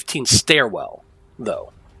 by 15 stairwell,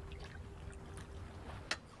 though.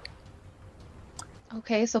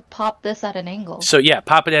 Okay, so pop this at an angle. So yeah,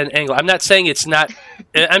 pop it at an angle. I'm not saying it's not.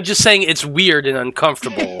 I'm just saying it's weird and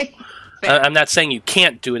uncomfortable. I'm not saying you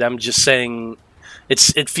can't do it. I'm just saying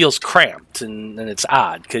it feels cramped and it's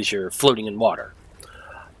odd because you're floating in water.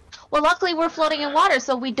 Well, luckily we're floating in water,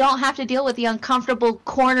 so we don't have to deal with the uncomfortable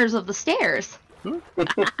corners of the stairs.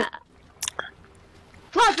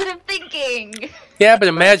 Positive thinking! Yeah, but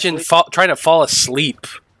imagine trying to fall asleep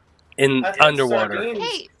in I think underwater. sardines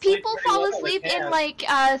Hey, sleep people pretty fall well asleep with in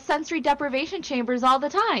hands. sensory deprivation chambers all the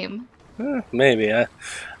time. Maybe I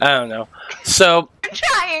don't know. So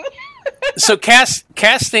trying. So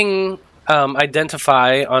casting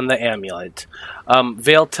identify on the amulet.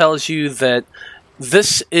 Vale tells you that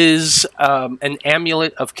this is an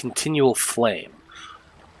amulet of continual flame.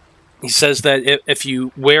 He says that if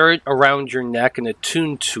you wear it around your neck and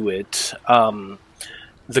attune to it,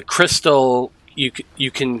 the crystal, you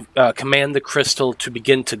can command the crystal to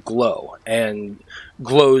begin to glow, and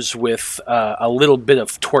glows with a little bit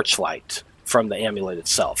of torchlight from the amulet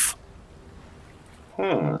itself.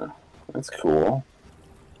 That's cool.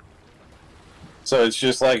 So it's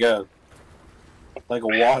just like a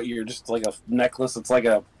wall. You're just like a necklace. It's like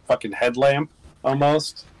a fucking headlamp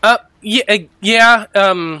almost. Yeah.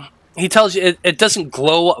 He tells you it doesn't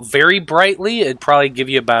glow very brightly. It'd probably give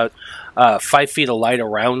you about 5 feet of light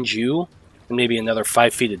around you, and maybe another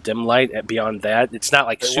 5 feet of dim light beyond that. It's not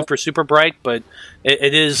like super bright, but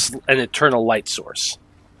it is an eternal light source.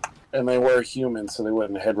 And they were humans, so they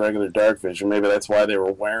wouldn't have had regular dark vision. Maybe that's why they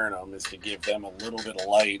were wearing them, is to give them a little bit of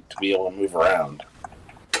light to be able to move around.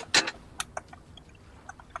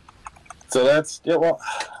 So that's, yeah, well,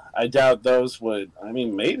 I doubt those would, I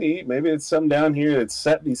mean, maybe it's some down here that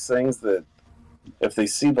set these things that if they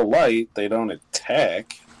see the light, they don't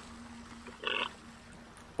attack.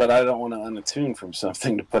 But I don't want to unattune from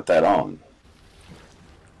something to put that on.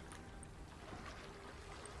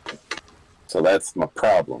 So that's my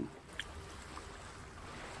problem.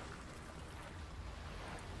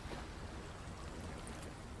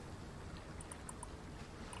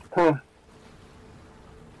 Huh.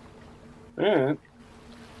 Alright.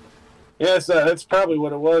 Yes, that's probably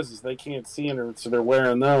what it was, is they can't see it, so they're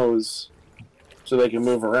wearing those so they can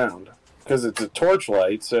move around. Because it's a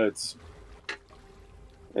torchlight, so it's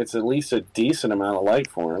at least a decent amount of light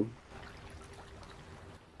for them.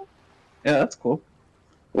 Yeah, that's cool.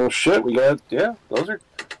 Well, shit,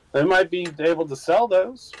 they might be able to sell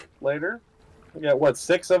those later. We got,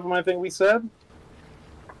 6 of them, I think we said?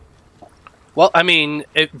 Well, I mean,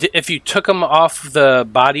 if you took them off the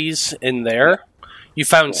bodies in there, you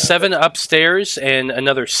found 7 upstairs and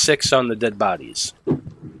another 6 on the dead bodies.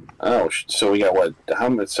 Oh, so we got what? How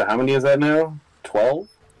many is that now? 12?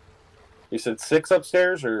 You said 6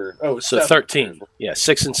 upstairs, or so 13. Yeah,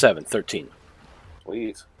 6 and 7, 13.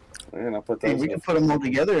 Sweet. Man, I'll put those. Hey, we can put them all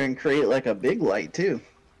together and create like a big light too.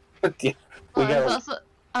 Yeah,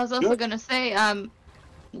 I was also gonna say,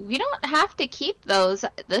 we don't have to keep those.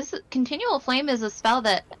 This continual flame is a spell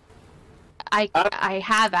that I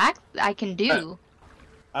can do.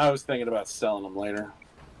 I was thinking about selling them later.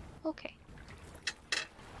 Okay.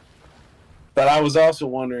 But I was also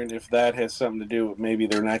wondering if that has something to do with maybe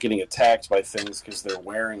they're not getting attacked by things because they're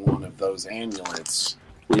wearing one of those amulets.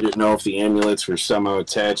 We didn't know if the amulets were somehow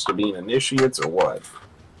attached to being initiates or what.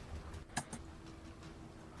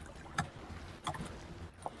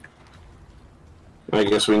 I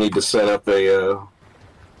guess we need to set up a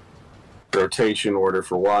rotation order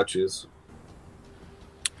for watches.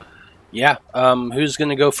 Yeah, who's going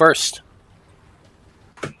to go first?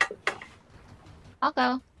 I'll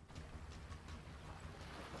go.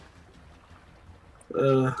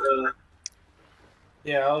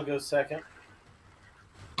 Yeah, I'll go second.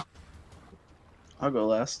 I'll go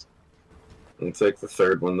last. I'll take the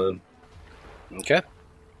third one then. Okay.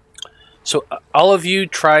 So all of you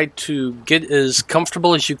try to get as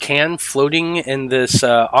comfortable as you can floating in this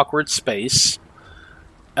awkward space.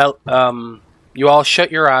 You all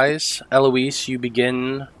shut your eyes. Eloise, you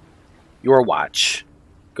begin your watch.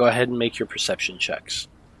 Go ahead and make your perception checks.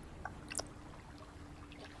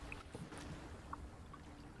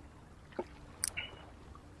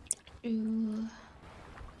 Ooh.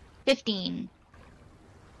 15.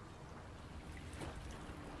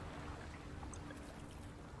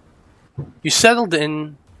 You settled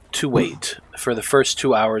in to wait for the first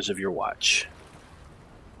 2 hours of your watch.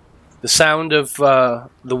 The sound of the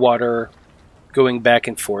water going back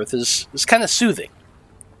and forth is kind of soothing.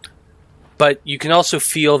 But you can also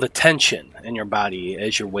feel the tension in your body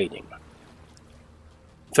as you're waiting.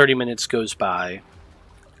 30 minutes goes by,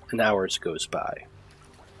 and hours goes by.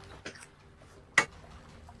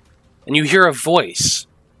 And you hear a voice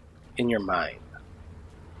in your mind.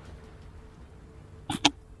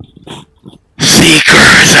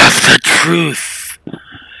 Seekers of the truth,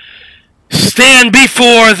 stand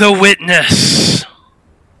before the witness.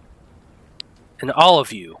 And all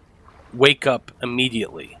of you wake up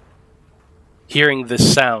immediately, hearing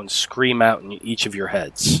this sound scream out in each of your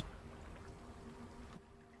heads.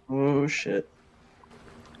 Oh, shit.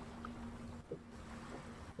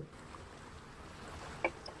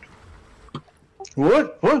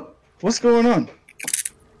 What? What's going on?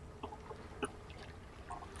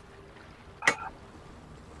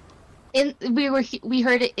 We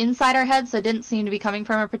heard it inside our heads, so it didn't seem to be coming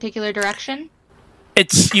from a particular direction.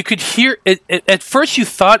 You could hear it. At first, you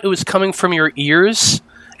thought it was coming from your ears,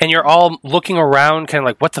 and you're all looking around, kind of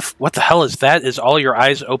like, what the hell is that? Is all your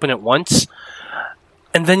eyes open at once?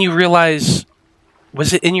 And then you realize,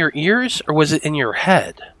 was it in your ears or was it in your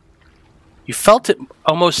head? You felt it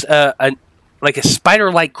almost like a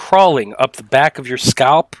spider-like crawling up the back of your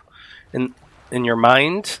scalp in your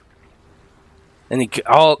mind. And it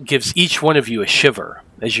all gives each one of you a shiver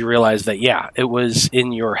as you realize that, yeah, it was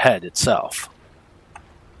in your head itself.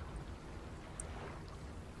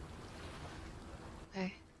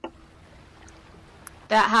 Okay.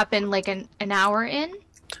 That happened like an hour in?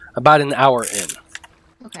 About an hour in.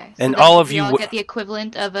 Okay. And then all did of we you all get the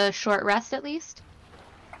equivalent of a short rest at least?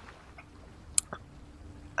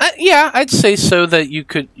 Yeah, I'd say so. That you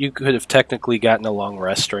could have technically gotten a long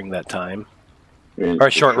rest during that time, or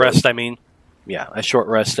a short rest. I mean, yeah, a short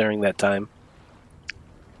rest during that time.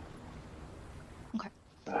 Okay.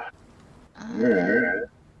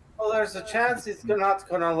 Well, there's a chance he's not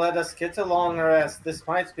going to let us get a long rest. This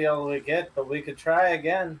might be all we get, but we could try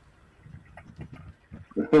again.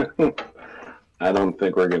 I don't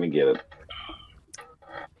think we're going to get it.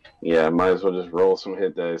 Yeah, might as well just roll some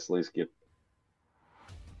hit dice, at least get...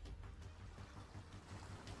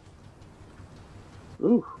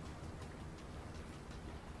 Ooh.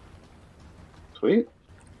 Sweet.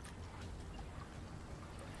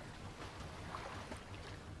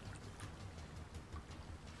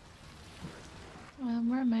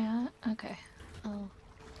 Where am I at? Okay. Oh.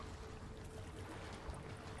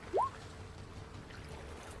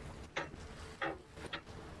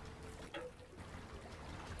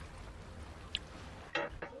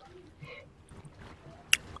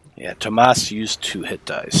 Yeah, Tomas used 2 hit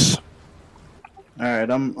dice. All right,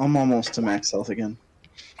 I'm almost to max health again.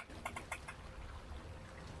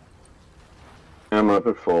 I'm up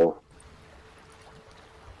at full.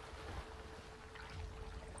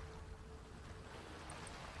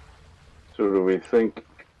 So do we think...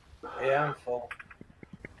 Yeah, I'm full.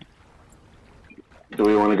 Do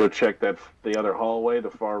we want to go check the other hallway,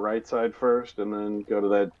 the far right side first, and then go to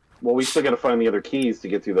that... Well, we still got to find the other keys to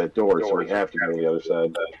get through that door, so we have to go to the other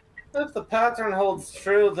side. If the pattern holds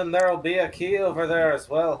true, then there'll be a key over there as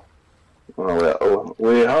well. Well,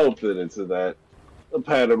 we hope that the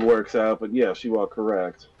pattern works out, but yes, you are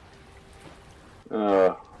correct.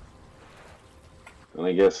 And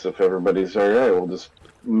I guess if everybody's alright, we'll just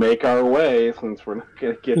make our way, since we're not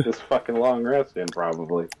going to get this fucking long rest in,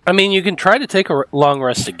 probably. I mean, you can try to take a long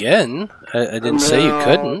rest again. I didn't say you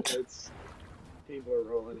couldn't. People are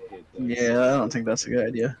rolling hit dice. Yeah, I don't think that's a good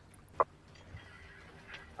idea.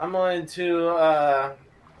 I'm going to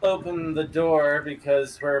open the door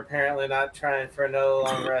because we're apparently not trying for no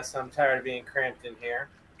long rest. I'm tired of being cramped in here.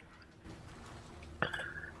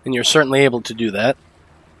 And you're certainly able to do that.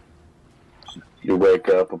 You wake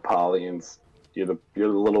up, Apollyon's... You're the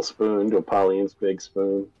little spoon to Apollyon's big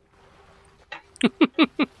spoon. I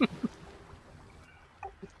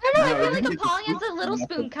don't know, I No, feel you like get the Apollyon's a spoon little enough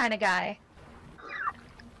spoon kind of guy.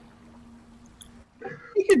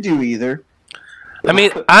 You could do either. I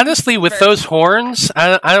mean, honestly, with those horns,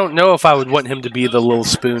 I don't know if I would want him to be the little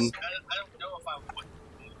spoon.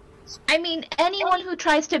 I mean, anyone who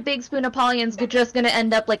tries to big spoon Apollyon's just going to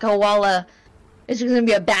end up like a Walla. It's just going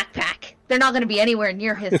to be a backpack. They're not going to be anywhere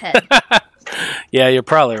near his head. Yeah, you're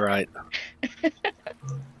probably right.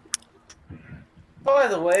 By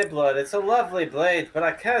the way, Blood, it's a lovely blade, but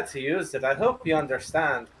I can't use it. I hope you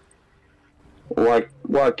understand. Why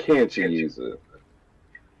can't you use it?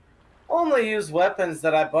 Only use weapons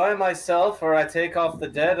that I buy myself or I take off the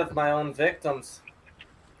dead of my own victims.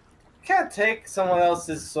 Can't take someone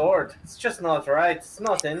else's sword. It's just not right. It's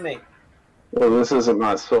not in me. Well, this isn't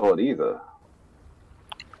my sword either.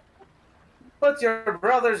 But your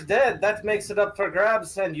brother's dead. That makes it up for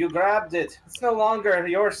grabs, and you grabbed it. It's no longer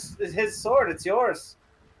yours. His sword. It's yours.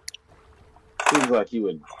 Seems like you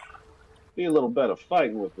would be a little better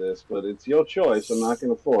fighting with this, but it's your choice. I'm not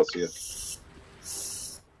going to force you.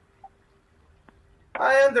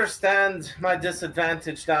 I understand my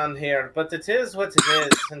disadvantage down here, but it is what it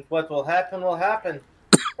is, and what will happen will happen.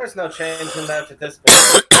 There's no change in that at this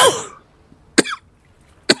point.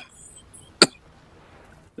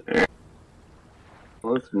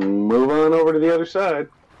 Let's move on over to the other side.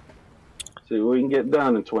 See what we can get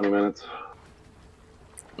done in 20 minutes.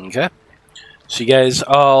 Okay. So you guys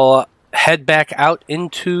all head back out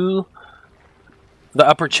into the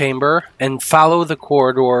upper chamber and follow the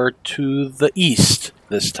corridor to the east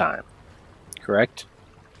this time. Correct?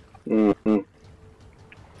 Mm-hmm.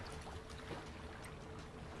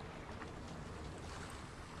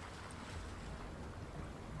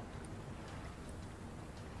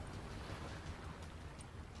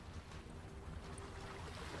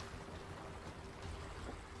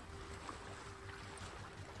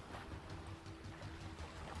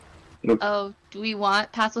 Oh, do we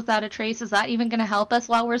want Pass Without a Trace? Is that even going to help us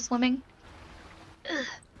while we're swimming?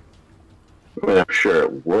 I mean, I'm sure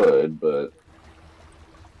it would, but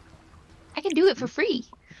I can do it for free.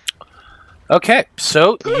 Okay,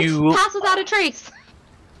 so Please, you Pass Without a Trace.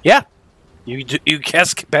 you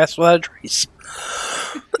cast Pass Without a Trace.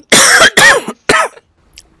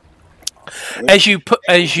 As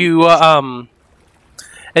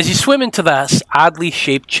you swim into this oddly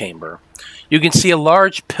shaped chamber, you can see a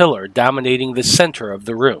large pillar dominating the center of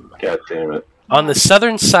the room. God damn it. On the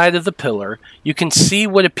southern side of the pillar, you can see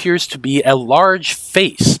what appears to be a large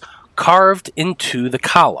face carved into the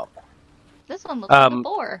column. This one looks like a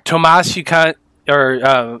boar. Tomas,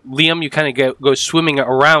 Liam, you kind of go swimming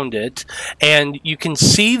around it, and you can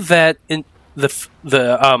see that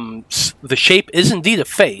the shape is indeed a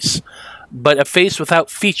face, but a face without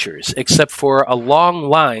features, except for a long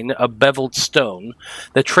line of beveled stone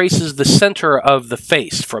that traces the center of the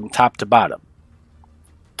face from top to bottom.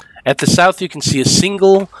 At the south, you can see a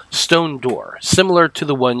single stone door, similar to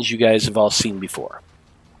the ones you guys have all seen before.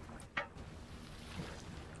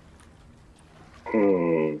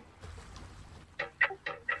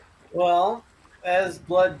 Well, as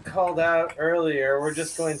Blood called out earlier, we're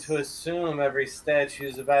just going to assume every statue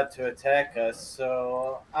is about to attack us,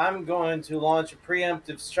 so I'm going to launch a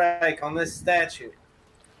preemptive strike on this statue.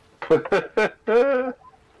 Is Blood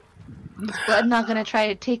not going to try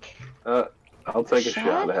to take... I'll take a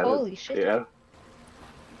shot at it. Holy shit. Yeah.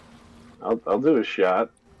 I'll do a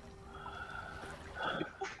shot.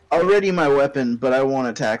 I'll ready my weapon, but I won't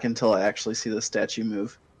attack until I actually see the statue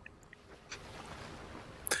move.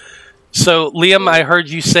 So, Liam, I heard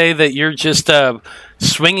you say that you're just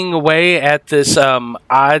swinging away at this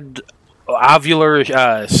odd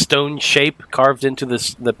ovular stone shape carved into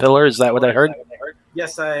the pillar. Is that what I heard?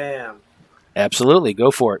 Yes, I am. Absolutely.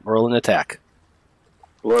 Go for it. Roll an attack.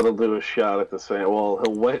 Blood will do a shot at the same. Well,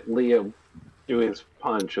 he'll let Liam do his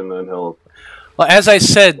punch, and then he'll... Well, as I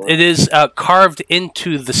said, it is carved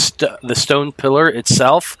into the stone pillar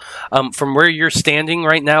itself. From where you're standing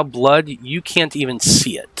right now, Blood, you can't even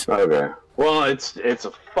see it. Okay. Well, it's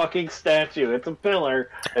a fucking statue. It's a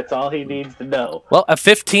pillar. That's all he needs to know. Well, a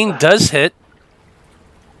 15 does hit.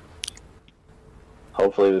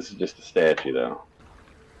 Hopefully this is just a statue, though.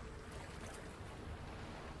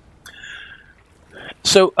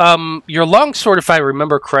 So, your longsword, if I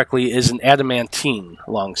remember correctly, is an adamantine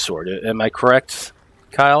longsword. Am I correct,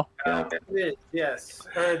 Kyle? Yeah. Yes.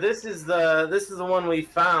 This is the one we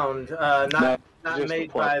found. Not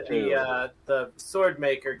made by the sword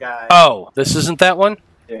maker guy. Oh, this isn't that one?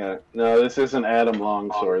 Yeah. No, this isn't Adam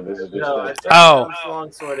Longsword. This is just I Oh. turned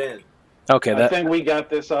longsword in. Okay. I think we got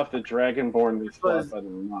this off the Dragonborn we fought by the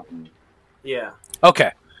mountain. Yeah.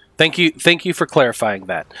 Okay. Thank you for clarifying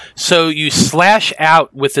that. So you slash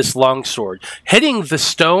out with this longsword, hitting the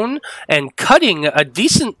stone and cutting a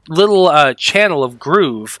decent little channel of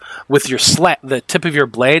groove with the tip of your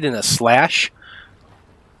blade in a slash.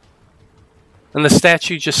 And the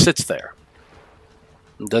statue just sits there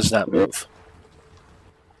and does not move.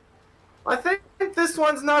 I think this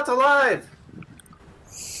one's not alive.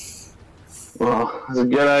 Well, that's a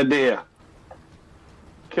good idea.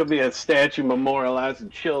 Could be a statue memorializing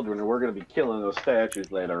children, and we're going to be killing those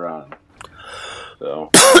statues later on. So,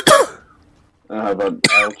 how about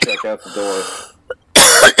I'll check out the door.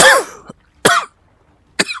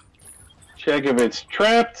 Check if it's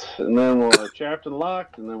trapped, and then we'll trapped and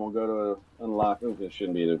locked, and then we'll go to unlock. Oh, this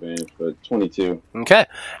shouldn't be an advantage, but 22. Okay.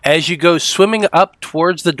 As you go swimming up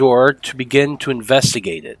towards the door to begin to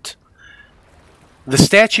investigate it, the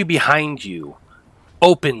statue behind you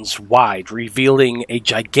opens wide, revealing a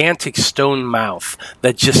gigantic stone mouth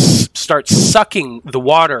that just starts sucking the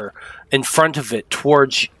water in front of it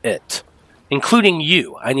towards it, including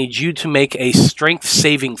you. I need you to make a strength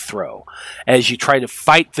saving throw as you try to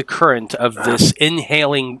fight the current of this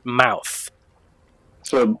inhaling mouth.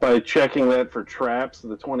 So by checking that for traps,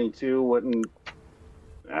 the 22 wouldn't...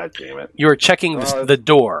 Ah, damn it. You are checking the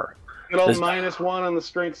door. Good old -1 on the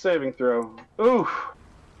strength saving throw. Ooh.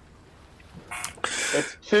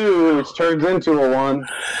 It's 2, which turns into a 1.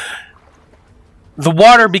 The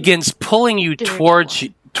water begins pulling you towards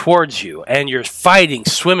you, and you're fighting,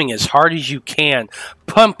 swimming as hard as you can,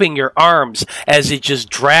 pumping your arms as it just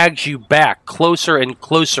drags you back closer and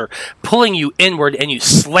closer, pulling you inward, and you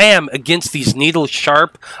slam against these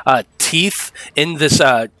needle-sharp teeth in this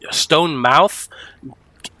stone mouth,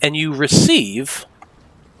 and you receive...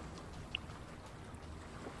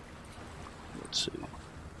 Let's see.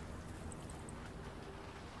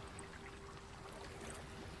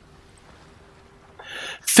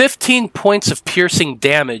 15 points of piercing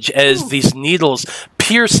damage as these needles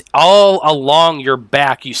pierce all along your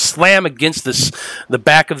back. You slam against the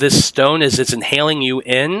back of this stone as it's inhaling you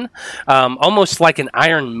in, almost like an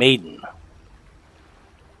Iron Maiden.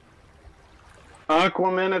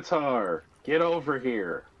 Aquaminotaur, get over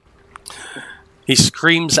here. He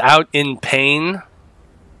screams out in pain.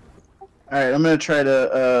 All right, I'm gonna try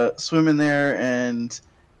to swim in there, and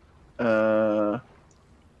I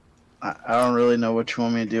don't really know what you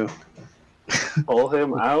want me to do. Pull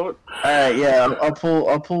him out. All right, yeah, I'll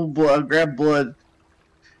pull blood, I'll grab blood,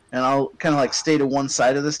 and I'll kind of like stay to one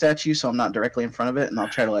side of the statue, so I'm not directly in front of it, and I'll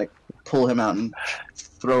try to like pull him out and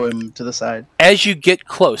throw him to the side. As you get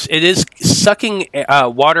close, it is sucking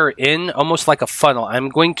water in almost like a funnel. I'm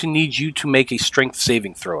going to need you to make a strength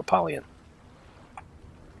saving throw, Apollyon.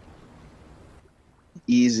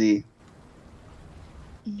 Easy.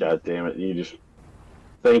 God damn it! You just.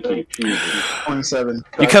 Thank you, Jesus. 27.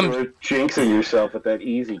 You come jinxing yourself with that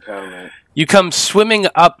easy comment. You come swimming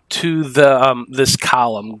up to the this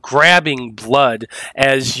column, grabbing blood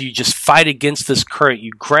as you just fight against this current.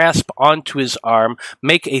 You grasp onto his arm.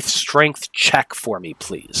 Make a strength check for me,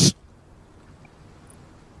 please.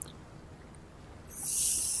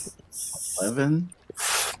 11.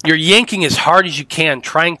 You're yanking as hard as you can,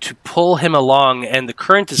 trying to pull him along, and the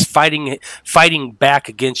current is fighting back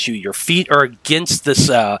against you. Your feet are against this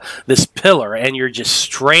pillar, and you're just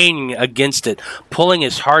straining against it, pulling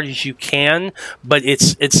as hard as you can. But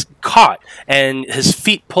it's caught, and his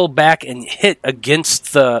feet pull back and hit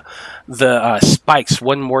against the spikes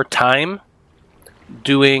one more time,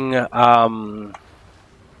 doing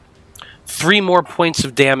 3 more points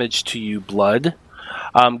of damage to you, blood.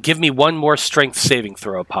 Give me one more strength saving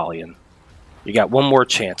throw, Apollyon. You got one more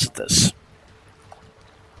chance at this.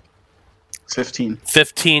 15.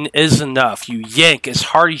 15 is enough. You yank as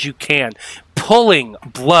hard as you can, pulling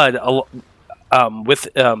blood with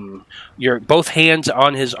your both hands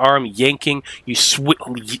on his arm, yanking. You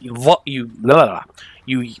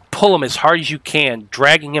pull him as hard as you can,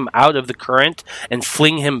 dragging him out of the current and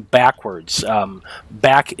fling him backwards,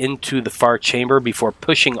 back into the far chamber before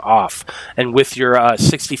pushing off. And with your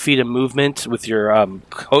 60 feet of movement, with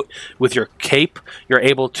your cape, you're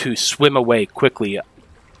able to swim away quickly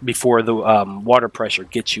before the water pressure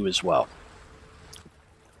gets you as well.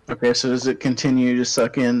 Okay, so does it continue to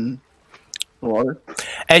suck in the water?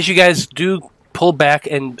 As you guys do pull back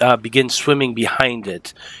and begin swimming behind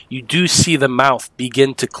it, you do see the mouth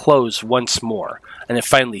begin to close once more, and it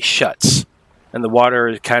finally shuts. And the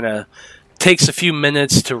water kind of takes a few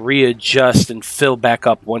minutes to readjust and fill back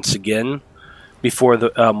up once again before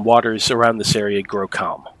the waters around this area grow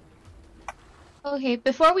calm. Okay,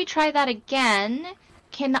 before we try that again,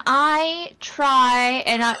 can I try,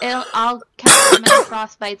 and I'll cast as many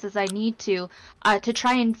frostbites as I need to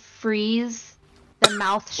try and freeze the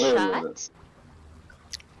mouth shut?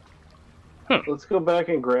 Let's go back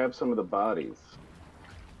and grab some of the bodies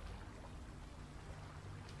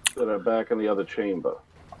that are back in the other chamber.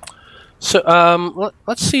 So,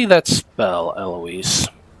 let's see that spell, Eloise.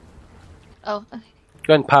 Oh, okay.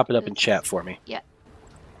 Go ahead and pop it up in chat for me. Yeah.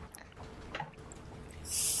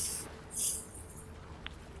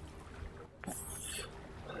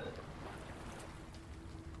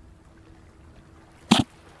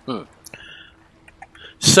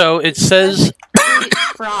 So it says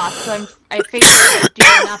frost, so I figured if I do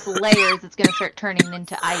enough layers, it's going to start turning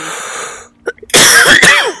into ice.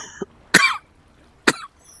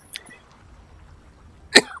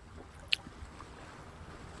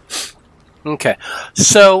 Okay,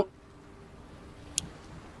 so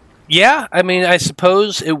yeah, I mean, I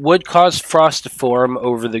suppose it would cause frost to form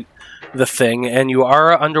over the thing, and you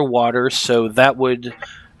are underwater, so that would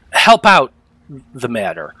help out the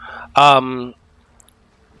matter.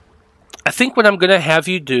 I think what I'm going to have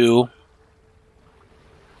you do,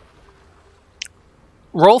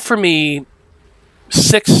 roll for me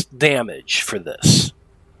 6 damage for this.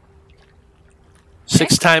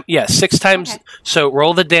 6 times. Yeah, 6 times. Okay. So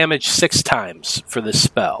roll the damage 6 times for this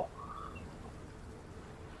spell.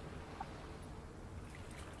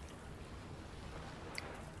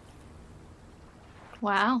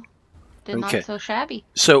 Wow. Not so shabby.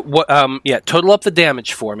 So what? Yeah, total up the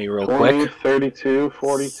damage for me real 20, quick. 32,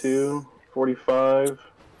 42, 45,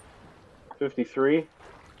 53.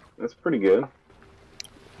 That's pretty good.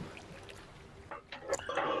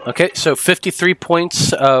 Okay, so 53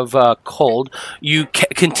 points of cold. You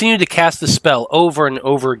continue to cast the spell over and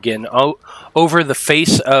over again over the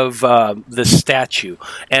face of the statue,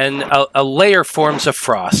 and a layer forms of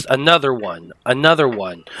frost. Another one.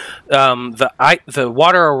 The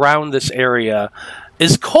water around this area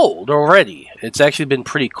is cold already. It's actually been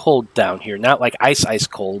pretty cold down here. Not like ice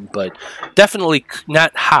cold, but definitely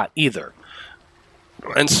not hot either.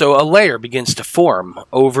 And so a layer begins to form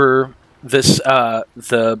over this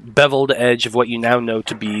the beveled edge of what you now know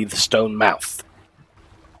to be the stone mouth.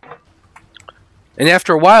 And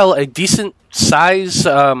after a while, a decent sized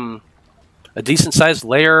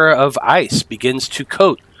layer of ice begins to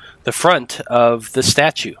coat the front of the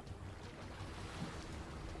statue.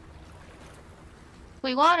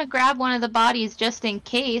 We want to grab one of the bodies just in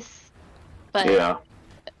case, but Yeah.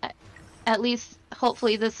 at least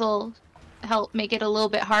hopefully this will help make it a little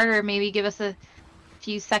bit harder, maybe give us a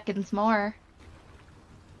few seconds more.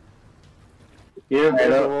 Yeah,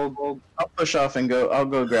 Alright, I'll push off and go. I'll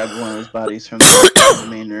go grab one of those bodies from the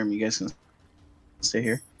main room. You guys can stay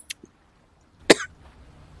here.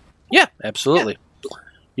 Yeah, absolutely.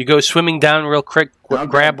 You go swimming down real quick,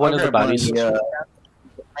 grab one of the bodies. Yeah,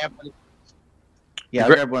 I'll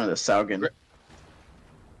grab one of the Saugen.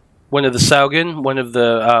 One of the Saugen, one of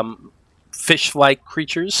the fish-like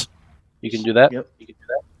creatures. You can do that. Yep. You can do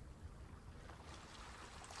that.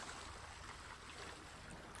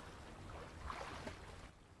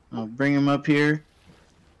 I'll bring him up here,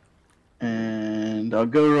 and I'll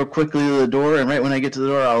go real quickly to the door. And right when I get to the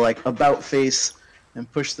door, I'll like about face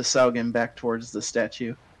and push the Saugen back towards the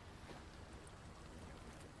statue.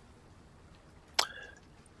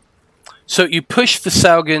 So you push the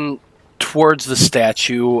Saugen towards the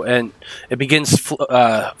statue, and it begins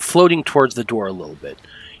floating towards the door a little bit.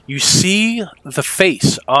 You see the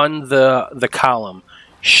face on the column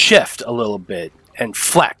shift a little bit and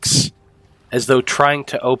flex, as though trying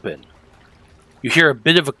to open. You hear a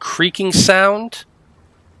bit of a creaking sound,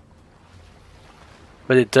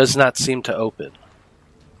 but it does not seem to open.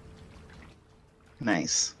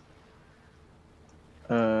 Nice.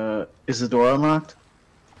 Is the door unlocked?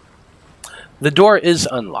 The door is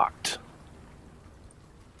unlocked.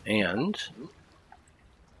 And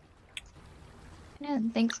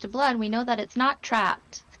And thanks to blood, we know that it's not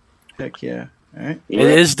trapped. Heck yeah. Alright. it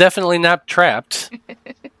is definitely not trapped.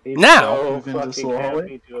 Now- Move into this little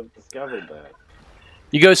hallway. to have discovered that.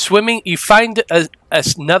 You go swimming, you find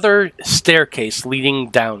another staircase leading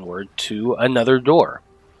downward to another door.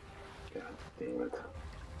 God damn it.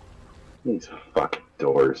 These fucking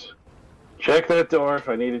doors. Check that door. If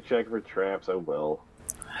I need to check for traps, I will.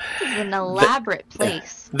 This is an elaborate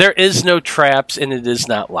place. There is no traps, and it is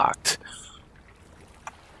not locked.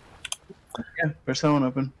 Yeah, there's that one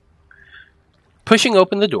open. Pushing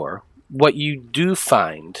open the door, what you do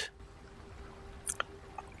find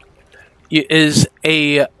is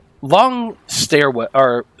a long stairway,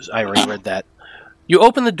 or I already read that. You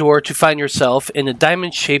open the door to find yourself in a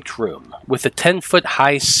diamond-shaped room with a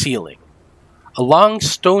 10-foot-high ceiling. A long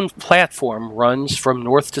stone platform runs from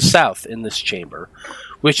north to south in this chamber,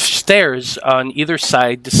 which stairs on either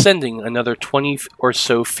side, descending another 20 or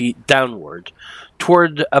so feet downward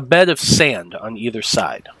toward a bed of sand on either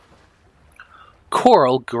side.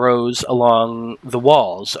 Coral grows along the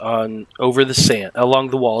walls over the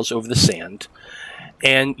sand,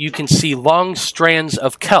 and you can see long strands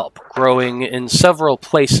of kelp growing in several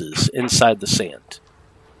places inside the sand.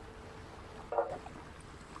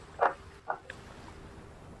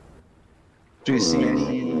 Do you see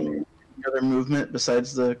any other movement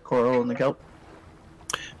besides the coral and the kelp?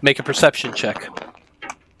 Make a perception check.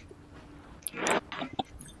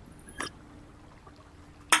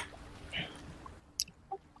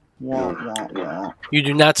 Wah, wah, wah. You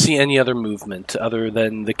do not see any other movement other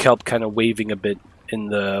than the kelp kind of waving a bit in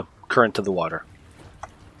the current of the water.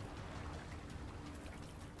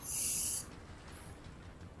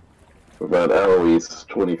 What about Eloise,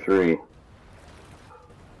 23?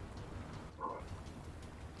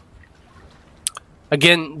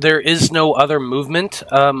 Again, there is no other movement.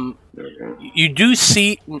 Okay. You do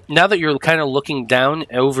see, now that you're kind of looking down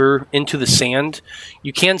over into the sand,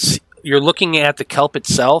 you can see, you're looking at the kelp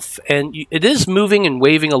itself, and it is moving and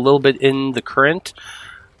waving a little bit in the current.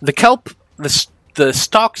 The kelp, the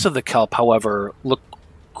stalks of the kelp, however, look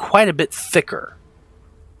quite a bit thicker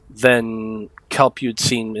than kelp you'd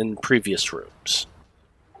seen in previous rooms.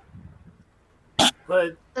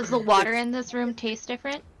 But Does the water in this room taste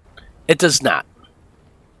different? It does not.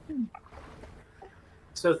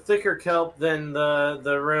 so thicker kelp than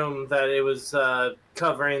the room that it was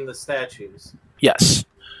covering the statues. Yes.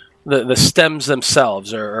 The stems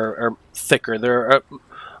themselves are thicker. They're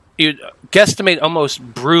you'd guesstimate almost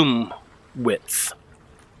broom width.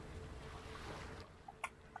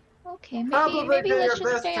 Okay, Probably maybe do let's your just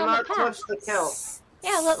best stay to on the not touch path. the kelp.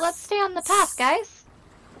 Yeah, let's stay on the path, guys.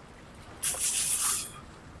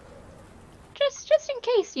 Just in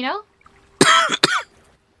case, you know.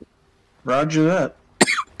 Roger that.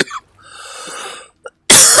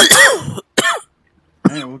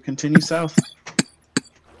 All right, we'll continue south.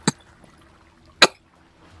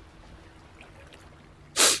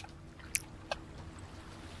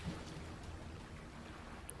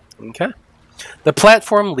 Okay. The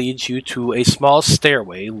platform leads you to a small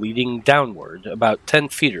stairway leading downward about 10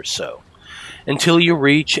 feet or so, until you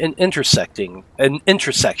reach an intersection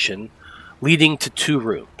leading to 2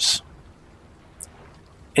 rooms.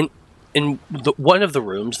 In one of the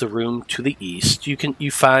rooms, the room to the east,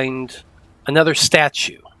 you find another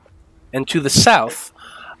statue, and to the south,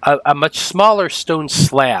 a much smaller stone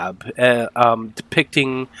slab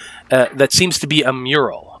depicting that seems to be a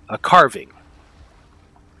mural, a carving.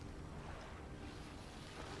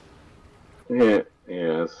 Yeah.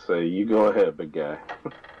 So you go ahead, big guy.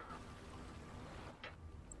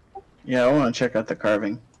 Yeah, I want to check out the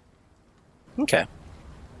carving. Okay.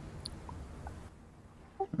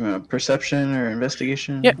 Perception or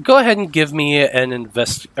investigation? Yeah, go ahead and give me an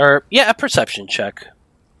a perception check. I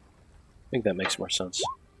think that makes more sense.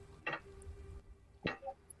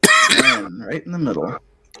 Right in the middle.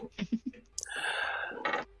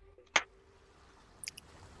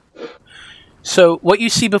 So what you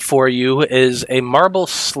see before you is a marble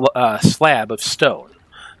slab of stone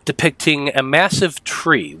depicting a massive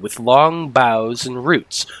tree with long boughs and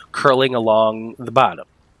roots curling along the bottom.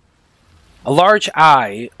 A large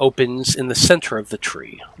eye opens in the center of the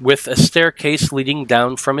tree, with a staircase leading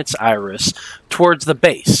down from its iris towards the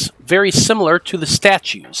base, very similar to the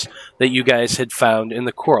statues that you guys had found in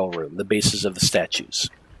the coral room, the bases of the statues.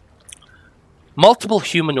 Multiple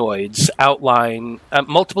humanoid outlines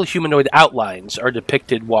are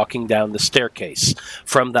depicted walking down the staircase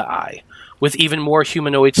from the eye, with even more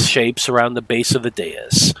humanoid shapes around the base of the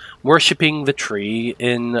dais, worshipping the tree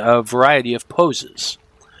in a variety of poses.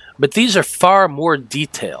 But these are far more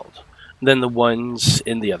detailed than the ones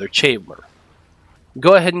in the other chamber.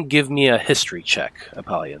 Go ahead and give me a history check,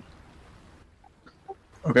 Apollyon.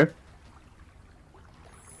 Okay.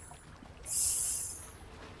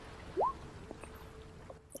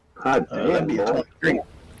 That'd be a 23.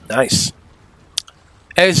 Nice.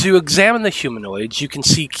 As you examine the humanoids, you can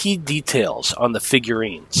see key details on the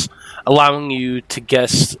figurines, allowing you to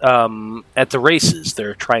guess at the races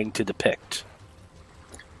they're trying to depict.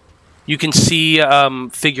 You can see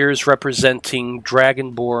figures representing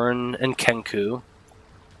Dragonborn and Kenku,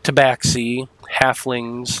 Tabaxi,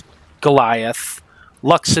 Halflings, Goliath,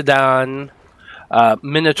 Luxodon,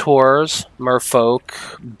 Minotaurs,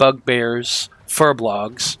 Merfolk, Bugbears,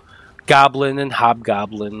 Furblogs, Goblin and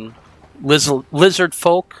Hobgoblin, Lizard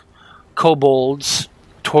Folk, Kobolds,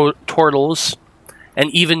 Turtles, and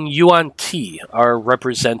even Yuan Ti are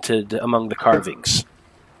represented among the carvings.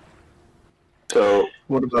 So,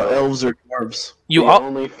 what about elves or dwarves? The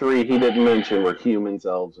only 3 he didn't mention were humans,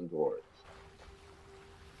 elves, and dwarves.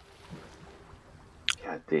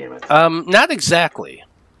 God damn it. Not exactly.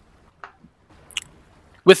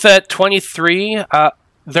 With that 23,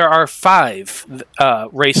 there are 5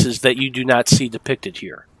 races that you do not see depicted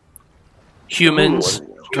here. Humans,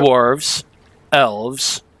 dwarves,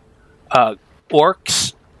 elves,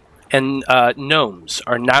 orcs, and gnomes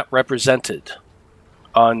are not represented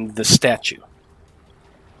on the statue.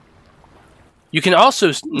 You can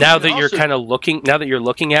also, now that you're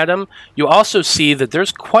looking at them, you also see that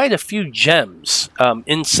there's quite a few gems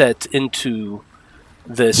inset into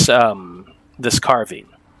this this carving.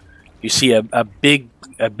 You see a big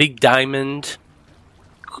diamond,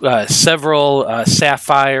 several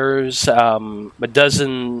sapphires, a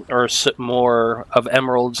dozen or more of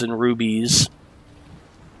emeralds and rubies.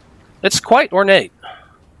 It's quite ornate.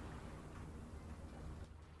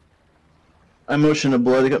 I motion to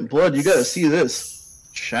Blood. Blood, you gotta see this.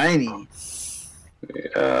 Shiny.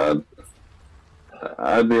 I'd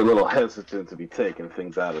be a little hesitant to be taking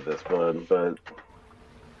things out of this, Bud, but...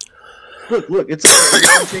 Look, it's like you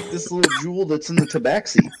can take this little jewel that's in the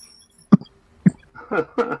tabaxi.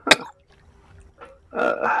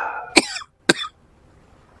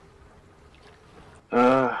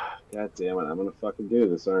 God damn it, I'm gonna fucking do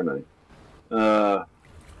this, aren't I?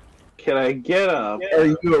 Can I get up? Are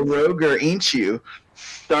you a rogue or ain't you?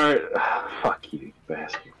 Fuck you,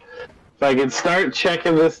 bastard. If I can start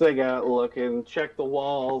checking this thing out, looking, check the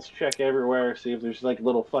walls, check everywhere, see if there's like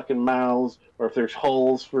little fucking mouths, or if there's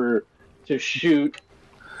holes to shoot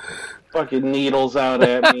fucking needles out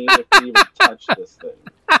at me if we even touch this thing.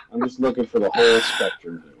 I'm just looking for the whole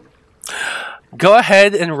spectrum here. Go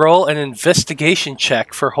ahead and roll an investigation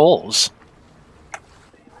check for holes.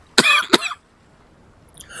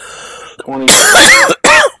 20. I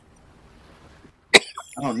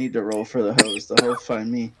don't need to roll for the hose. The hose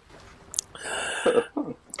find me.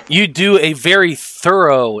 You do a very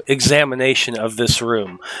thorough examination of this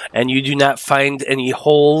room, and you do not find any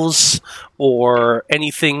holes or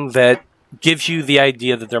anything that gives you the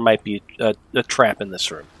idea that there might be a trap in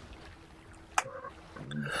this room.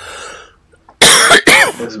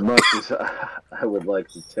 As much as I would like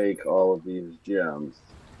to take all of these gems,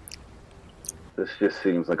 this just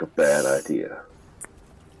seems like a bad idea.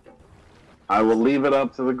 I will leave it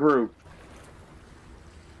up to the group,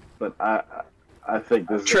 but I think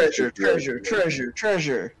this Treasure, is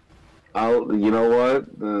treasure. you know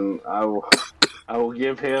what? Then I will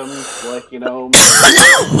give him, like, something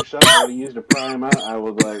to use to pry him out. I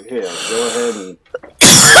was like, here, go ahead and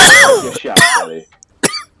take a shot, buddy.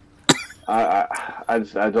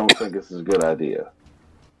 I don't think this is a good idea.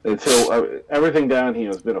 Until everything down here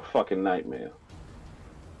has been a fucking nightmare.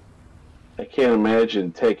 I can't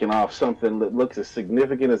imagine taking off something that looks as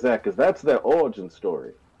significant as that, because that's their origin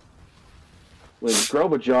story. When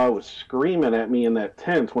Grobajar was screaming at me in that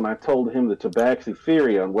tent when I told him the Tabaxi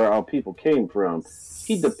theory on where our people came from,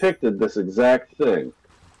 he depicted this exact thing.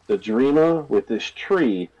 The Dreamer with this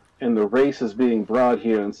tree, and the races being brought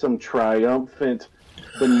here in some triumphant,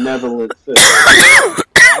 benevolent thing.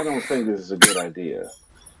 I don't think this is a good idea.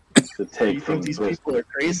 To take You think these people are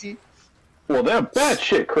crazy? Well, they're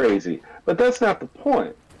batshit crazy, but that's not the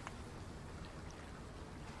point.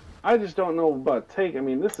 I just don't know about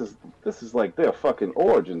this is like their fucking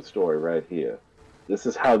origin story right here. This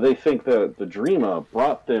is how they think the Dreamer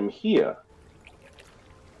brought them here.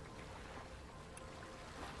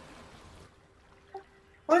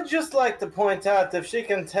 I'd just like to point out, if she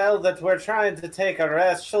can tell that we're trying to take a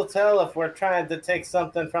rest, she'll tell if we're trying to take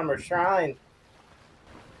something from her shrine.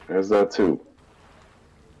 There's that too.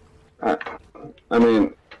 I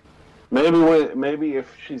mean, maybe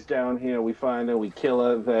if she's down here, we find her, we kill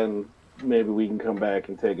her, then maybe we can come back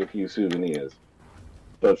and take a few souvenirs.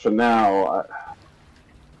 But for now,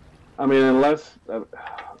 unless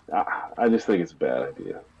I just think it's a bad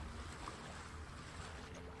idea.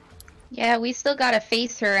 Yeah, we still gotta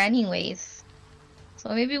face her anyways. So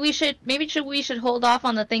maybe we should hold off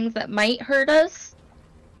on the things that might hurt us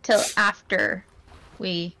till after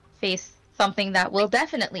we face something that will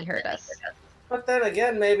definitely hurt us. But then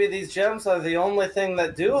again, maybe these gems are the only thing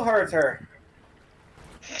that do hurt her.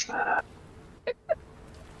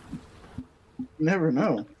 Never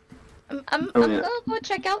know. I'm gonna go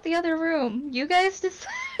check out the other room. You guys decide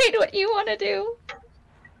what you want to do.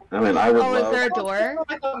 I mean, I would is there a door?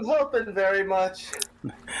 I'm hoping very much.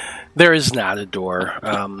 There is not a door.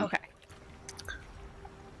 Okay.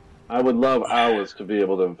 I would love hours to be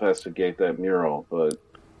able to investigate that mural, but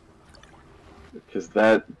because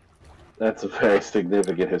that's a very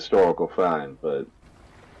significant historical find. But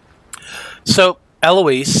So,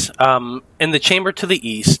 Eloise, in the chamber to the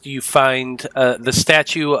east, you find the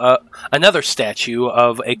statue, another statue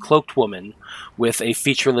of a cloaked woman with a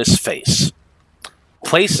featureless face.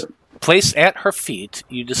 Placed at her feet,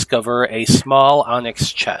 you discover a small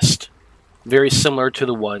onyx chest, very similar to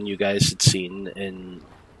the one you guys had seen in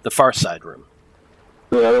the Far Side room.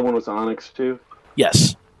 the other one was onyx too.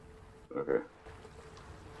 Yes. Okay.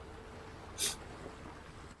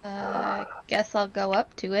 Guess I'll go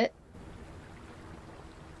up to it.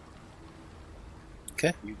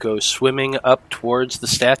 Okay. You go swimming up towards the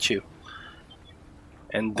statue.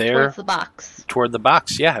 And there... Towards the box. Toward the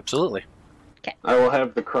box, yeah, absolutely. I will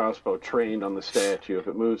have the crossbow trained on the statue. If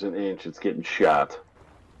it moves an inch, it's getting shot.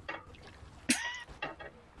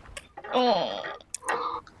 Oh.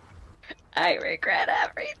 I regret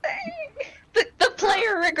everything. The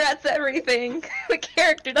player regrets everything. The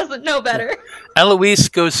character doesn't know better. Eloise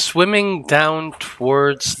goes swimming down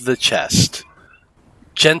towards the chest,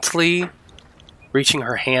 gently reaching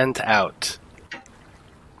her hand out,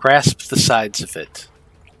 grasps the sides of it.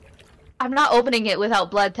 I'm not opening it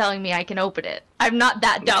without Blood telling me I can open it. I'm not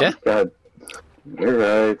that dumb. Okay. God, you're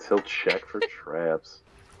right. He'll check for traps.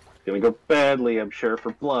 It's gonna go badly, I'm sure,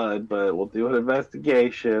 for Blood, but we'll do an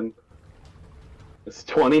investigation. It's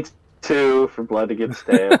 22 for Blood to get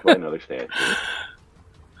stabbed by another statue.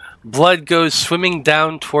 Blood goes swimming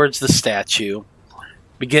down towards the statue,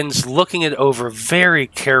 begins looking it over very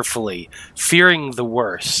carefully, fearing the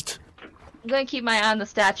worst. I'm going to keep my eye on the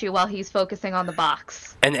statue while he's focusing on the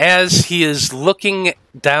box. And as he is looking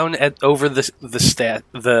down over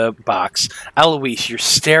the box, Eloise, you're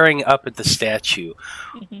staring up at the statue,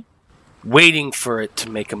 waiting for it to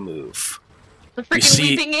make a move. The freaking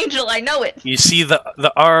weeping angel, I know it. You see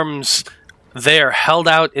the arms there held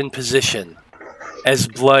out in position as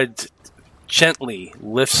Blood gently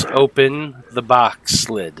lifts open the box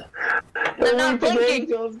lid. They're not blinking.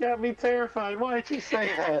 Angels got me terrified. Why'd you say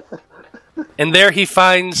that? And there he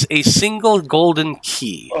finds a single golden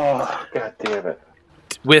key Oh, god damn it.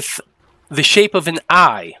 with the shape of an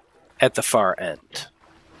eye at the far end.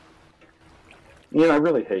 You know, I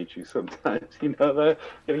really hate you sometimes. You know that?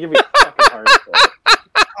 You're gonna give me a fucking heart attack.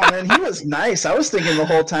 Oh man, he was nice. I was thinking the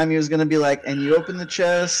whole time he was gonna be like, and you open the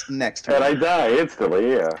chest next And I turn. die instantly,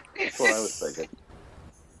 yeah. That's what I was thinking.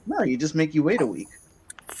 No, you just make you wait a week.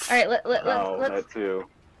 All right, Oh, that too.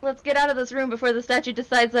 let's get out of this room before the statue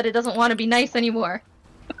decides that it doesn't want to be nice anymore.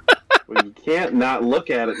 Well, you can't not look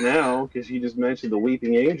at it now because you just mentioned the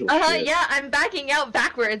weeping angel shit. Yeah, I'm backing out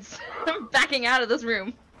backwards. I'm backing out of this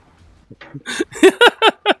room.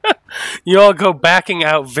 You all go backing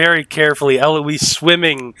out very carefully, Eloise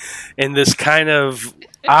swimming in this kind of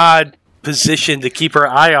odd position to keep her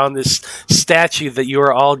eye on this statue that you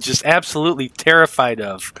are all just absolutely terrified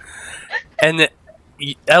of. And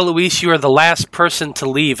Eloise, you are the last person to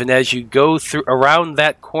leave, and as you go through around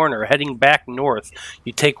that corner, heading back north,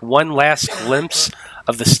 you take one last glimpse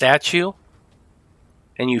of the statue,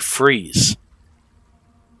 and you freeze.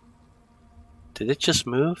 Did it just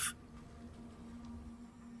move?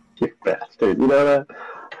 You bastard. You know that?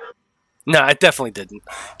 No, it definitely didn't.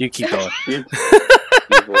 You keep going. You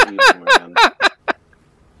evil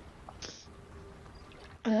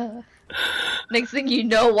man. Next thing you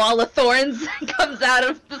know, Wall of Thorns comes out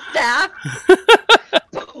of the staff.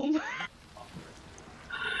 Boom.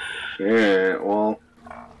 Yeah, well.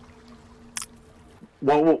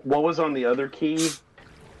 What was on the other key?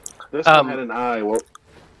 This one had an eye. Well,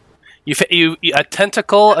 You a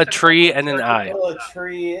tentacle, a tree, and an eye. A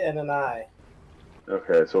tree and an eye.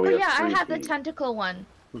 okay, so we Oh have yeah, I three have the keys. tentacle one.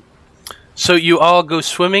 So you all go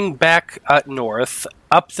swimming back north,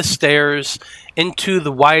 up the stairs, into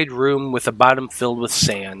the wide room with a bottom filled with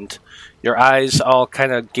sand. Your eyes all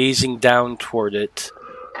kind of gazing down toward it.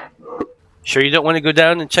 Sure, you don't want to go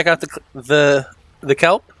down and check out the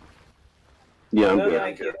kelp? Yeah, I'm No, good.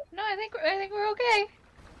 thank you. No, I think we're okay.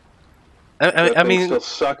 I That thing's mean, still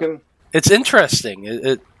sucking. it's interesting.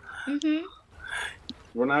 Mm-hmm.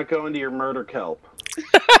 We're not going to your murder kelp.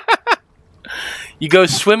 You go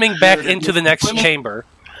swimming back into the next chamber,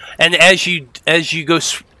 and as you go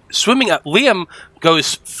swimming up, Liam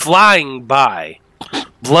goes flying by.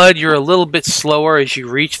 Blood, you're a little bit slower as you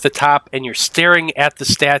reach the top, and you're staring at the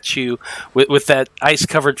statue with that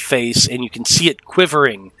ice-covered face, and you can see it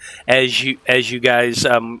quivering as you guys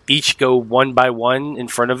each go one by one in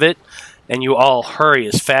front of it, and you all hurry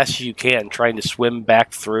as fast as you can, trying to swim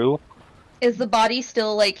back through. Is the body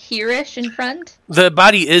still like here-ish in front? The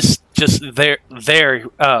body is just there,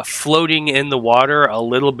 floating in the water a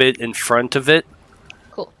little bit in front of it.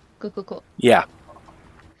 Cool. Yeah.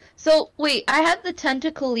 So wait, I have the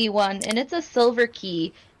tentacle-y one, and it's a silver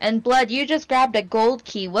key. And Blood, you just grabbed a gold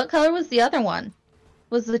key. What color was the other one?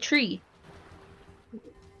 Was the tree?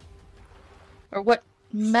 Or what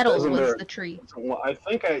metal Doesn't was matter. the tree? Well, I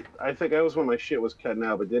think I was when my shit was cutting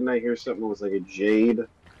out, but didn't I hear something that was like a jade?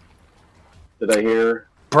 Did I hear?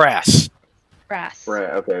 Brass. Brass.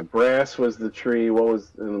 Okay, brass was the tree. What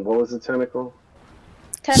was the tentacle?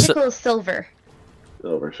 Tentacle is silver.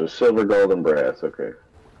 Silver. So silver, gold, and brass. Okay.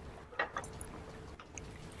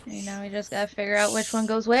 And now we just gotta figure out which one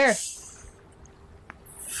goes where.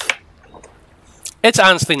 It's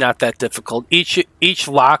honestly not that difficult. Each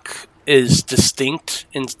lock is distinct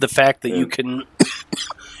in the fact that you can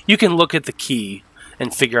look at the key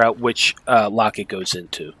and figure out which lock it goes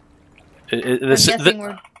into. I'm guessing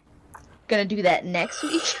we're gonna do that next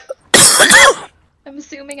week. I'm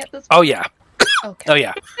assuming at this point. Oh yeah. Okay. Oh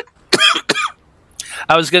yeah.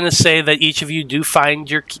 I was gonna say that each of you do find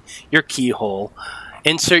your keyhole,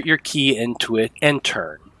 insert your key into it, and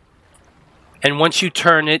turn. And once you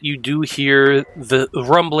turn it, you do hear the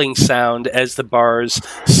rumbling sound as the bars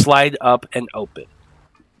slide up and open.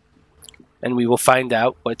 And we will find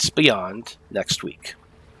out what's beyond next week.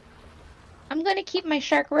 I'm gonna keep my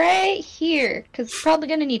shark right here, because probably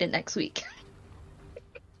gonna need it next week.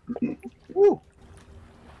 Woo.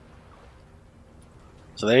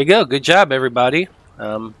 So there you go. Good job, everybody.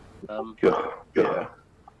 Yeah.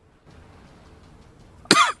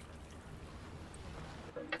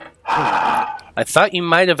 I thought you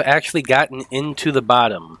might have actually gotten into the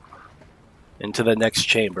bottom, into the next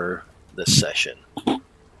chamber this session.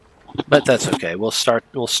 But that's okay. We'll start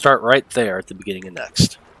right there at the beginning of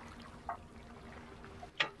next.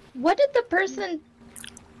 What did the person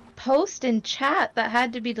post in chat that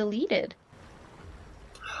had to be deleted?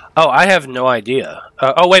 Oh, I have no idea.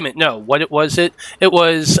 Wait a minute. No, what was it? It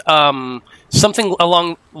was something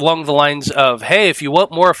along the lines of, "Hey, if you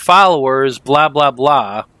want more followers, blah blah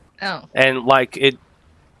blah." Oh, and like it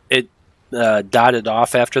dotted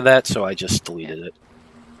off after that, so I just deleted it.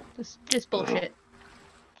 just bullshit.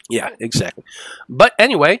 Yeah, exactly. But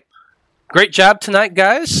anyway, great job tonight,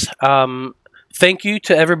 guys. Thank you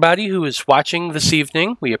to everybody who is watching this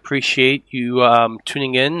evening. We appreciate you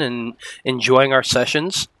tuning in and enjoying our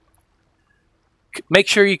sessions. Make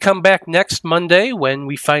sure you come back next Monday when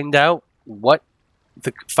we find out what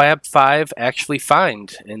the Fab Five actually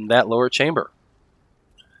find in that lower chamber.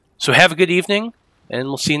 So have a good evening, and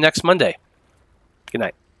we'll see you next Monday. Good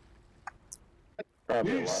night.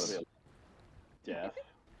 Probably a lot of death.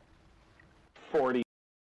 40